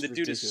 40. I mean, he's the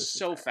dude is ridiculously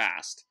so fast.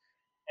 fast,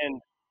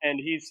 and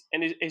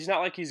he's not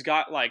like he's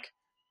got, like,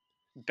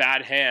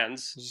 bad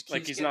hands. He just Like,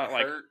 keeps he's getting not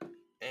like hurt,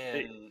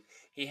 and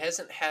he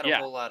hasn't had a yeah.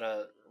 whole lot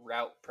of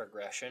route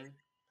progression,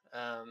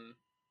 um,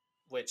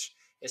 which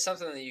is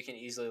something that you can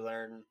easily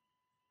learn,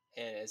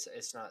 and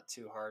it's not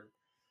too hard.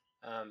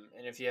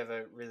 And if you have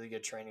a really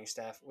good training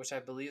staff, which I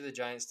believe the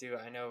Giants do,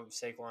 I know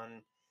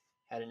Saquon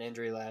had an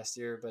injury last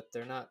year, but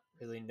they're not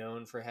really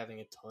known for having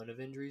a ton of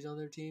injuries on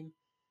their team.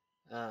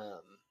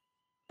 Um,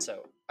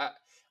 so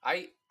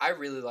I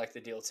really like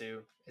the deal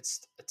too.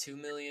 It's a 2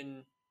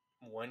 million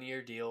 1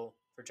 year deal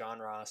for John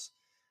Ross.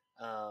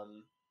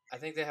 Um, I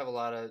think they have a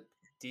lot of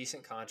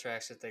decent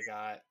contracts that they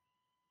got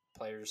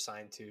players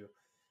signed to.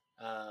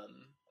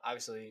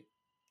 Obviously,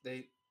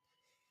 they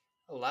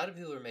a lot of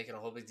people are making a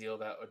whole big deal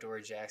about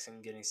Adoree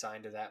Jackson getting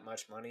signed to that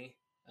much money.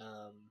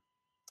 Um,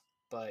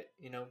 but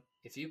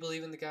if you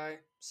believe in the guy,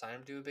 sign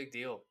him to a big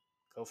deal.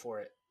 Go for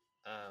it.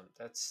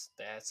 That's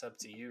up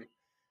to you.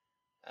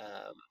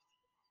 Um,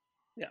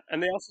 Yeah,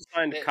 and they also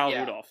signed Kyle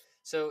yeah. Rudolph.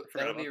 So I forgot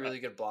that'll be about a that. really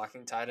good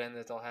blocking tight end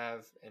that they'll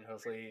have, and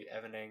hopefully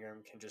Evan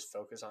Ingram can just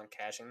focus on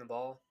catching the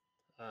ball,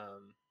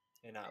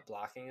 and not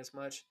blocking as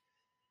much.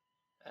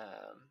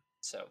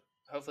 So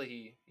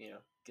hopefully he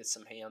gets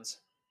some hands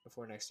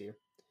before next year.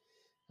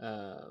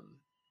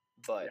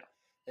 But Yeah,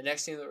 the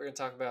next team that we're going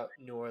to talk about,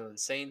 New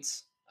Orleans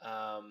Saints.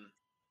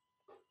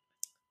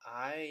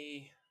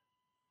 I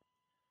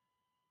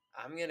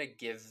I'm gonna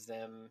give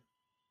them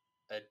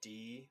a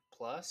D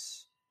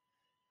plus.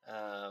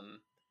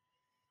 Um,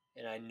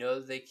 and I know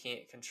they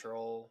can't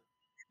control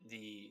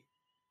the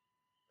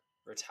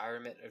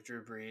retirement of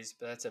Drew Brees,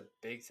 but that's a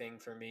big thing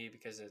for me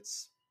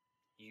because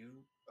you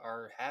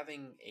are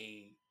having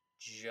a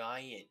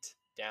giant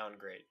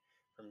downgrade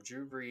from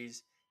Drew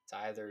Brees to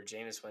either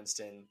Jameis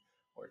Winston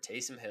or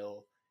Taysom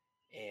Hill,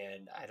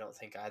 and I don't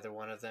think either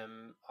one of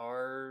them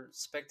are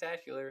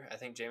spectacular. I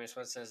think Jameis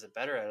Winston is the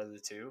better out of the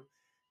two,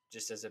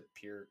 just as a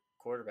pure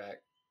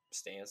quarterback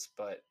stance.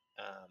 But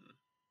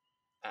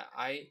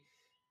I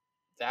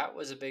that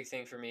was a big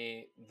thing for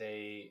me.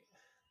 They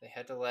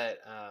had to let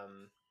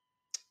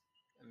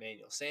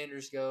Emmanuel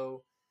Sanders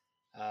go.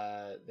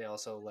 They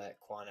also let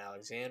Quan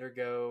Alexander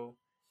go.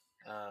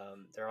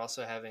 They're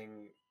also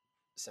having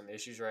some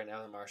issues right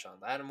now with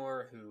Marshawn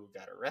Lattimore, who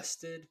got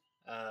arrested.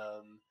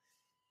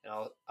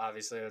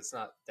 Obviously, it's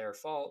not their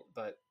fault,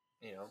 but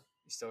you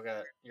still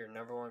got your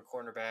number one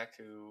cornerback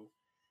who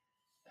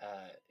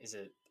is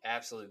an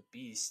absolute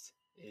beast,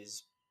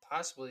 is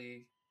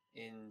possibly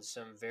in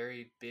some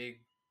very big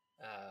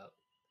uh,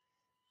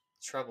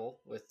 trouble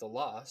with the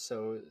law.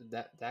 So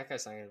that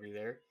guy's not going to be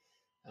there.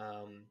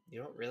 You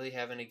don't really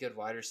have any good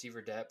wide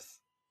receiver depth.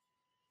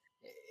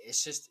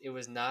 It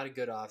was not a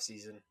good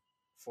offseason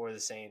for the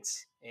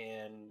Saints,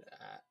 and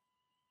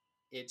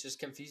it just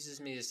confuses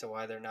me as to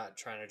why they're not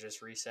trying to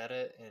just reset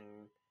it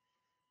and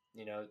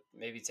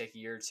maybe take a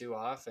year or two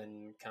off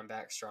and come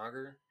back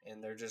stronger.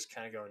 And they're just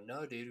kind of going,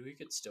 no, dude, we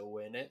could still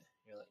win it.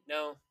 You're like,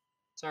 no,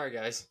 sorry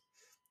guys,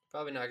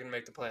 probably not going to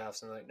make the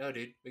playoffs. And they're like, no,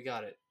 dude, we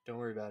got it. Don't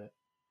worry about it.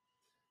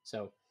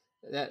 So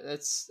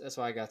that's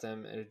why I got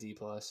them at a D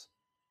plus.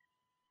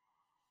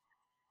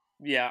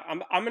 Yeah,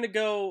 I'm gonna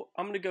go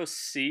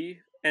C,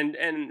 and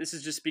this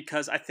is just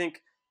because I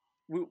think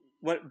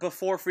what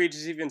before free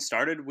agency even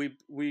started,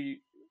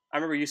 we I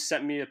remember you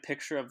sent me a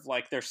picture of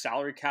like their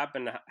salary cap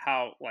and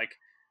how like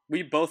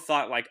we both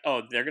thought like,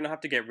 oh, they're gonna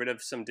have to get rid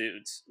of some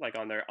dudes like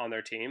on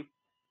their team,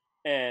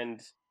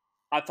 and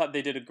I thought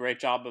they did a great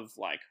job of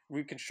like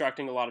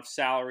reconstructing a lot of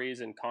salaries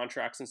and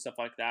contracts and stuff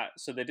like that.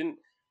 So they didn't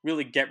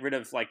really get rid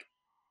of like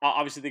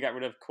obviously they got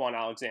rid of Quan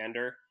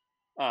Alexander,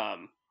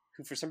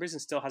 who for some reason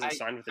still hasn't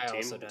signed with the I team,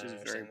 also which don't is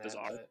very understand that,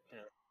 bizarre. but you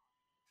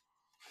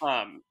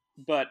know.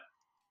 But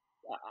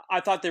I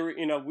thought they were,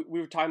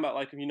 we were talking about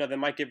like, they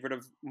might get rid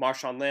of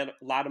Marshawn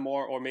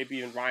Lattimore or maybe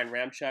even Ryan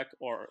Ramczyk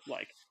or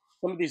like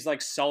some of these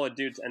like solid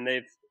dudes, and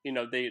they've,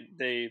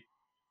 they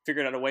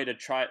figured out a way to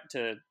try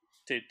to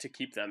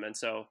keep them, and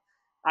so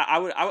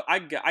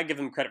I give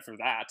them credit for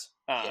that.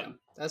 Yeah,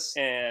 that's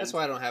And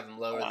why I don't have them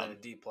lower than a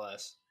D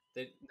plus.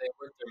 They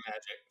work their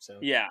magic. So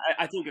yeah,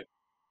 I think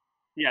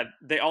yeah,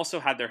 they also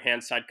had their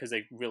hands tied because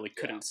they really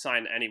Yeah. couldn't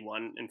sign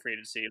anyone in free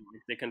agency.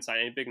 Like, they couldn't sign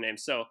any big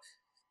names. So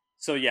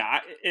yeah,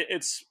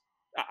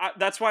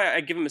 that's why I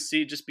give them a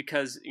C, just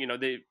because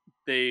they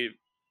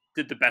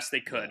did the best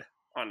they could,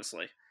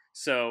 honestly.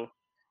 So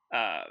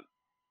yeah,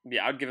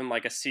 I'd give them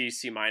like a C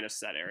minus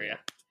that area.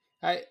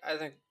 I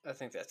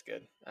think that's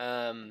good.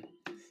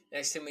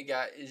 Next thing we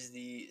got is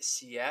the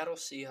Seattle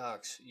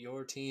Seahawks.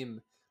 Your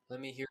team. Let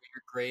me hear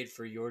your grade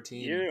for your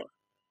team.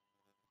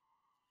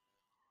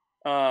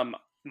 Yeah.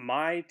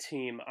 My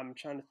team. I'm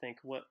trying to think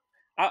what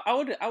I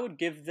would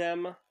give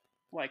them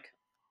like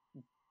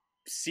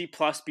C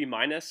plus B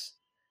minus.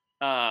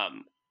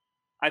 I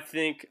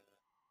think.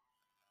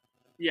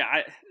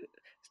 Yeah.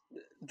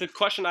 The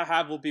question I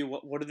have will be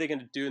what are they going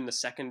to do in the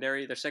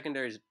secondary? Their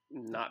secondary is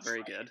not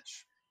very good.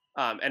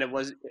 And it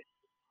wasn't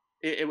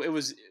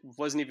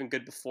even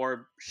good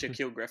before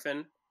Shaquille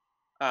Griffin,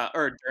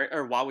 or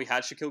while we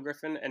had Shaquille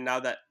Griffin, and now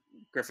that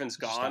Griffin's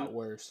It just gone, got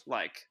worse.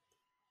 like,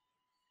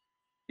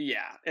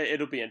 yeah,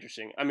 it'll be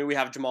interesting. I mean, we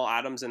have Jamal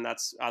Adams, and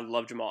I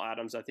love Jamal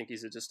Adams. I think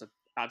he's just an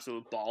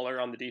absolute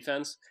baller on the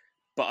defense.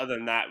 But other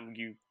than that,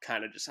 you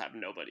kind of just have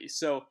nobody.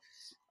 So,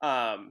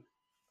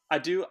 I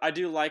do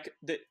like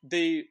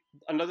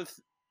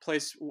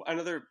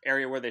another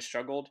area where they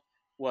struggled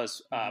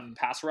was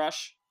pass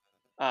rush,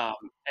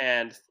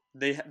 and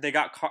they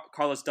got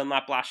Carlos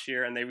Dunlap last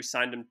year, and they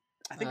re-signed him.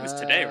 I think it was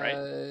today,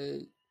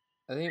 right?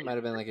 I think it might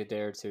have been like a day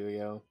or two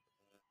ago.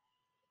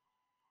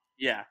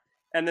 Yeah,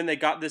 and then they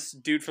got this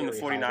dude from Kerry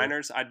the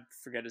 49ers. I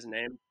forget his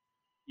name.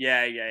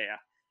 Yeah.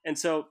 And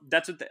so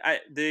that's what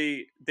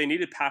they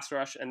needed pass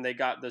rush, and they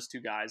got those two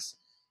guys.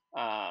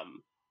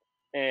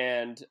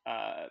 And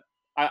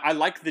I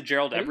like the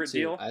Gerald Everett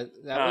deal.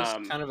 That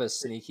was kind of a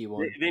sneaky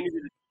one. They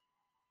needed,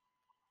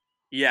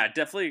 yeah,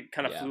 definitely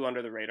kind of flew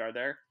under the radar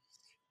there.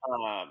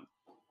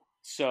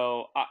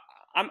 So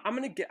I'm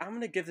gonna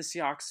give the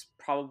Seahawks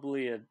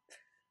probably a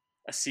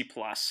C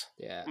plus.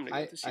 Yeah,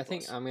 I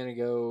think I'm gonna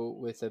go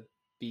with a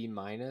B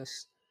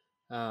minus,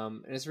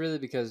 and it's really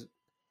because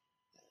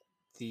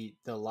the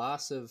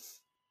loss of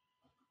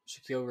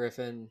Shaquille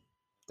Griffin,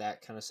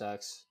 that kind of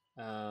sucks.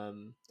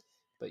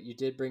 But you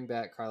did bring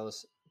back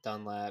Carlos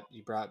Dunlap.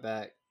 You brought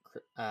back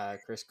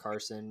Chris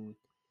Carson.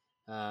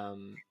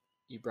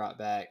 You brought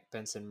back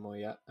Benson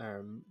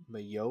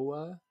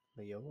Mayowa.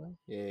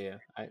 Yeah.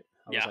 I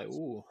was like,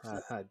 ooh,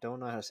 I don't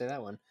know how to say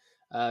that one.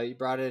 You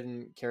brought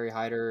in Kerry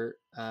Hyder.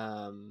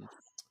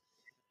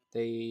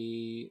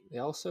 They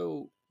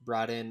also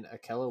brought in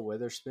Akella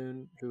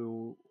Witherspoon,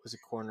 who was a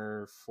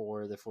corner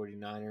for the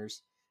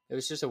 49ers. It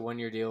was just a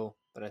 1-year deal,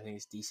 but I think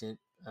it's decent.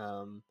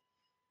 I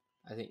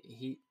think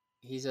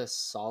he's a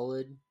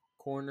solid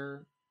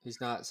corner. He's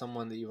not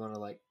someone that you want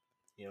to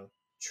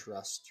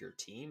trust your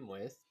team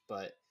with,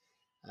 but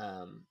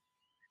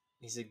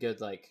he's a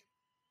good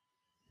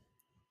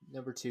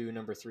number 2,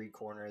 number 3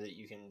 corner that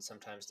you can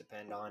sometimes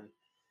depend on.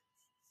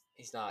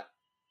 He's not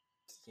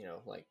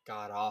like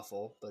god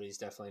awful, but he's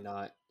definitely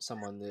not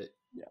someone that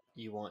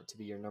you want to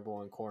be your number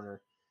 1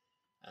 corner.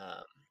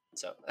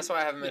 So that's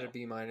why I have him at a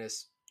B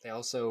minus. They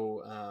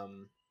also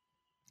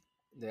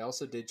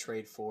did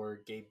trade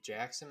for Gabe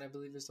Jackson, I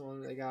believe is the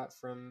one that they got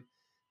from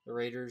the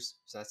Raiders.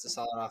 So that's a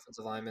solid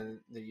offensive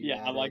lineman that you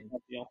added. I like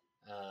that deal.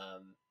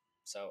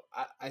 So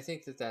I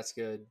think that that's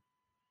good.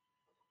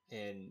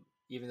 And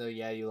even though,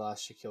 you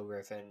lost Shaquille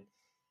Griffin,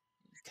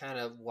 you kind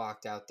of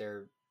walked out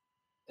there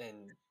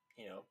and,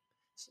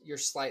 you're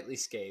slightly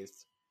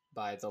scathed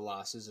by the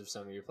losses of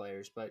some of your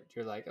players, but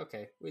you're like,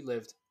 okay, we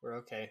lived. We're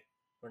okay.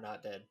 We're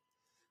not dead.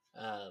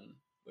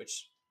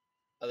 Which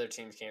other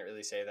teams can't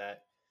really say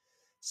that.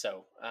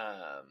 So,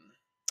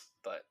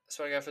 but that's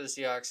what I got for the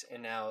Seahawks.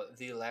 And now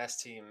the last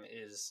team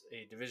is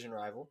a division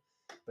rival,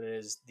 but it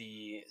is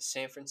the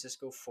San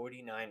Francisco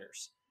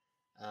 49ers.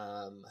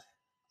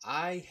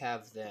 I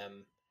have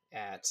them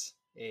at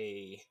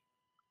a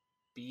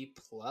B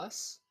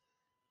plus,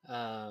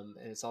 and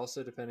it's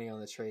also depending on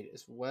the trade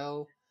as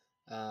well.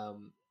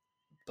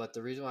 But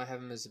the reason why I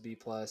have them as a B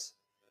plus,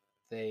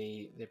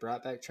 they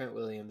brought back Trent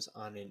Williams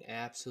on an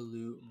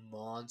absolute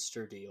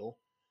monster deal.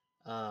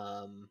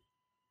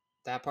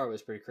 that part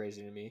was pretty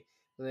crazy to me.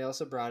 But they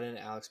also brought in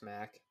Alex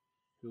Mack,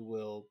 who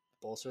will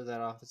bolster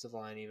that offensive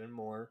line even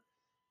more.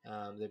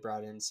 They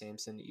brought in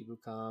Samson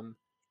Ibukam,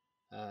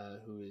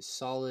 who is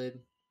solid.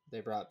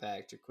 They brought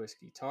back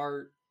Jaquiski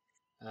Tart.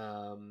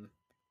 Um,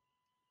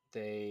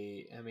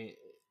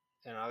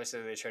 and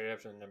obviously they traded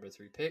up to the number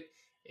 3 pick.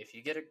 If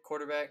you get a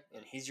quarterback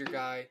and he's your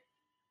guy,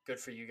 good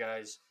for you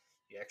guys.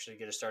 You actually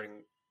get a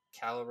starting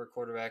caliber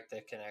quarterback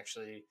that can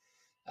actually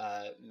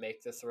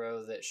make the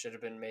throw that should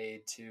have been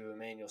made to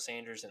Emmanuel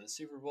Sanders in the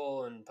Super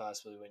Bowl and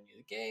possibly win you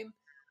the game.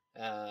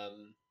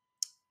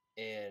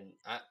 And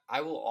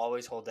I will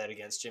always hold that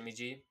against Jimmy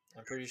G.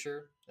 I'm pretty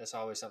sure that's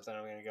always something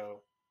I'm going to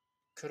go.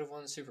 Could have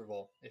won the Super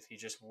Bowl if he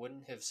just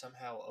wouldn't have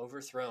somehow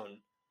overthrown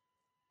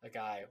a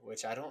guy,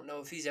 which I don't know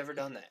if he's ever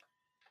done that.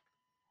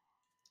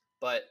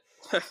 But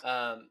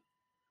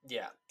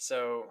yeah,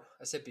 so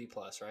I said B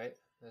plus, right?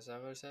 Is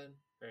that what I said?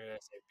 Or did I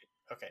say B?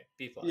 Okay,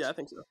 B plus. Yeah, I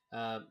think so.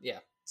 Yeah,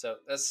 so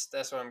that's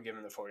what I'm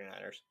giving the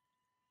 49ers.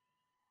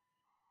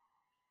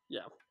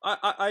 Yeah,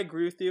 I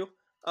agree with you.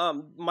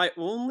 My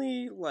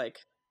only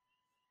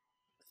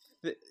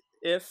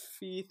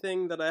iffy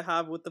thing that I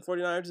have with the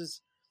 49ers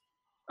is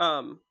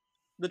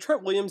the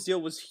Trent Williams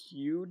deal was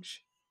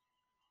huge.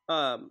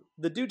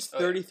 The dude's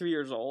 33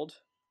 years old,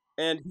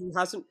 and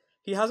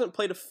he hasn't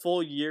played a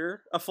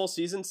full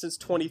season since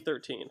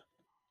 2013.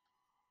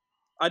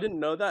 I didn't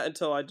know that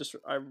until I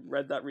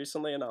read that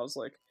recently, and I was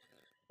like,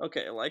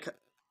 okay, like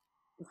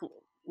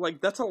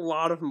that's a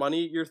lot of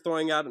money you're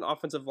throwing at an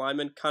offensive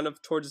lineman kind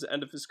of towards the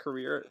end of his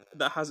career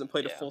that hasn't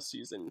played a full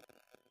season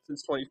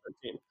since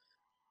 2013.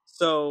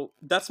 So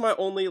that's my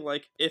only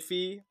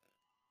iffy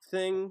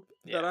thing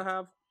that I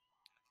have.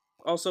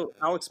 Also,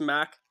 Alex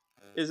Mack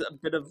is a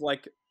bit of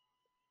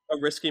a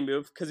risky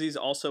move because he's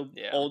also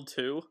old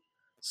too.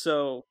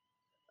 So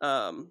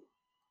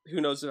who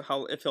knows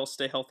if he'll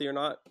stay healthy or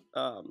not.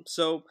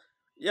 So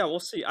yeah, we'll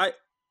see.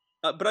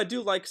 But I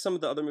do like some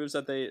of the other moves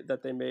that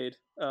they made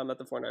that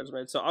the 49ers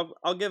made. So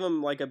I'll give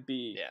them a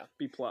B. Yeah.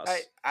 B plus.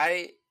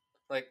 I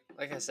like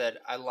I said,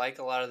 I like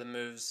a lot of the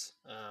moves.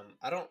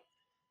 I don't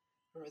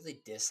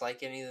really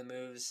dislike any of the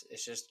moves.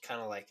 It's just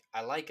kind of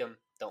I like them,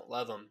 don't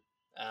love them.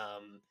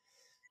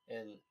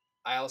 And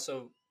I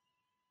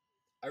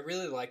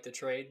really like the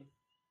trade.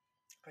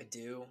 I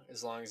do,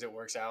 as long as it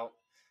works out.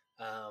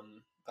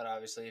 But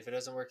obviously, if it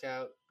doesn't work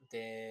out,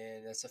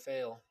 then that's a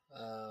fail.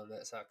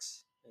 That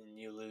sucks, and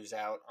you lose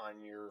out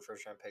on your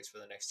first round picks for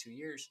the next 2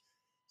 years.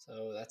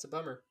 So that's a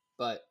bummer.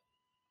 But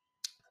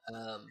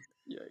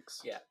yikes.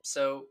 Yeah.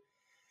 So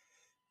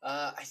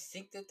I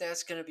think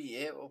that's gonna be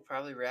it. We'll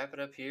probably wrap it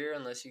up here,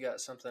 unless you got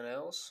something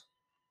else.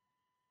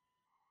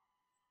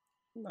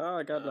 No,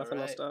 I got nothing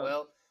else to add.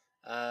 Well,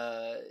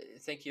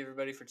 thank you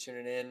everybody for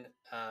tuning in.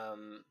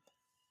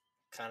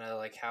 Kind of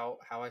like how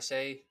I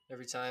say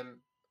every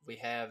time, we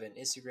have an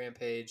Instagram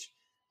page.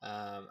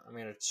 I'm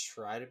going to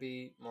try to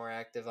be more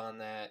active on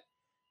that.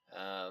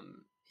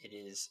 It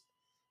is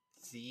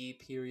the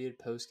period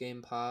post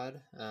game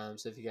pod.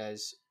 So if you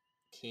guys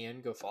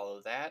can, go follow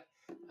that.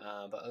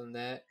 But other than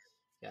that,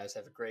 you guys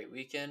have a great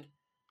weekend,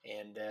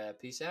 and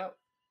peace out.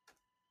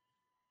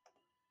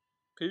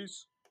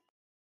 Peace.